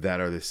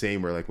that are the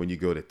same are like when you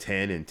go to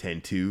 10 and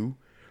 10-2,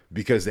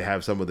 because they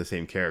have some of the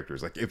same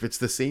characters. Like if it's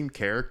the same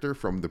character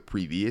from the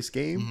previous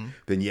game,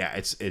 then yeah,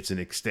 it's an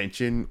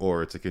extension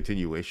or it's a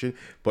continuation.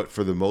 But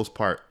for the most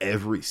part,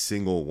 every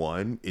single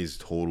one is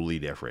totally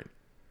different.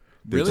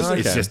 Really?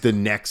 It's just the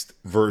next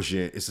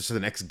version. It's just the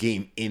next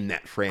game in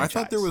that franchise. I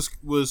thought there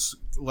was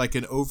like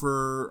an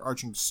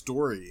overarching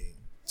story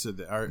to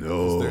the.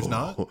 No, there's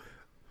not.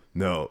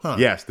 No. Huh.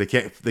 Yes, they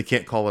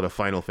can't call it a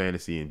Final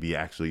Fantasy and be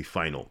actually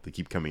final. They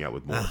keep coming out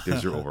with more.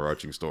 There's your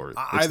overarching story.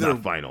 It's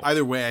not final.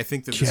 Either way, I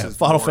think that this is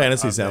Final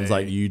Fantasy sounds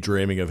like you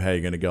dreaming of how you're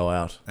going to go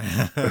out.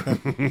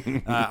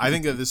 I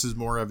think that this is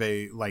more of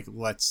a like,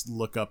 let's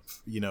look up,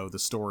 you know, the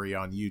story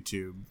on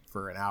YouTube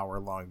for an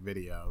hour-long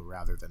video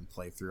rather than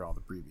play through all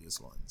the previous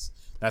ones.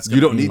 That's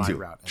you don't need my to.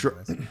 route.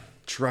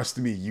 Trust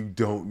me, you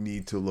don't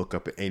need to look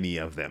up any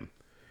of them.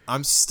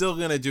 I'm still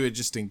going to do it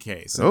just in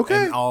case.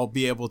 Okay. And I'll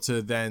be able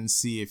to then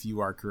see if you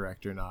are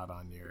correct or not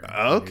on your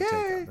okay.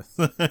 On your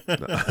take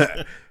on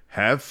this.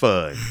 Have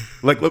fun.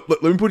 Like, let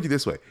me put it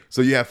this way.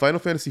 So you have Final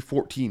Fantasy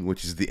 14,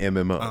 which is the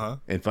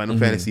MMO, and Final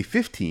Fantasy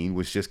 15,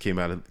 which just came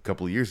out a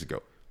couple of years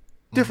ago.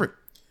 Different.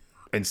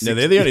 And no,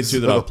 they're the only two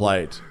that I've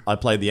played. I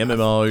played the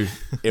MMO.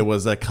 It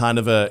was a kind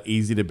of a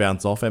easy to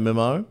bounce off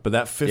MMO, but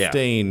that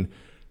 15,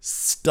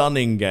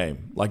 stunning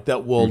game. Like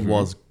that world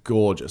was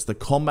gorgeous. The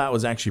combat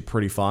was actually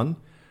pretty fun.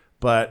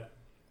 But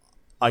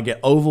I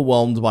get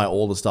overwhelmed by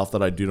all the stuff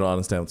that I do not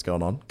understand what's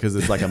going on because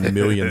there's like a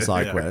million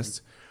side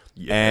quests.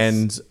 Yes.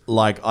 And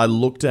like I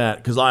looked at,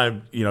 because I,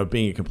 you know,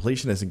 being a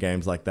completionist in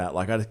games like that,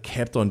 like I just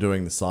kept on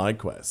doing the side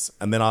quests.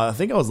 And then I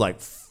think I was like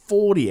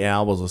 40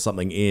 hours or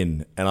something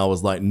in, and I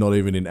was like not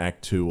even in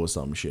Act 2 or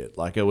some shit.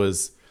 Like it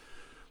was,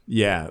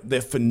 yeah, they're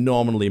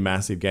phenomenally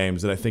massive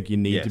games and I think you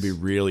need to be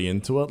really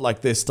into it.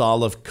 Like their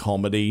style of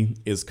comedy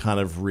is kind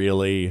of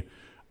really...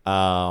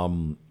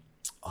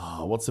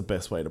 what's the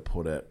best way to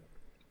put it?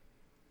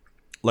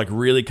 Like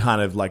really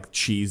kind of like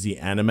cheesy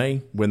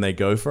anime when they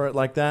go for it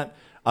like that.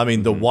 I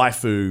mean, the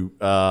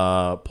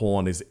waifu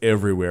porn is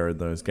everywhere in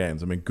those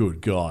games. I mean,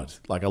 good God.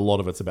 Like a lot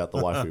of it's about the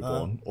waifu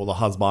porn or the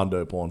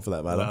husbando porn for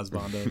that matter. The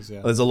husbandos,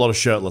 yeah. There's a lot of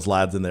shirtless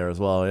lads in there as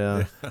well,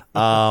 yeah.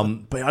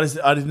 But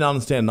I didn't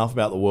understand enough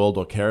about the world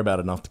or care about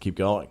it enough to keep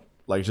going.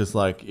 Like, it's just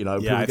like, you know,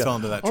 yeah, I fell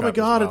into that oh my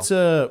God, it's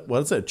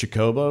what is it?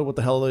 Chocobo? What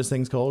the hell are those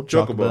things called?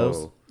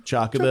 Chocobos.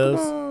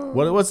 Chocobos.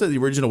 What's the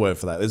original word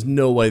for that? There's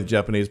no way the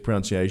Japanese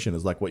pronunciation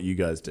is like what you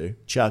guys do.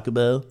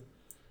 Chocobo.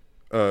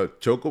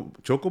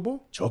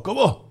 Chocobo.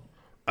 Chocobo.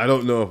 I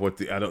don't know what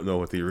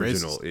the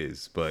original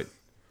is, but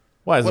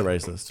why is it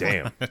racist?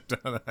 Damn.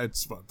 I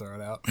just want to throw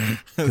it out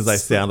because I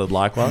sounded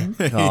like one.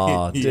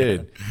 Oh,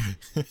 dude.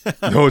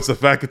 No, it's the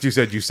fact that you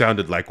said you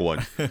sounded like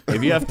one.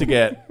 If you have to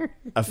get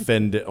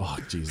offended, oh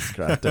Jesus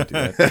Christ, don't do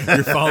that.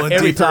 You're falling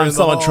every deeper time in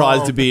someone the tries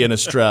hole. to be an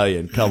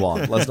Australian. Come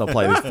on, let's not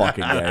play this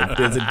fucking game.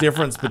 There's a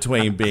difference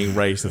between being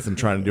racist and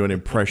trying to do an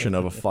impression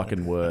of a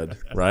fucking word,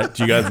 right?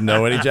 Do you guys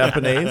know any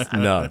Japanese?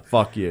 No,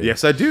 fuck you.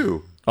 Yes, I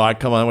do. All right,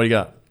 come on, what do you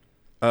got?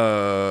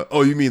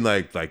 Oh, you mean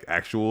like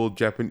actual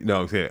Japanese?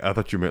 No, okay, I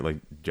thought you meant like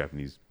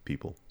Japanese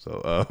people.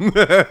 So, Oh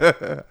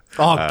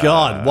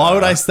God, why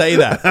would I say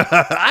that?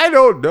 I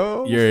don't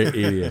know. You're an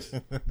idiot.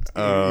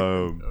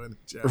 Right.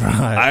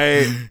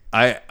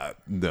 I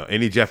no,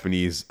 any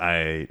Japanese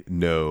I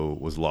know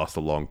was lost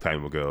a long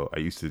time ago. I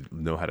used to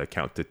know how to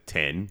count to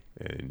 10,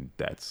 and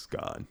that's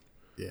gone.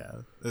 Yeah.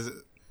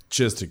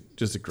 Just a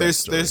great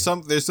story.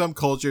 There's some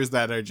cultures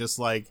that are just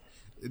like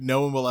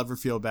no one will ever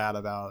feel bad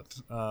about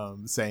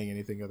saying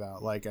anything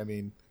about. Like, I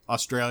mean,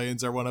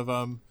 Australians are one of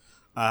them.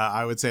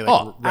 I would say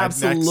like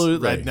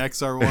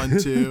rednecks are one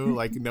too.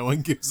 Like, no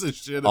one gives a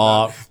shit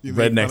about.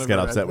 Rednecks get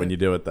upset when you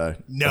do it though.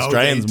 No,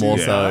 Australians more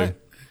not. so.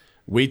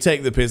 We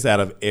take the piss out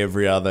of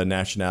every other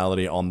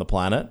nationality on the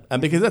planet. And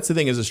because that's the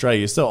thing is Australia,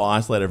 you still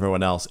isolate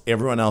everyone else.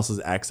 Everyone else's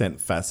accent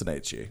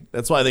fascinates you.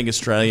 That's why I think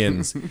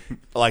Australians,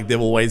 like,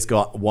 they've always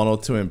got one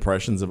or two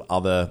impressions of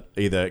other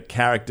either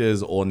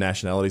characters or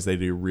nationalities they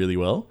do really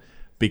well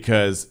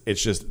because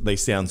it's just, they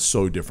sound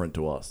so different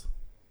to us.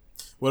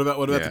 What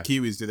about the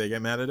Kiwis? Do they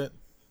get mad at it?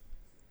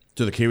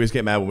 Do the Kiwis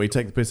get mad when we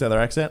take the piss out of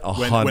their accent?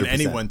 100%. When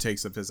anyone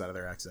takes the piss out of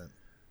their accent.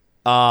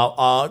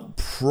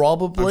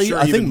 Probably. Sure,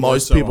 I think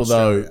most people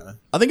Australia. though.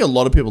 I think a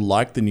lot of people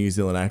like the New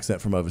Zealand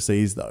accent from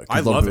overseas though. I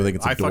a lot love of people it.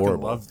 think it's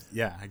adorable. I fucking love.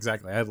 Yeah,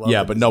 exactly. I love.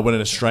 Yeah, it. but no, when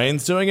an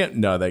Australian's doing it,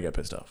 no, they get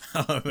pissed off.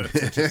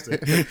 That's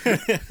interesting.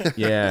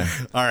 Yeah.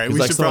 All right,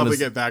 we should probably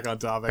get back on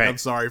topic. I'm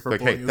sorry for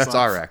pulling this that's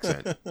off. our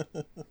accent.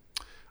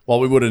 Well,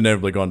 we would have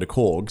inevitably gone to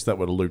Korgs. That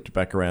would have looped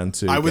back around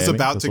to. I was gaming.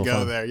 about That's to all go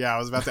fun. there. Yeah, I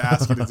was about to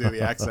ask you to do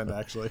the accent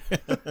actually.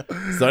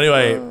 So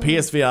anyway,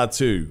 PSVR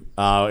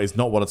 2 is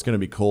not what it's going to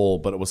be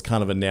called, but it was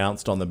kind of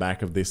announced on the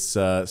back of this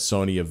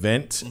Sony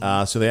event.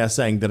 So they are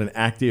saying that an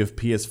active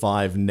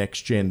PS5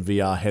 next-gen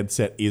VR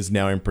headset is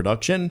now in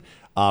production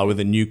with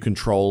a new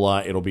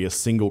controller. It'll be a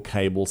single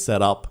cable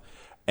setup.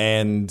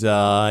 And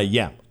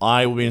I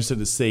will be interested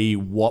to see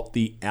what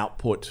the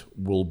output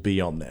will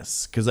be on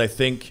this. Because I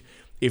think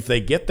if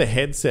they get the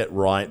headset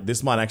right,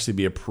 this might actually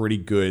be a pretty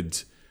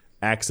good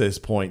access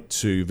point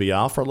to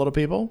VR for a lot of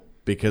people.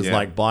 Because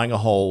like buying a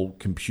whole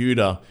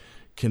computer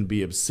can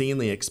be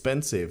obscenely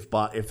expensive.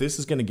 But if this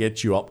is going to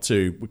get you up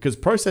to, because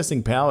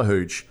processing power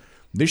hooch,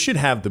 this should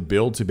have the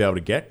build to be able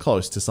to get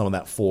close to some of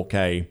that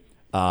 4K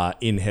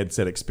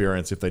in-headset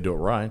experience if they do it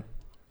right.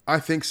 I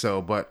think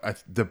so,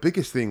 but the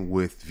biggest thing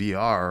with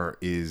VR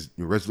is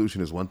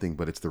resolution is one thing,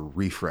 but it's the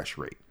refresh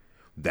rate.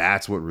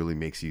 That's what really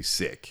makes you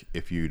sick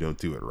if you don't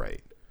do it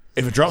right.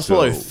 If it drops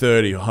below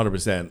 30,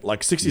 100%,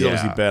 like 60 is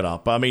obviously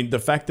better. But I mean, the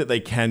fact that they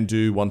can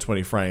do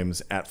 120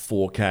 frames at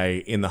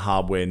 4K in the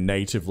hardware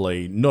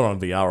natively, not on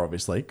VR,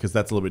 obviously, because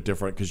that's a little bit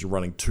different because you're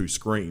running two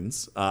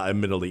screens,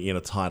 admittedly in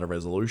a tighter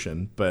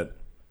resolution, but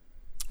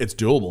it's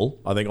doable.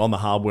 I think on the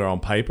hardware,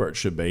 on paper, it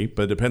should be,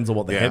 but it depends on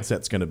what the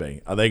headset's going to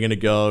be. Are they going to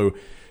go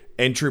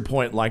entry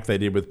point like they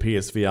did with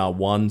PSVR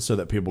 1 so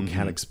that people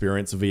can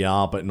experience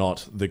VR but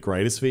not the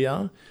greatest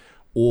VR?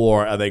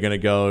 Or are they going to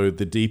go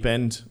the deep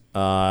end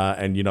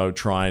and,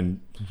 try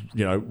and,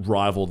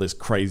 rival this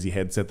crazy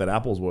headset that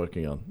Apple's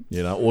working on,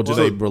 Or do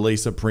they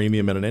release a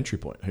premium at an entry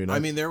point? Who knows? I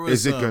mean, there was,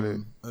 is it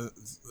going to...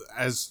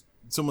 as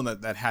someone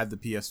that had the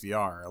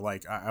PSVR,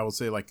 like, I will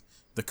say, like,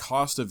 the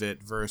cost of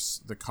it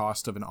versus the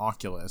cost of an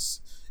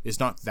Oculus is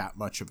not that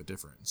much of a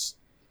difference.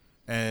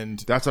 And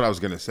that's what I was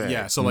going to say.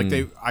 Yeah, so, like,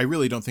 I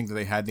really don't think that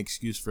they had an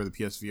excuse for the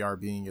PSVR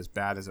being as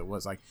bad as it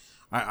was. Like,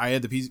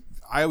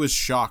 I was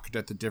shocked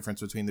at the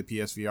difference between the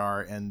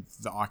PSVR and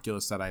the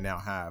Oculus that I now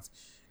have.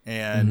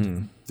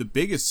 And the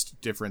biggest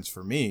difference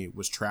for me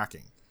was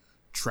tracking.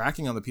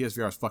 Tracking on the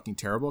PSVR is fucking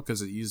terrible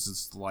because it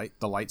uses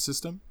the light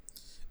system.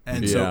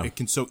 And so it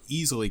can so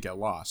easily get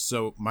lost.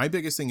 So my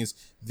biggest thing is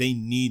they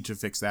need to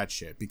fix that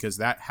shit because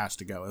that has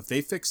to go. If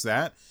they fix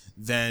that,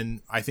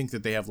 then I think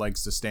that they have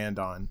legs to stand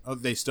on. Oh,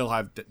 they still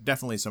have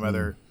definitely some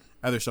other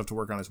stuff to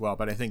work on as well.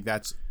 But I think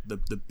that's the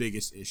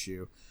biggest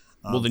issue.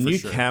 Well, the new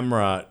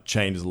camera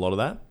changes a lot of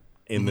that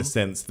in the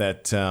sense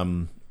that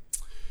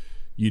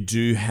you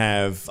do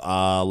have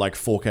like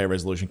 4K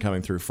resolution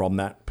coming through from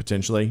that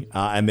potentially.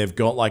 And they've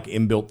got like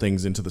inbuilt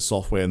things into the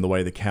software and the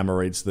way the camera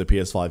reads to the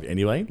PS5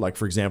 anyway. Like,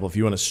 for example, if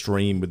you want to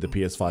stream with the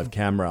PS5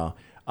 camera,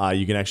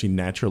 you can actually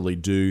naturally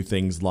do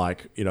things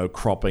like,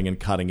 cropping and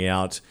cutting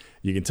out.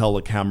 You can tell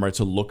the camera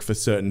to look for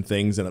certain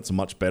things and it's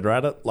much better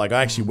at it. Like,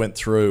 I actually went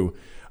through,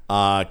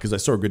 because I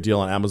saw a good deal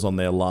on Amazon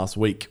there last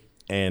week,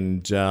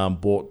 and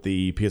bought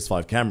the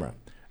PS5 camera.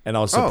 And I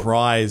was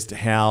surprised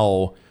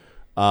how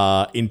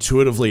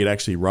intuitively it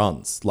actually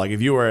runs. Like, if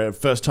you were a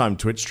first-time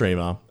Twitch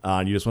streamer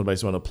and you just want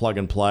to plug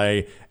and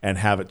play and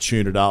have it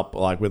tuned it up,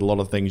 like with a lot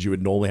of things you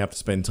would normally have to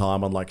spend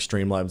time on, like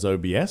Streamlabs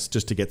OBS,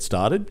 just to get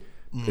started,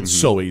 it's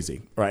so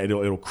easy, right?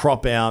 It'll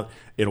crop out,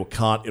 it'll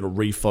cut, it'll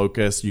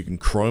refocus. You can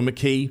chroma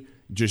key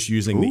just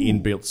using the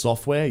inbuilt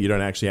software. You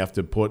don't actually have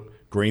to put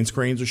green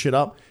screens or shit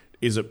up.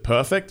 Is it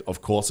perfect?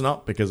 Of course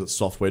not, because it's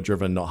software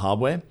driven, not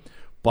hardware.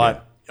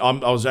 But I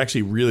was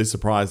actually really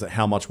surprised at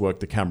how much work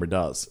the camera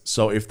does.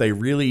 So if they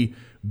really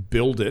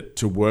build it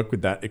to work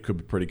with that, it could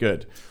be pretty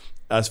good.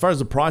 As far as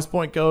the price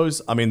point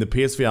goes, I mean, the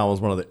PSVR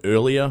was one of the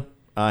earlier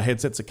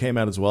headsets that came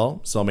out as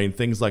well. So I mean,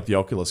 things like the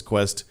Oculus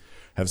Quest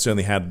have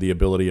certainly had the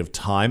ability of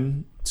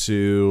time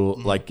to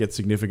like get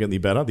significantly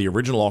better. The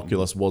original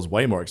Oculus was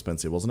way more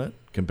expensive, wasn't it,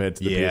 compared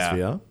to the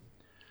PSVR?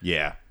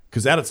 Yeah.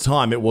 Because at its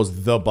time, it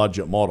was the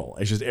budget model.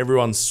 It's just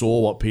everyone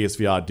saw what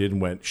PSVR did and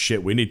went,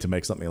 shit, we need to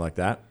make something like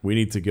that. We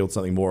need to build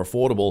something more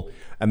affordable.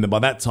 And then by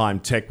that time,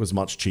 tech was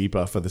much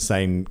cheaper for the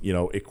same,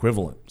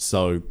 equivalent.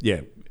 So,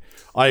 yeah,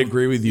 I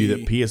agree with you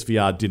that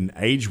PSVR didn't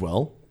age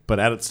well. But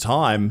at its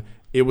time,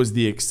 it was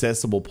the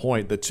accessible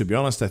point that, to be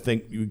honest, I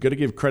think you've got to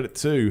give credit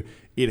to.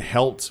 It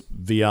helped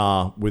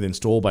VR with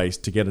install base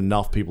to get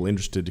enough people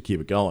interested to keep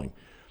it going.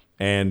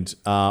 And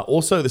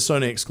also the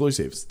Sony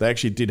exclusives. They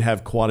actually did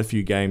have quite a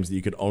few games that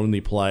you could only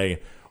play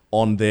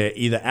on there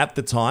either at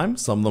the time,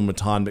 some of them were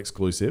timed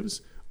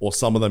exclusives, or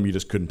some of them you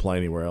just couldn't play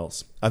anywhere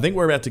else. I think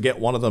we're about to get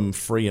one of them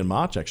free in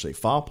March, actually.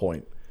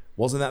 Farpoint.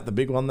 Wasn't that the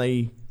big one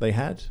they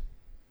had?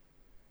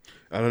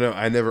 I don't know.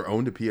 I never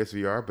owned a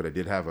PSVR, but I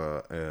did have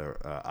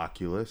a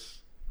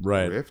Oculus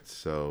Rift.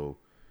 So,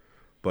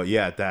 but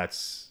yeah,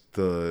 that's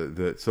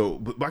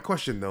but my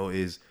question though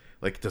is,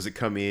 like, does it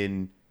come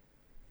in?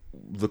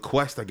 The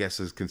Quest, I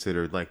guess, is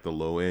considered like the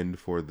low end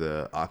for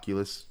the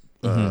Oculus.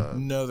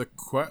 No, the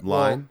Quest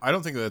line. Well, I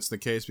don't think that's the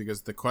case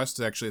because the Quest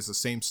actually has the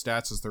same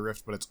stats as the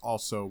Rift, but it's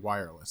also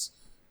wireless.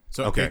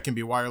 So it can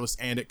be wireless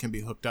and it can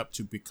be hooked up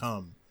to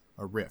become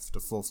a Rift, a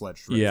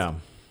full-fledged Rift. Yeah,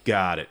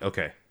 got it.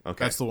 Okay.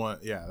 That's the one.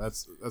 Yeah,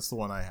 that's the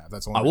one I have.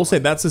 That's the one I will say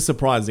that's a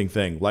surprising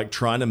thing. Like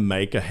trying to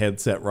make a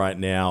headset right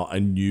now, a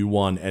new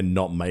one, and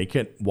not make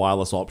it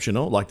wireless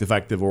optional. Like the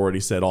fact they've already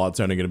said, it's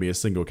only going to be a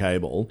single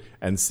cable,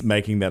 and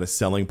making that a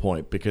selling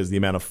point because the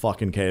amount of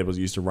fucking cables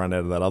used to run out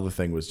of that other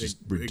thing was just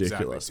ridiculous.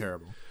 Exactly,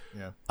 terrible.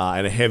 Yeah.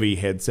 And a heavy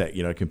headset,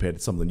 compared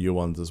to some of the new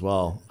ones as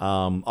well.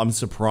 I'm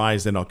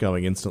surprised they're not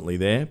going instantly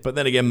there. But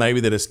then again, maybe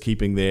they're just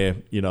keeping their,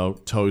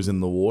 toes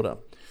in the water.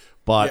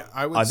 But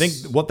yeah, I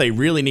think what they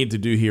really need to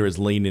do here is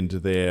lean into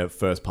their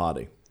first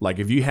party. Like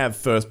if you have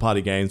first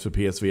party games for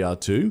PSVR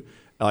 2,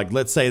 like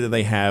let's say that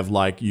they have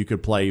like you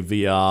could play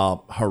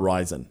VR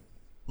Horizon.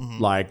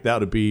 Like that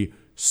would be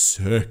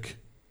sick.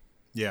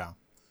 Yeah.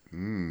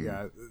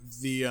 Yeah.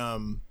 The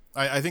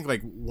I think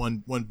like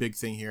one big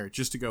thing here,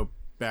 just to go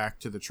back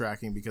to the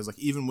tracking, because like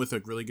even with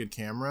a really good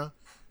camera,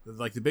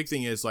 like the big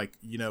thing is like,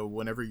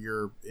 whenever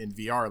you're in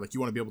VR, like you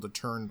want to be able to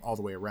turn all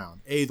the way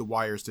around. A, the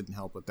wires didn't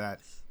help with that,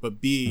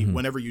 but B,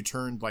 whenever you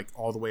turned like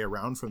all the way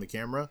around from the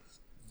camera,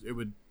 it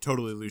would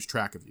totally lose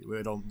track of you. It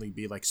would only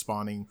be like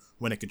spawning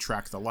when it could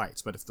track the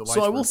lights. But if the lights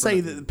I will say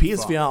that the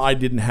PSVR, I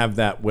didn't have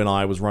that when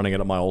I was running it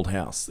at my old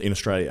house in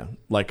Australia.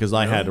 Like, because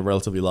I had a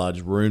relatively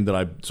large room that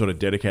I sort of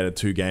dedicated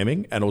to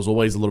gaming, and it was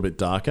always a little bit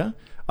darker.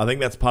 I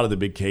think that's part of the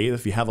big key.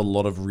 If you have a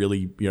lot of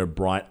really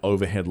bright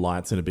overhead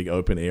lights in a big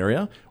open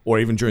area, or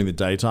even during the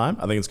daytime,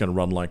 I think it's going to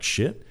run like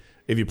shit.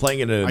 If you're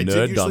playing in a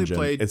nerd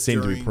dungeon, it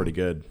seemed to be pretty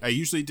good. I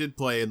usually did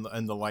play,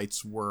 and the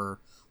lights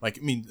were like,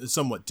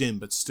 somewhat dim,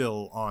 but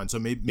still on. So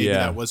maybe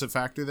that was a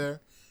factor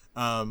there.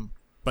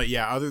 But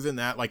yeah, other than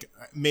that, like,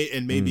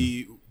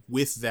 maybe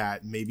with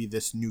that, maybe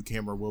this new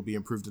camera will be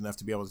improved enough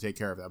to be able to take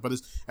care of that. But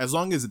as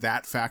long as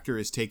that factor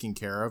is taken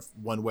care of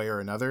one way or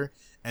another,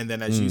 and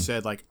then as you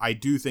said, like, I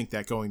do think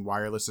that going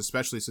wireless,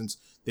 especially since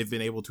they've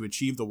been able to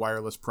achieve the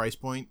wireless price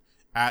point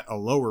at a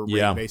lower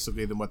rate,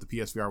 basically, than what the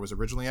PSVR was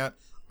originally at,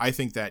 I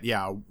think that,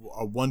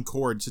 a one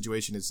cord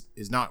situation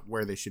is not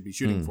where they should be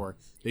shooting for.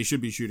 They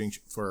should be shooting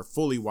for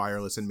fully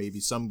wireless and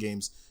maybe some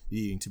games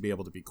needing to be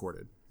able to be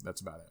corded.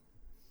 That's about it.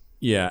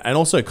 Yeah, and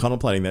also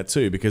contemplating that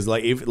too, because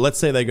like if let's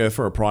say they go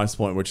for a price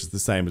point which is the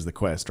same as the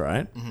Quest,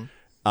 right?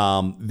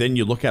 Then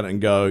you look at it and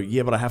go,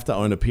 yeah, but I have to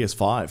own a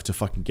PS5 to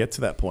fucking get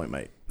to that point,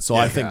 mate. So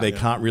I think they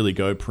can't really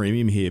go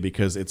premium here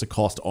because it's a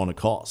cost on a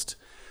cost.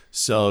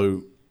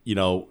 So,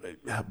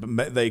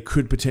 they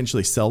could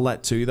potentially sell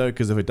that too, though,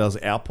 because if it does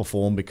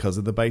outperform because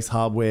of the base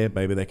hardware,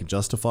 maybe they can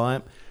justify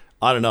it.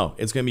 I don't know.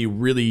 It's going to be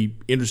really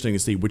interesting to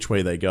see which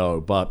way they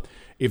go. But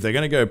if they're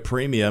going to go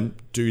premium,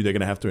 they're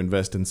going to have to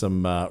invest in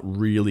some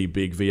really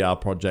big VR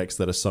projects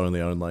that are Sony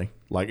only.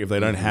 Like, if they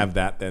don't have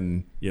that,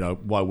 then,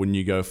 why wouldn't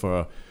you go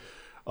for...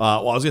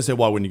 I was going to say,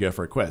 why wouldn't you go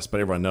for a Quest? But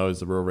everyone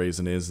knows the real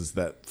reason is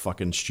that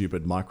fucking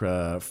stupid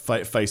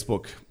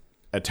Facebook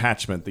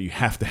attachment that you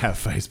have to have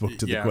Facebook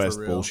to the Quest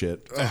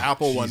bullshit. The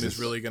Apple one is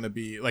really going to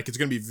be... Like, it's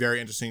going to be very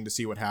interesting to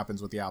see what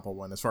happens with the Apple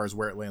one as far as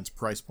where it lands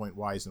price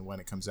point-wise and when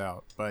it comes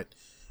out. But...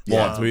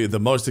 Well, the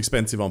most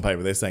expensive on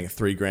paper, they're saying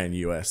 $3,000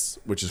 US,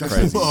 which is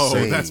crazy.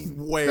 Whoa, that's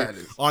way.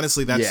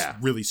 Honestly,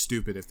 that's really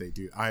stupid if they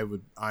do.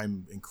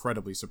 I'm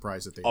incredibly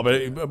surprised that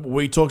they. But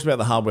we talked about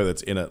the hardware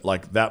that's in it.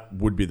 Like that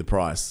would be the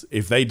price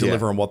if they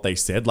deliver on what they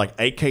said. Like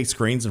 8K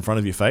screens in front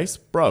of your face,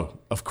 bro.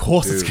 Of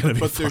course, it's going to be.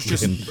 But there's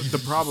just the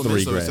problem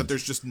is that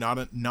there's just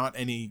not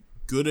any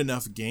good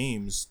enough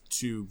games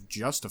to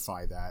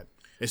justify that.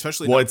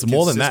 Especially it's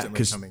more than that,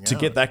 because to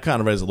get that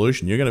kind of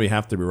resolution, you're going to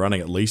have to be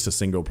running at least a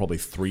single, probably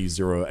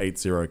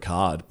 3080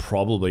 card,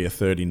 probably a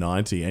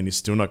 3090, and you're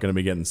still not going to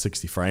be getting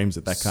 60 frames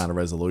at that kind of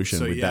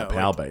resolution with that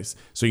power base.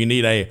 So you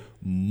need a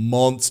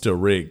monster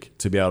rig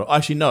to be able to...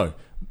 Actually, no.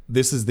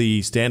 this is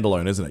the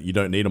standalone, isn't it? You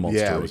don't need a monster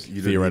Yeah, rig,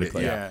 you don't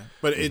theoretically. need it, Yeah,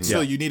 but it's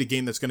still, you need a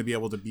game that's going to be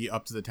able to be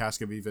up to the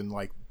task of even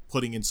like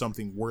putting in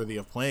something worthy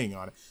of playing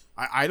on it.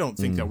 I don't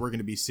think that we're going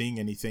to be seeing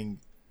anything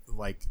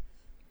like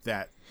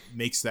that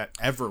makes that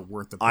ever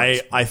worth the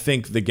price. I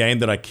think the game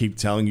that I keep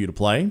telling you to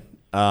play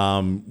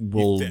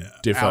will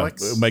differ.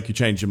 Alex? It'll make you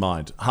change your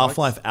mind.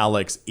 Half-Life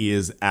Alyx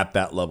is at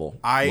that level.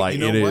 You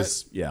know what?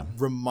 Is, yeah.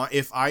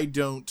 If I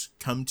don't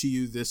come to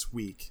you this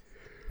week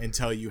and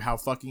tell you how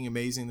fucking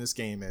amazing this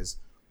game is,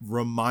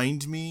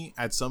 remind me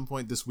at some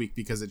point this week,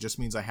 because it just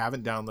means I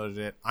haven't downloaded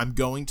it. I'm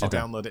going to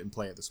download it and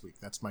play it this week.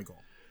 That's my goal.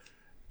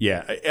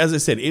 Yeah, as I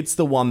said, it's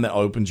the one that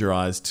opens your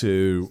eyes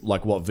to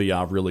like what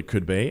VR really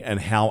could be and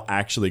how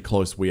actually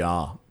close we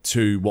are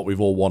to what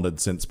we've all wanted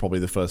since probably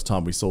the first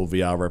time we saw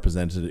VR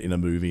represented in a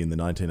movie in the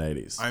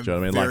 1980s. I'm Do you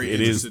know what I mean? very Like,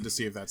 interested to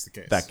see if that's the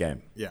case. That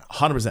game. Yeah.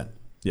 100%.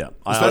 Yeah.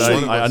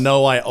 Especially- I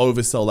know I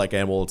oversell that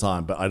game all the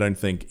time, but I don't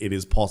think it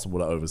is possible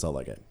to oversell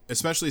that game.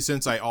 Especially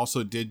since I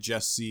also did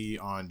just see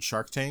on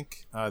Shark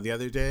Tank the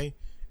other day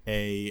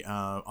a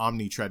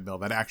Omni treadmill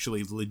that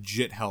actually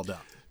legit held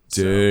up.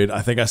 Dude,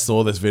 I think I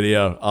saw this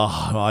video.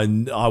 Oh,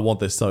 I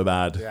want this so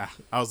bad. Yeah,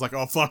 I was like,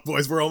 "Oh fuck,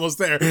 boys, we're almost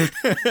there." Yeah,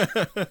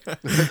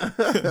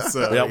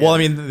 well, I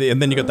mean,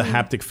 and then you got the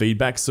haptic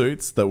feedback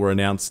suits that were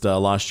announced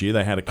last year.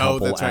 They had a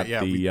couple that's right. at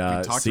Yeah, the we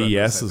talked about CES this,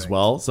 I as think.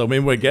 well. So I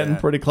mean, we're getting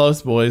pretty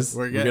close, boys.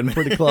 We're getting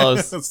pretty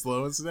close.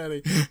 Slow and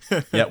steady.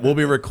 Yeah, we'll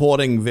be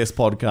recording this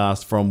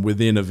podcast from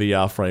within a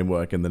VR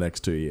framework in the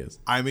next 2 years.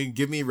 I mean,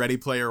 give me Ready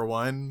Player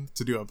One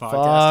to do a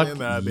podcast in.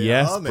 That'd be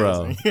yes,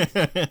 amazing.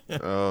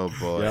 Oh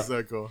boy.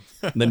 So cool.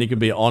 And then you can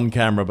be on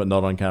camera but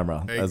not on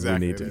camera as we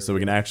Exactly, need to. there So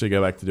we we can actually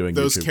go back to doing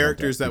Those YouTube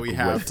characters content. that we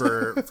have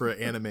for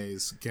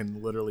animes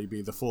can literally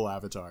be the full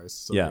avatars.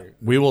 So Yeah,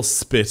 we will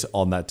spit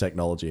on that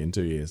technology in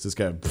 2 years. Just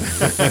go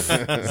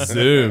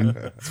zoom.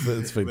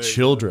 It's for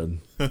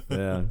children.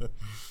 Yeah.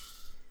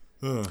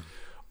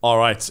 All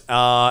right.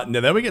 Now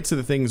then we get to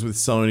the things with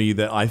Sony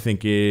that I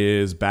think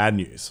is bad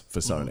news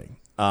for Sony.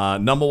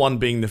 Number one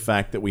being the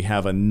fact that we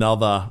have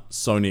another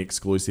Sony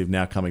exclusive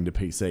now coming to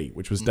PC,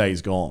 which was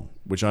Days Gone,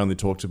 which I only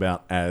talked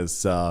about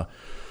as a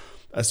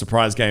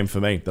surprise game for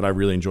me that I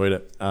really enjoyed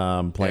it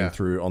playing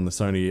through on the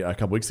Sony a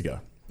couple weeks ago.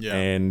 Yeah.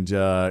 And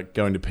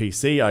going to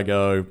PC, I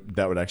go,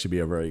 that would actually be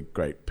a very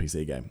great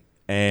PC game.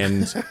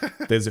 And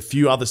there's a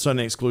few other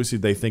Sony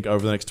exclusives they think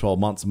over the next 12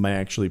 months may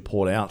actually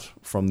port out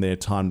from their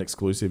timed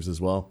exclusives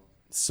as well.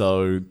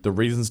 So the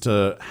reasons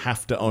to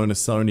have to own a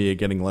Sony are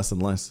getting less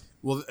and less.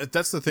 Well,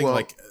 that's the thing. Well-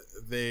 like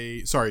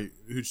sorry,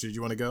 Hooch, did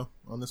you want to go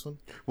on this one?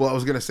 Well, I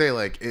was gonna say,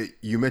 like,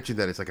 you mentioned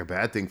that it's like a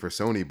bad thing for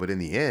Sony, but in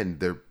the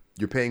end,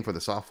 you're paying for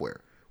the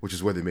software, which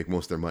is where they make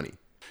most of their money.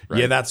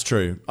 Right? Yeah, that's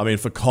true. I mean,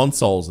 for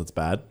consoles, it's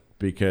bad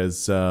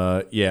because,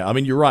 I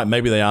mean, you're right.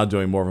 Maybe they are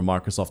doing more of a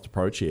Microsoft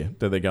approach here.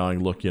 That they're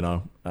going, look, we're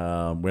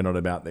not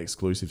about the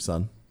exclusive,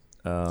 son.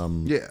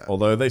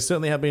 Although they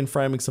certainly have been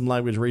framing some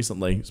language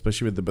recently,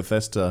 especially with the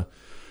Bethesda.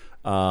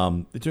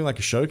 They're doing like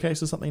a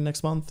showcase or something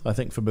next month, I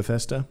think, for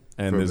Bethesda.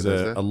 And there's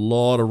a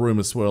lot of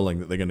rumors swirling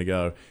that they're going to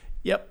go,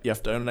 yep, you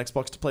have to own an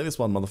Xbox to play this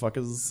one,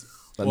 motherfuckers.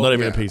 But not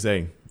even a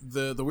PC.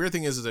 The weird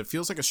thing is it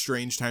feels like a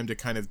strange time to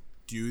kind of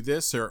do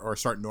this or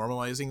start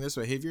normalizing this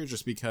behavior,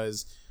 just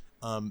because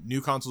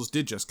new consoles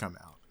did just come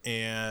out.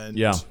 And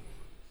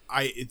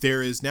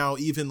there is now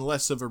even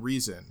less of a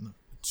reason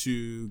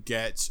to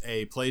get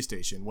a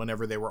PlayStation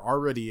whenever they were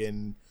already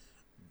in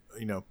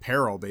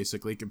peril,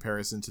 basically,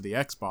 comparison to the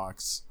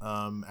Xbox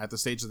at the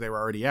stage that they were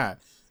already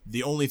at.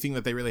 The only thing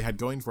that they really had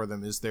going for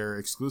them is their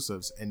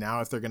exclusives, and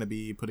now if they're going to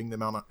be putting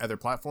them on other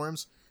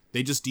platforms,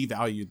 they just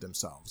devalued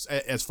themselves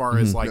as far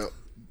as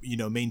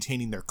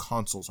maintaining their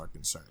consoles are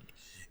concerned.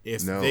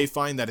 If they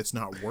find that it's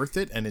not worth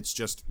it and it's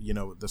just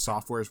the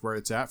software is where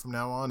it's at from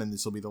now on and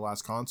this will be the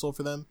last console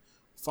for them,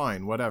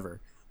 fine,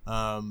 whatever.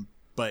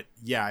 But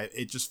yeah,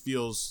 it just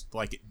feels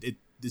like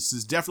this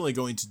is definitely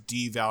going to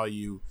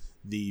devalue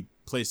the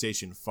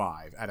PlayStation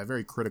 5 at a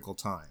very critical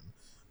time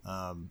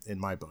in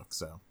my book.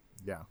 So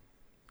yeah.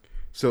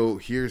 So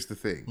here's the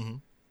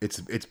thing.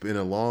 It's been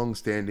a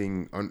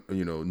long-standing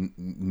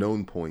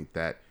known point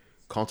that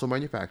console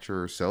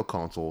manufacturers sell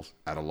consoles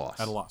at a loss.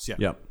 At a loss, yeah.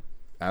 Yep.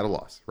 At a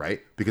loss,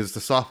 right? Because it's the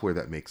software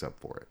that makes up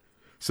for it.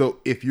 So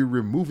if you're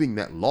removing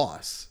that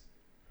loss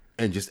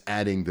and just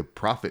adding the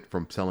profit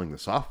from selling the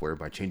software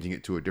by changing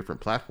it to a different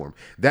platform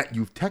that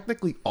you've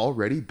technically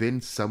already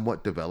been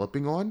somewhat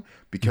developing on,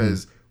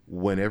 because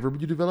whenever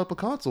you develop a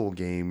console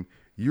game,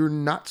 you're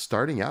not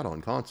starting out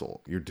on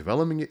console. You're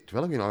developing it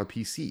on a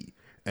PC,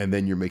 and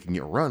then you're making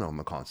it run on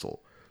the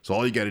console. So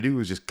all you got to do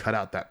is just cut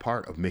out that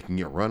part of making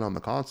it run on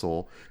the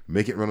console,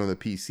 make it run on the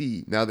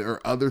PC. Now, there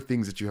are other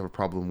things that you have a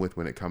problem with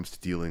when it comes to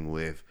dealing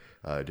with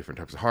different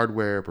types of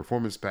hardware,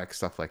 performance specs,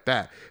 stuff like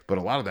that. But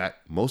a lot of that,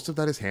 most of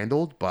that is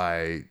handled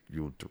by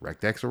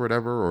DirectX or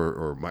whatever,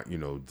 or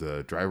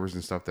the drivers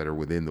and stuff that are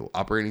within the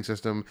operating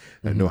system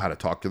that know how to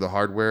talk to the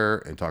hardware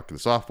and talk to the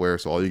software.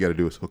 So all you got to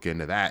do is hook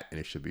into that, and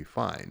it should be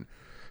fine.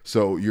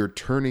 So you're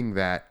turning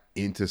that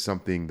into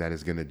something that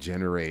is going to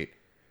generate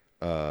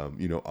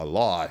a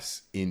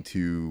loss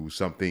into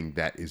something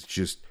that is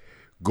just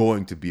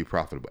going to be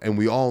profitable. And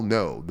we all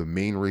know the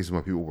main reason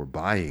why people were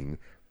buying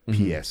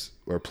PS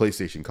or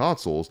PlayStation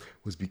consoles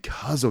was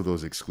because of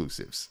those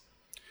exclusives.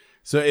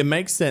 So it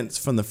makes sense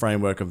from the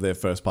framework of their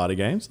first party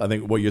games. I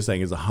think what you're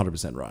saying is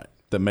 100% right.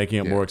 That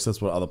making it more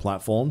accessible to other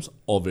platforms,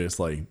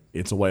 obviously,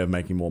 it's a way of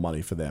making more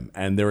money for them.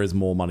 And there is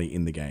more money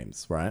in the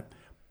games, right?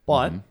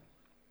 But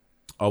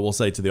I will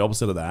say to the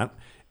opposite of that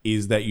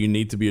is that you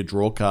need to be a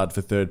draw card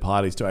for third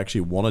parties to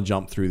actually want to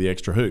jump through the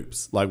extra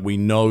hoops. Like we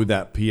know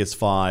that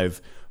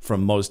PS5,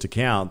 from most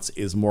accounts,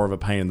 is more of a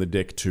pain in the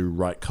dick to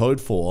write code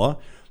for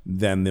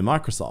than the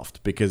Microsoft.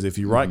 Because if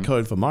you write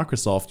code for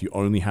Microsoft, you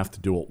only have to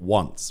do it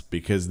once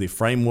because the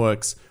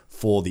frameworks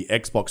for the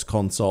Xbox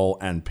console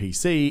and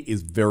PC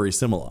is very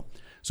similar.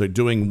 So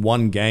doing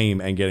one game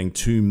and getting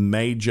two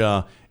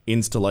major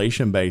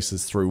installation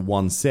bases through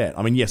one set.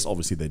 I mean, yes,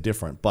 obviously they're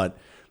different, but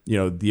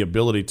the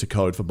ability to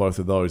code for both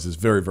of those is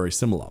very, very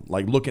similar.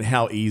 Like look at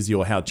how easy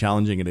or how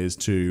challenging it is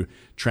to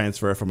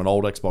transfer from an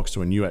old Xbox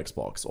to a new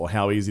Xbox, or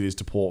how easy it is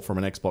to port from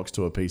an Xbox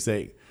to a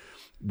PC.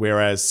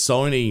 Whereas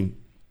Sony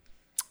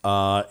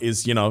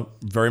is,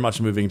 very much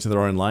moving into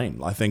their own lane.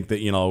 I think that,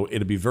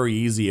 it'd be very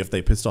easy if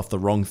they pissed off the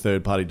wrong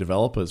third-party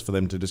developers for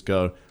them to just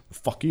go,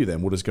 fuck you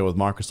then, we'll just go with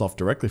Microsoft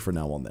directly from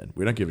now on then.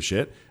 We don't give a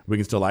shit. We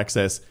can still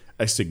access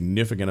a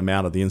significant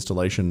amount of the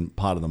installation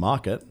part of the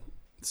market.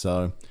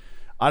 So,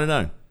 I don't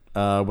know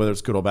whether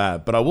it's good or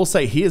bad. But I will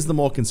say, here's the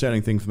more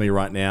concerning thing for me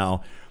right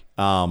now,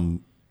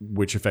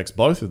 which affects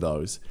both of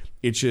those.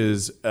 Which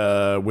is,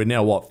 we're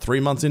now, 3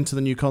 months into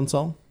the new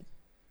console?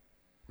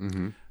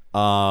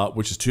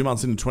 Which is 2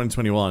 months into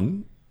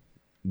 2021,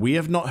 we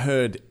have not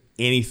heard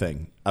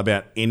anything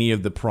about any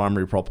of the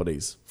primary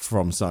properties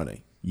from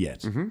Sony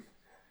yet.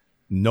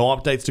 No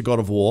updates to God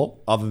of War,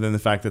 other than the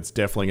fact that it's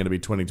definitely going to be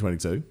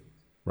 2022,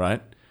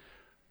 right?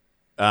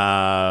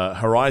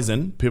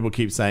 Horizon, people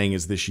keep saying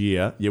is this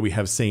year. Yeah, we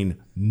have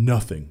seen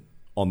nothing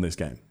on this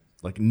game.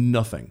 Like,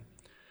 nothing.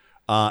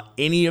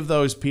 Any of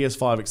those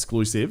PS5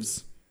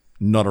 exclusives,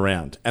 not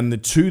around. And the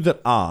two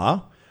that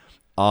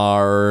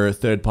are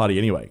third party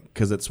anyway,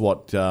 because it's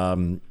what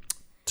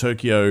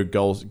Tokyo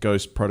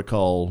Ghost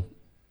Protocol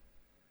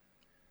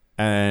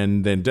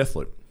and then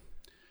Deathloop,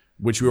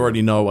 which we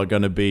already know are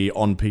going to be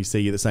on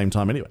PC at the same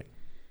time anyway.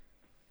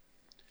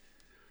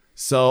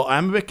 So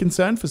I'm a bit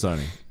concerned for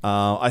Sony.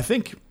 I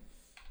think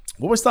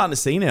what we're starting to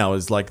see now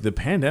is like the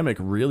pandemic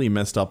really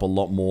messed up a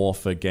lot more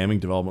for gaming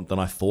development than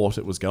I thought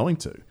it was going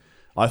to.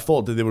 I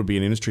thought that there would be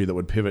an industry that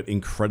would pivot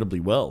incredibly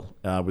well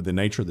with the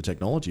nature of the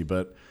technology,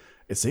 but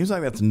it seems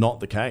like that's not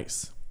the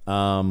case.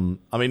 I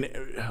mean,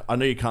 I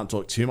know you can't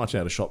talk too much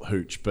out of shop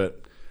hooch,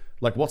 but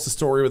like, what's the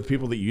story with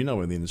people that you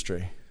know in the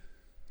industry?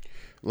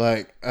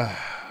 Like,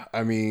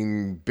 I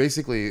mean,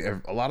 basically,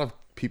 a lot of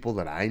people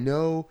that I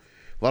know,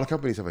 a lot of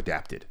companies have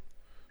adapted.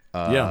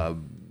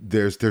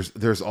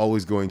 There's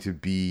always going to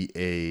be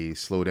a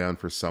slowdown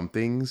for some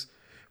things,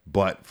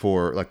 but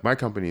for like my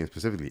company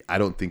specifically, I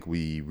don't think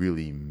we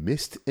really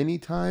missed any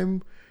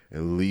time,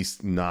 at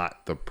least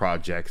not the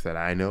projects that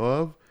I know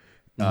of.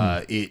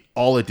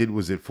 All it did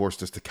was it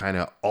forced us to kind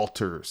of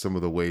alter some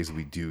of the ways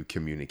we do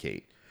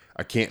communicate.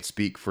 I can't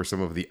speak for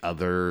some of the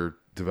other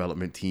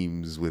development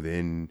teams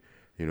within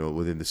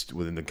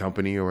the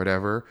company or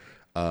whatever.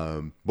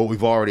 But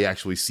we've already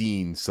actually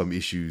seen some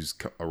issues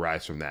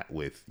arise from that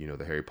with,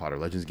 the Harry Potter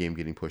Legends game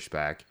getting pushed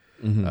back.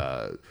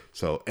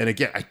 So, and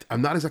again,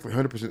 I'm not exactly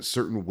 100%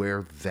 certain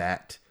where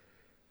that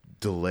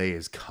delay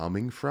is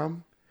coming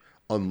from,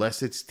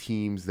 unless it's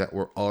teams that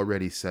were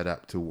already set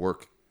up to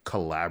work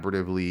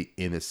collaboratively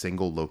in a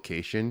single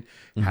location,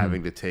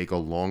 having to take a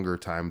longer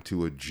time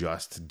to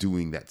adjust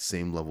doing that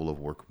same level of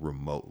work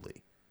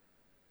remotely.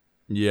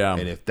 Yeah.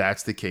 And if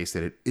that's the case,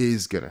 then it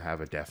is going to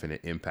have a definite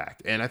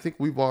impact. And I think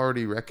we've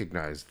already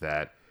recognized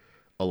that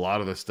a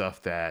lot of the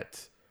stuff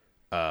that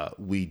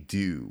we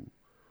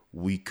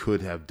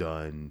could have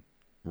done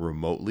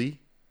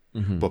remotely,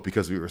 but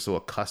because we were so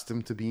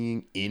accustomed to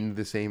being in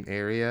the same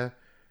area,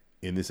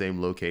 in the same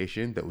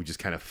location, that we just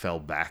kind of fell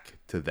back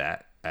to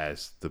that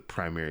as the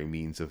primary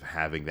means of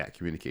having that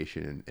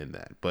communication in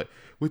that. But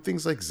with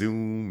things like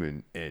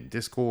Zoom and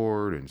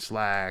Discord and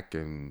Slack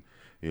and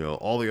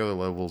all the other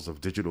levels of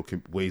digital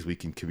ways we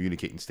can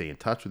communicate and stay in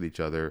touch with each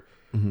other,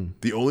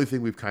 the only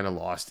thing we've kind of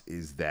lost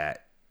is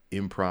that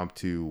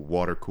impromptu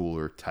water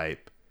cooler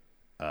type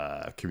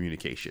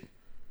communication.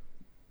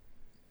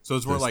 So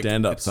it's more like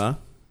stand-ups, huh?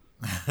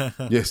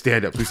 Yeah,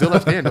 stand-ups. We still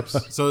have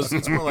stand-ups. So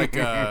it's more like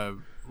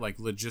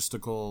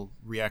logistical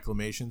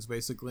reacclimations,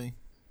 basically.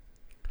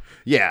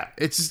 Yeah,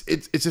 it's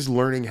just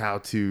learning how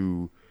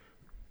to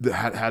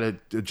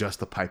adjust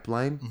the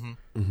pipeline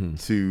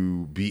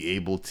to be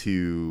able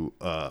to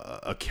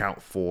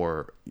account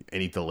for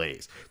any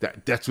delays.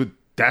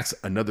 That's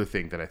another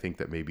thing that I think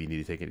that maybe you need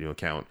to take into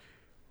account.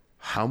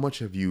 How much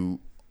have you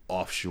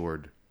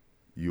offshored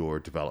your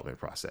development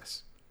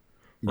process?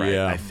 Right.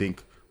 Yeah. I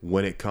think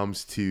when it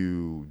comes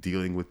to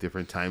dealing with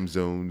different time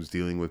zones,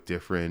 dealing with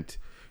different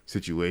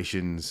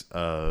situations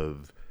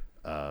of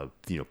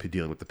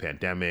dealing with the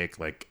pandemic.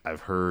 Like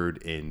I've heard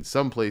in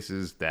some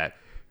places that,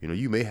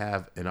 you may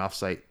have an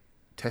offsite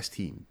test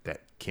team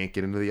that can't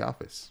get into the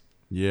office.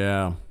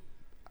 Yeah.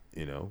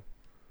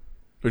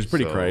 Which is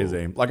pretty So-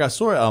 crazy. Like I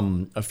saw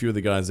a few of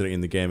the guys that are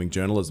in the gaming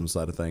journalism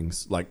side of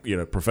things, like,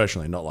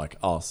 professionally, not like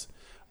us.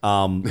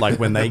 Like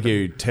when they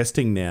do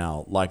testing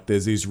now, like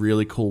there's these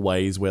really cool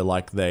ways where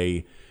like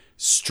they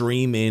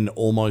stream in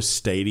almost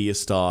Stadia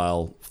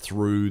style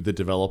through the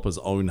developer's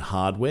own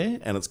hardware,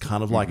 and it's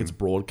kind of like it's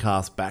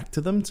broadcast back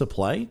to them to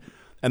play.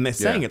 And they're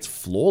saying it's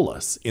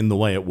flawless in the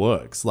way it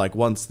works. Like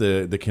once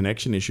the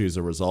connection issues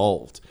are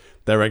resolved,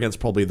 they reckon it's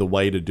probably the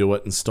way to do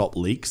it and stop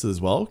leaks as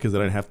well, because they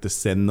don't have to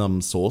send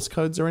them source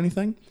codes or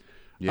anything.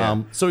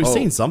 Yeah. So we've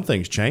seen some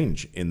things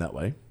change in that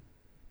way.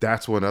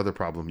 That's one other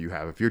problem you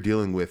have. If you're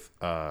dealing with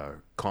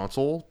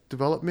console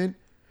development,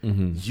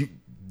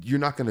 you're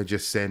not going to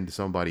just send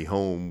somebody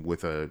home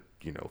with a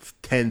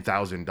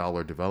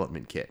 $10,000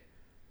 development kit.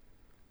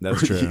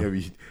 That's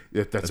true.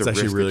 That's That's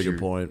actually a really good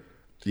point.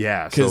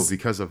 Yeah. So 'Cause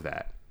because of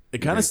that, It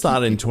kind of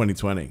started in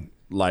 2020.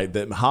 Like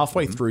that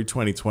halfway through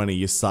 2020,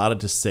 you started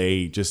to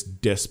see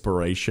just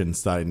desperation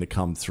starting to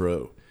come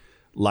through.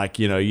 Like,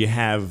 you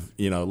have,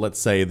 let's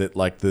say that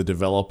like the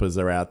developers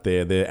are out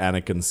there, they're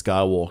Anakin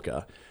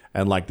Skywalker,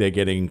 and like they're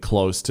getting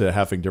close to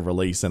having to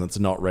release and it's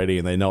not ready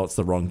and they know it's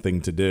the wrong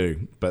thing to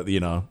do. But,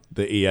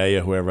 the EA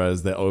or whoever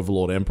is their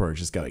Overlord Emperor is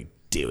just going,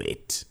 do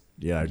it.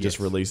 Just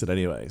release it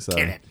anyway. So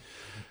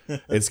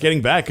it's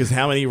getting bad because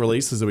how many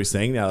releases are we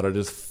seeing now that are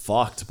just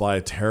fucked by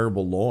a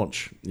terrible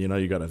launch? You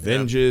got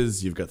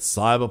Avengers, you've got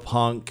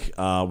Cyberpunk.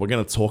 We're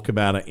going to talk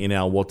about it in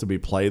our What Did We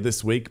Play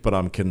this week, but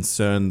I'm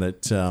concerned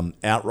that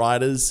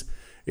Outriders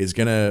is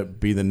going to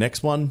be the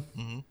next one.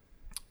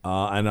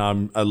 And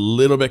I'm a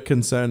little bit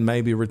concerned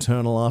maybe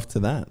Returnal after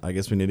that. I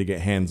guess we need to get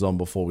hands-on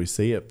before we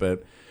see it,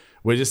 but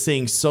we're just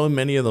seeing so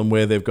many of them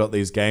where they've got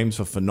these games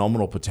for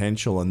phenomenal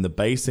potential and the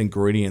base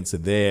ingredients are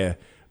there,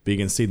 but you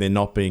can see they're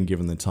not being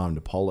given the time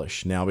to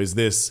polish. Now, is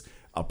this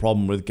a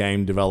problem with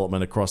game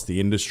development across the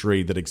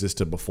industry that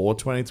existed before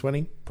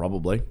 2020?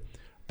 Probably.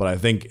 But I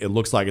think it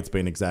looks like it's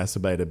been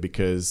exacerbated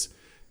because,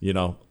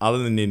 other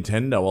than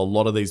Nintendo, a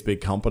lot of these big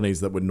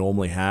companies that would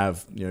normally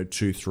have,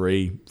 2,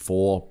 3,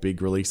 4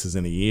 big releases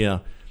in a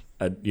year,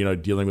 are,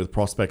 dealing with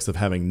prospects of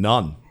having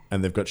none.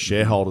 And they've got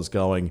shareholders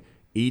going,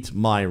 eat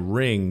my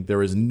ring.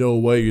 There is no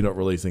way you're not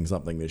releasing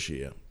something this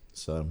year.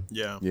 So,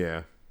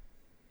 yeah.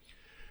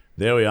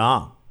 There we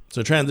are.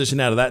 So transition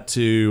out of that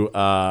to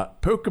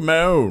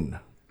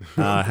Pokemon.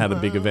 Had a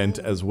big event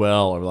as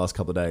well over the last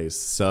couple of days.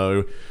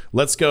 So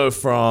let's go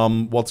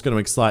from what's going to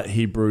excite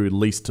Hebrew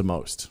least to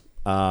most.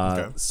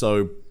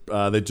 So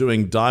they're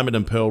doing Diamond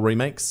and Pearl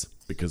remakes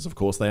because of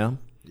course they are.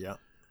 Yeah.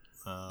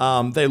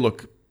 They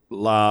look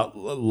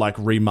like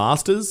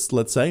remasters,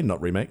 let's say,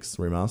 not remakes,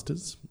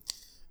 remasters.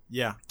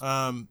 Yeah.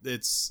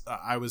 It's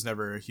I was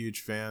never a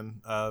huge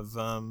fan of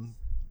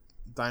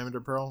Diamond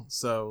or Pearl,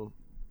 so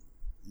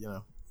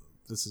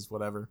this is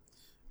whatever.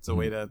 It's a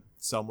way to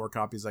sell more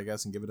copies, I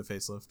guess, and give it a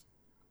facelift.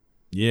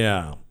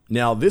 Yeah.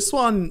 Now, this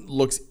one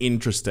looks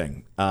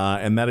interesting,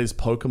 and that is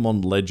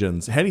Pokemon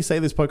Legends. How do you say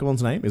this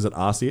Pokemon's name? Is it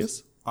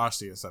Arceus?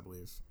 Arceus, I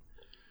believe.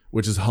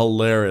 Which is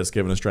hilarious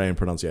given Australian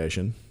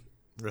pronunciation.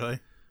 Really?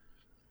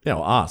 Yeah,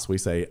 well, arse. We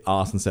say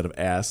arse instead of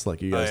ass,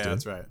 like you guys do.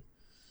 That's right.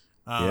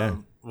 Yeah.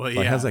 Well,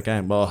 like, how's that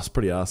game? Well, it's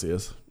pretty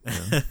Arceus.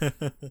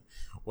 Yeah.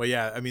 Well,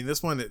 yeah. I mean,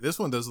 this one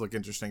does look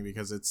interesting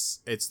because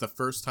it's the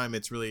first time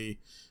it's really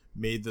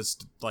made this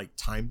like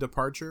time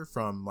departure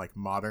from like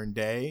modern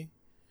day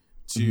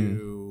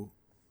to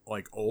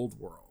like old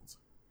world,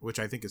 which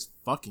I think is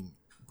fucking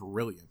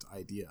brilliant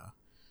idea.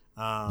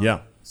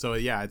 Yeah. So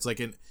yeah,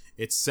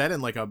 it's set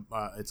in like a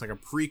it's like a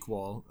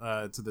prequel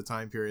to the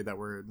time period that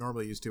we're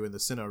normally used to in the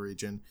Sinnoh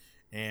region,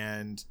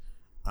 and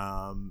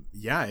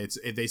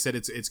they said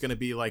it's going to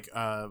be like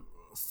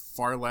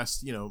far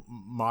less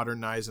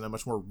modernized and a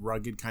much more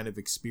rugged kind of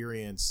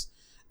experience.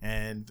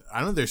 And I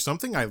don't know, there's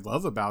something I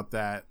love about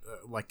that,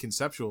 like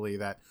conceptually,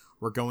 that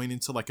we're going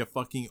into like a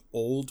fucking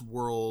old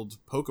world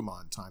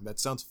Pokemon time. That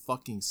sounds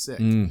fucking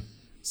sick.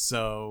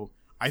 So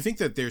I think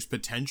that there's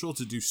potential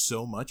to do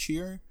so much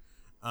here.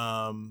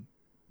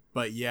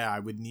 But yeah, I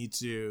would need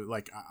to,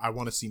 like, I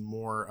want to see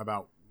more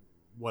about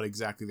what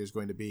exactly there's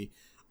going to be.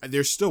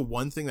 There's still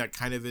one thing that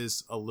kind of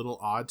is a little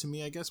odd to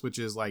me, I guess, which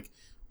is like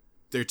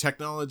their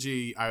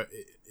technology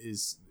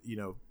is,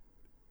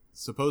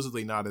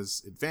 supposedly not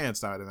as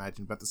advanced, I would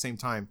imagine, but at the same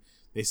time,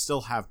 they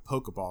still have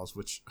Pokeballs,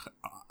 which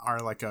are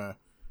like a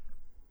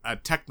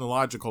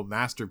technological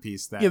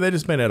masterpiece. That They're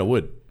just made out of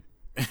wood.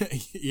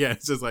 Yeah,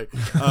 it's just like,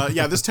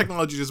 this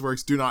technology just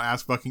works. Do not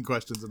ask fucking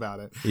questions about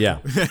it. Yeah.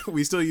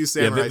 We still use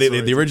samurai the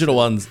swords original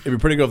ones, it'd be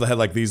pretty good if they had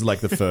like these, like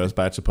the first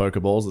batch of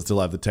Pokeballs that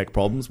still have the tech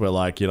problems where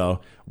like,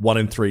 1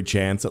 in 3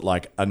 chance it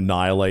like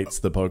annihilates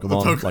the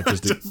Pokemon. Like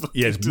just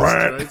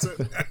destroys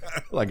it.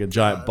 like a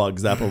giant bug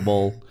zapper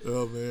ball.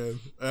 Oh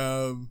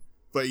man.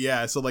 But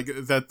yeah, so like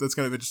that's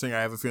kind of interesting.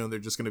 I have a feeling they're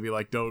just going to be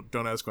like, don't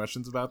ask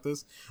questions about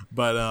this.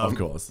 But Of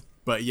course.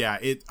 But yeah,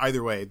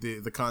 either way,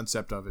 the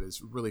concept of it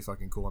is really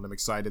fucking cool, and I'm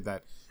excited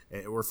that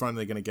we're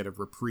finally going to get a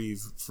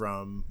reprieve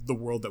from the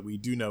world that we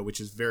do know, which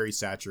is very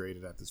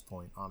saturated at this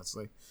point,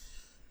 honestly.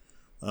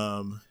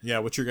 Yeah,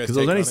 what's your guys' take? Because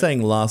I was only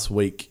saying last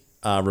week,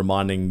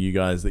 reminding you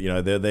guys that, you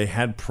know, they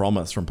had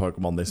promised from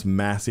Pokemon this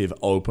massive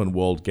open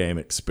world game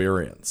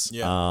experience.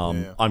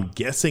 Yeah, I'm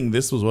guessing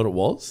this was what it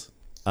was.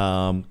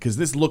 Because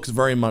this looks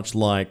very much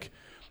like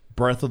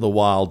Breath of the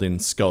Wild in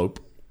scope.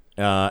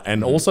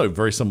 And also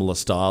very similar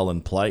style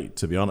and play,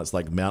 to be honest,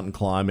 like mountain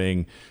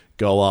climbing,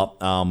 go up.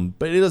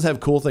 But it does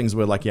have cool things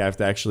where like you have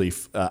to actually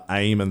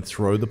aim and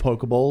throw the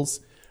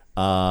Pokeballs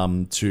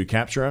to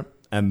capture it.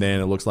 And then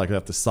it looks like you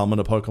have to summon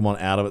a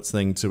Pokemon out of its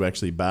thing to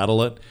actually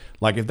battle it.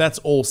 Like if that's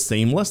all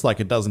seamless, like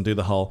it doesn't do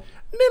the whole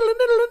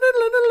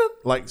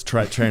like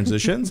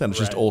transitions, and it's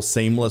just all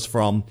seamless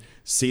from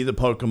see the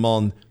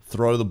Pokemon,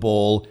 throw the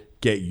ball,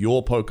 get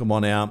your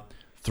Pokemon out,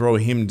 throw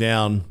him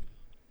down,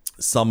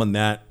 summon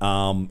that,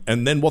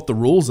 and then what the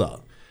rules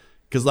are.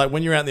 Because like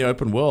when you're out in the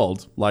open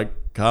world,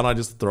 like can't I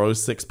just throw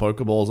 6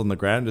 Pokeballs on the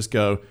ground and just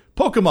go,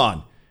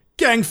 Pokemon,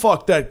 gang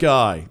fuck that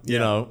guy, you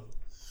know?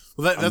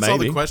 Well, that's all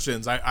the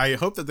questions. I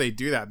hope that they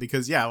do that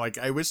because, yeah, like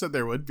I wish that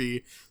there would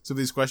be some of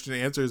these question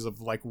and answers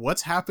of like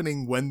what's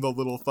happening when the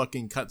little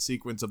fucking cut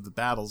sequence of the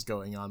battle's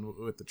going on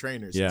with the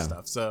trainers and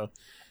stuff. So,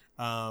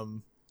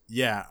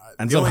 yeah.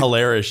 And some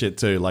hilarious shit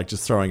too, like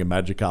just throwing a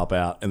Magikarp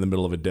out in the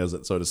middle of a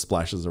desert so it just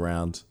splashes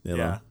around. You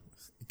know?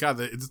 God,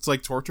 it's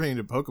like torturing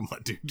a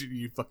Pokemon, dude.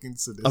 You fucking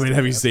sadistic. I mean,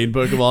 have you seen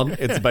Pokemon?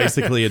 It's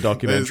basically a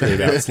documentary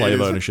about slave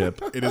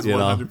ownership. It is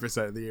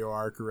 100% that you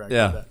are correct.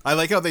 Yeah. I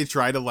like how they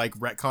try to like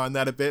retcon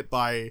that a bit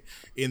by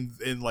in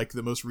like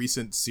the most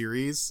recent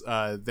series.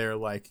 They're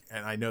like,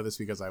 and I know this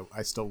because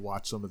I still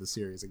watch some of the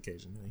series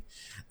occasionally.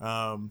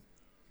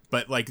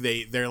 But like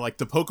they're like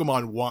the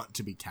Pokemon want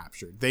to be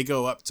captured. They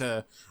go up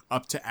to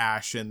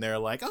Ash and they're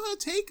like, "Oh,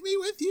 take me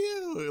with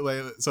you."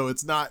 Like, so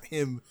it's not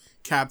him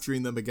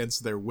capturing them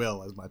against their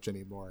will as much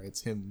anymore.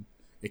 It's him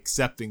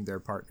accepting their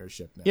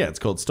partnership now. Yeah, it's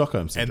called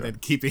Stockholm Syndrome. And then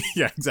keeping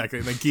and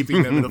then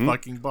keeping them in the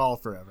fucking ball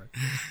forever.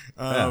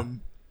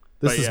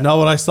 This is not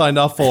what I signed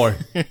up for.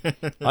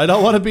 I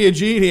don't want to be a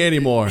genie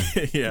anymore.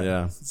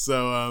 Yeah.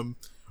 So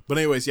but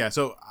anyways, yeah.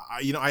 So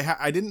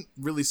I didn't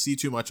really see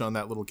too much on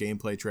that little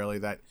gameplay trailer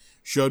that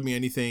showed me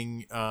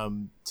anything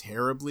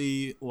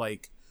terribly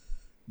like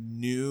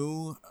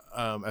new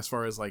as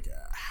far as like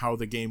how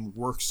the game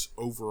works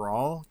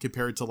overall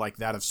compared to like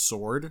that of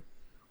Sword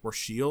or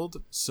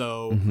Shield.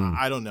 So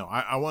I don't know.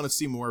 I want to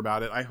see more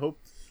about it. I hope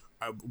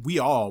we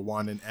all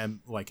want an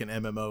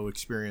MMO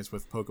experience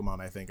with Pokemon.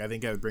 I think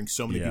it would bring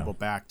so many people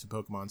back to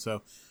Pokemon.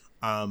 So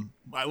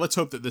let's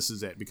hope that this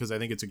is it because I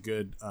think it's a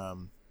good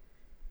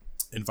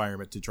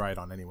environment to try it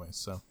on anyway.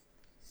 So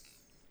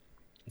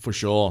for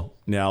sure.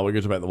 Now we're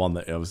going to talk about the one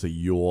that obviously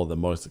you're the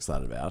most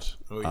excited about.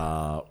 Oh,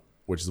 yeah.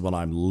 Which is the one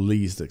I'm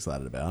least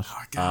excited about,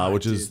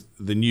 which is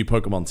the new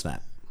Pokemon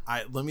Snap.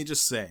 Let me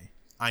just say,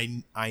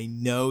 I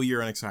know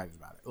you're unexcited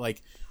about it.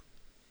 Like,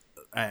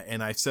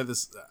 and I've said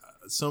this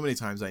so many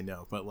times, I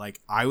know, but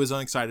like I was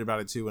unexcited about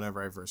it too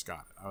whenever I first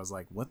got it. I was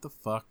like, what the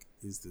fuck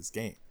is this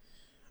game?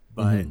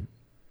 But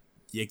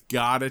you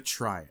gotta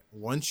try it.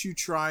 Once you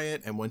try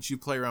it and once you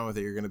play around with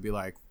it, you're gonna be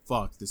like,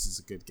 fuck, this is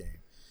a good game.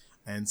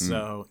 And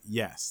so,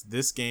 yes,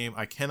 this game,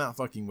 I cannot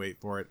fucking wait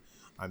for it.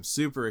 I'm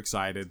super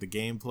excited. The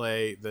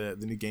gameplay, the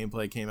new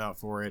gameplay came out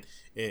for it.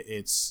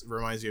 It's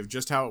reminds me of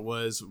just how it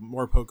was.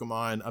 More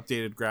Pokemon,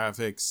 updated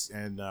graphics,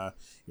 and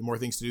more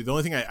things to do. The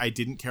only thing I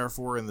didn't care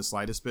for in the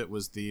slightest bit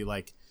was the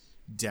like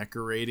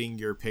decorating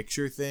your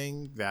picture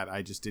thing that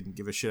I just didn't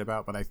give a shit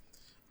about. But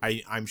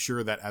I'm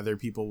sure that other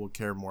people will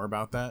care more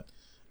about that.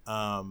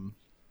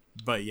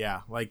 But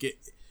yeah, like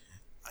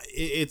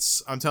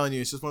it's I'm telling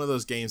you, it's just one of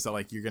those games that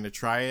like you're gonna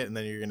try it and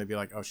then you're gonna be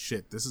like, oh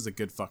shit, this is a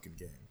good fucking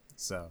game.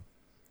 So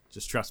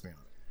just trust me on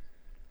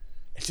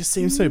it. It just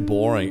seems so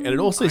boring, and it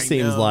also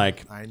seems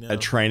like a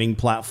training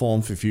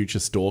platform for future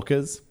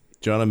stalkers.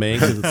 Do you know what I mean?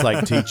 Because it's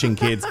like teaching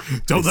kids.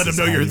 Don't let them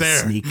know you're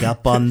there. Sneak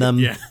up on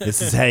them.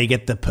 This is how you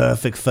get the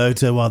perfect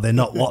photo while they're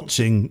not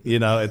watching. You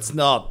know, it's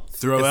not.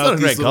 Throw out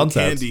these little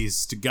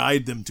candies to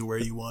guide them to where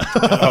you want to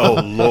go.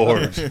 Oh,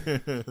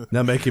 Lord.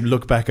 Now make him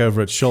look back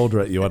over its shoulder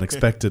at you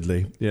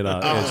unexpectedly. You know,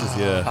 it's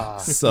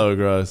just, so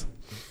gross.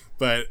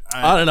 But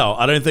I don't know.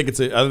 I don't think it's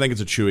a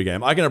chewy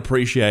game. I can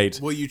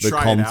appreciate the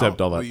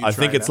concept of it. I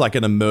think it's like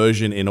an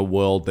immersion in a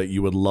world that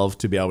you would love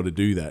to be able to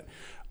do that.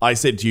 I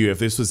said to you, if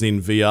this was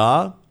in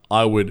VR,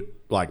 I would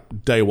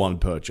like day one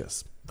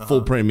purchase,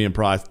 full premium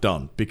price,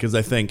 done. Because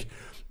I think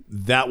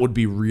that would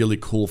be really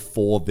cool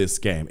for this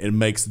game. It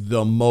makes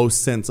the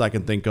most sense I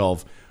can think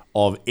of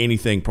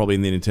anything probably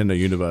in the Nintendo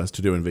universe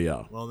to do in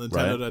VR. Well,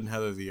 Nintendo doesn't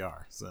have a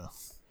VR, so.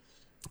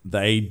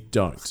 They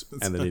don't,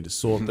 and they need to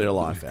sort their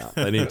life out.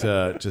 They need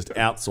to just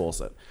outsource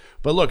it.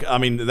 But look, I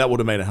mean, that would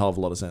have made a hell of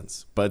a lot of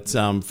sense. But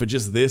for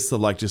just this,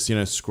 like just,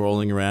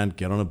 scrolling around,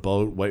 get on a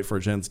boat, wait for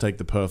a chance to take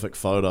the perfect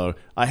photo.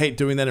 I hate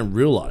doing that in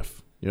real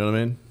life. You know what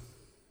I mean?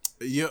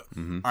 Yeah.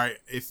 All right.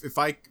 If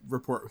I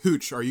report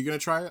Hooch, are you gonna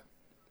try it?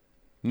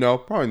 No,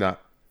 probably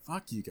not.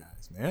 fuck you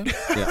guys, man.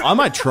 Yeah, I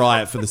might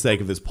try it for the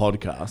sake of this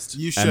podcast.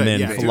 You should, and then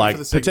yeah, for do it like for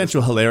the sake of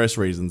potential hilarious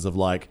reasons of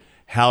like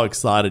how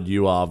excited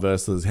you are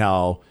versus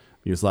how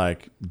you're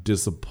like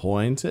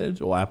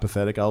disappointed or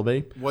apathetic I'll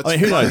be. What's I mean,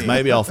 who knows? funny-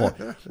 Maybe I'll fall.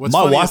 What's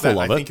My funny wife is that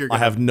will I love think it. you're I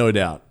gonna- have no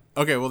doubt.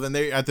 Okay, well then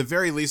they at the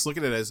very least look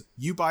at it as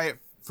you buy it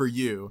for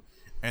you,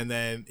 and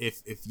then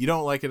if you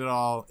don't like it at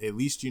all, at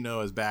least you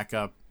know as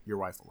backup your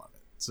wife will love it.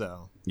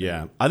 So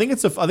Yeah, I think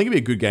it'd be a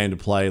good game to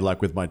play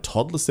like with my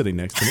toddler sitting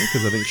next to me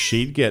because I think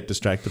she'd get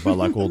distracted by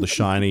like all the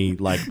shiny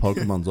like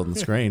Pokemons on the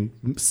screen,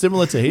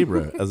 similar to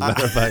Hebrew, as a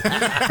matter of fact.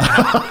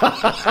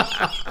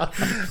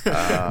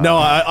 No,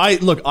 I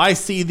look, I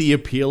see the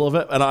appeal of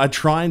it, and I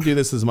try and do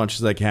this as much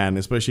as I can,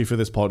 especially for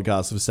this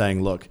podcast, of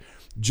saying, look,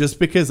 just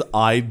because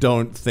I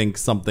don't think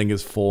something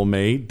is for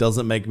me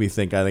doesn't make me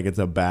think I think it's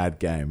a bad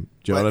game.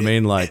 Do you know what I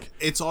mean? Like,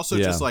 it's also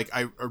yeah. just like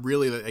I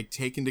really like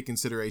take into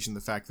consideration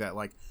the fact that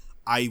like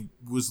I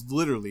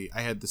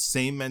had the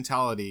same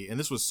mentality, and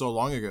this was so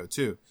long ago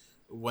too.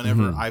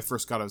 Whenever I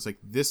first got it, I was like,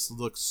 this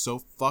looks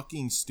so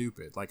fucking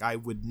stupid. Like I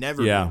would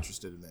never be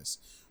interested in this.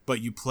 But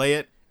you play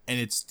it and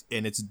it's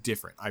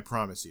different, I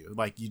promise you.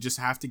 Like you just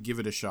have to give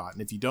it a shot.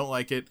 And if you don't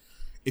like it,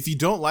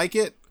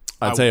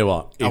 I'll tell you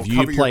what, if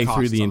you play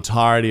through the costs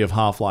entirety of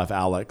Half-Life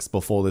Alyx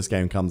before this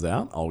game comes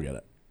out, I'll get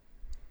it.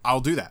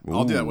 I'll do that.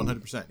 I'll do that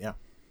 100%. Yeah.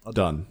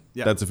 Done.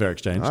 Yeah. That's a fair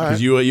exchange. All right.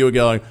 Because you were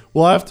going,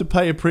 well, I have to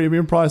pay a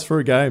premium price for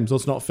a game, so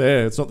it's not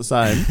fair. It's not the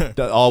same.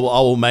 I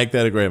will make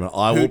that agreement.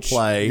 I will Hooch,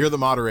 play You're the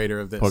moderator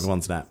of this.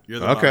 Pokemon Snap. You're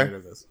the moderator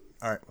of this.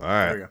 All right.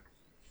 There we go.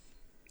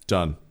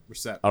 Done. We're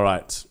set. All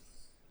right.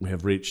 We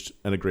have reached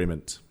an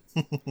agreement.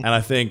 And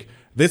I think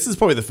this is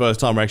probably the first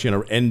time we're actually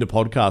going to end a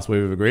podcast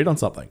where we've agreed on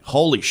something.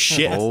 Holy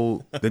shit.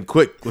 Oh, then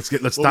quick. Let's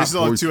Well, stop. we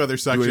still have before two other do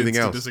sections anything to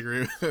else.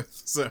 disagree with.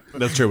 So.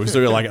 That's true. We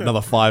still got like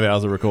another 5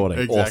 hours of recording.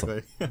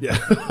 Exactly. Awesome. Yeah.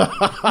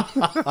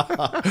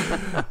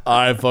 All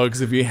right,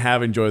 folks. If you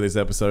have enjoyed this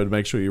episode,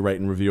 make sure you rate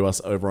and review us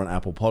over on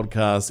Apple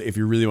Podcasts. If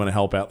you really want to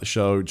help out the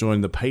show,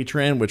 join the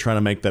Patreon. We're trying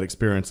to make that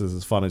experience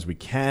as fun as we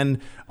can.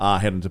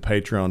 Head into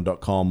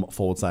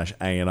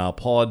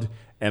patreon.com/ANRPod.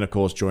 And, of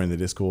course, join the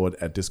Discord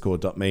at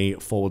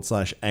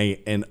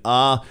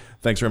discord.me/ANR.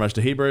 Thanks very much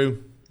to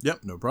Hebrew.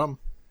 Yep, no problem.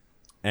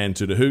 And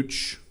to the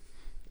Hooch.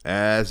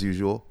 As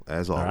usual,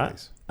 as always. All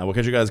right. And we'll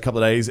catch you guys a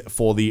couple of days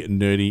for the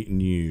nerdy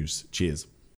news. Cheers.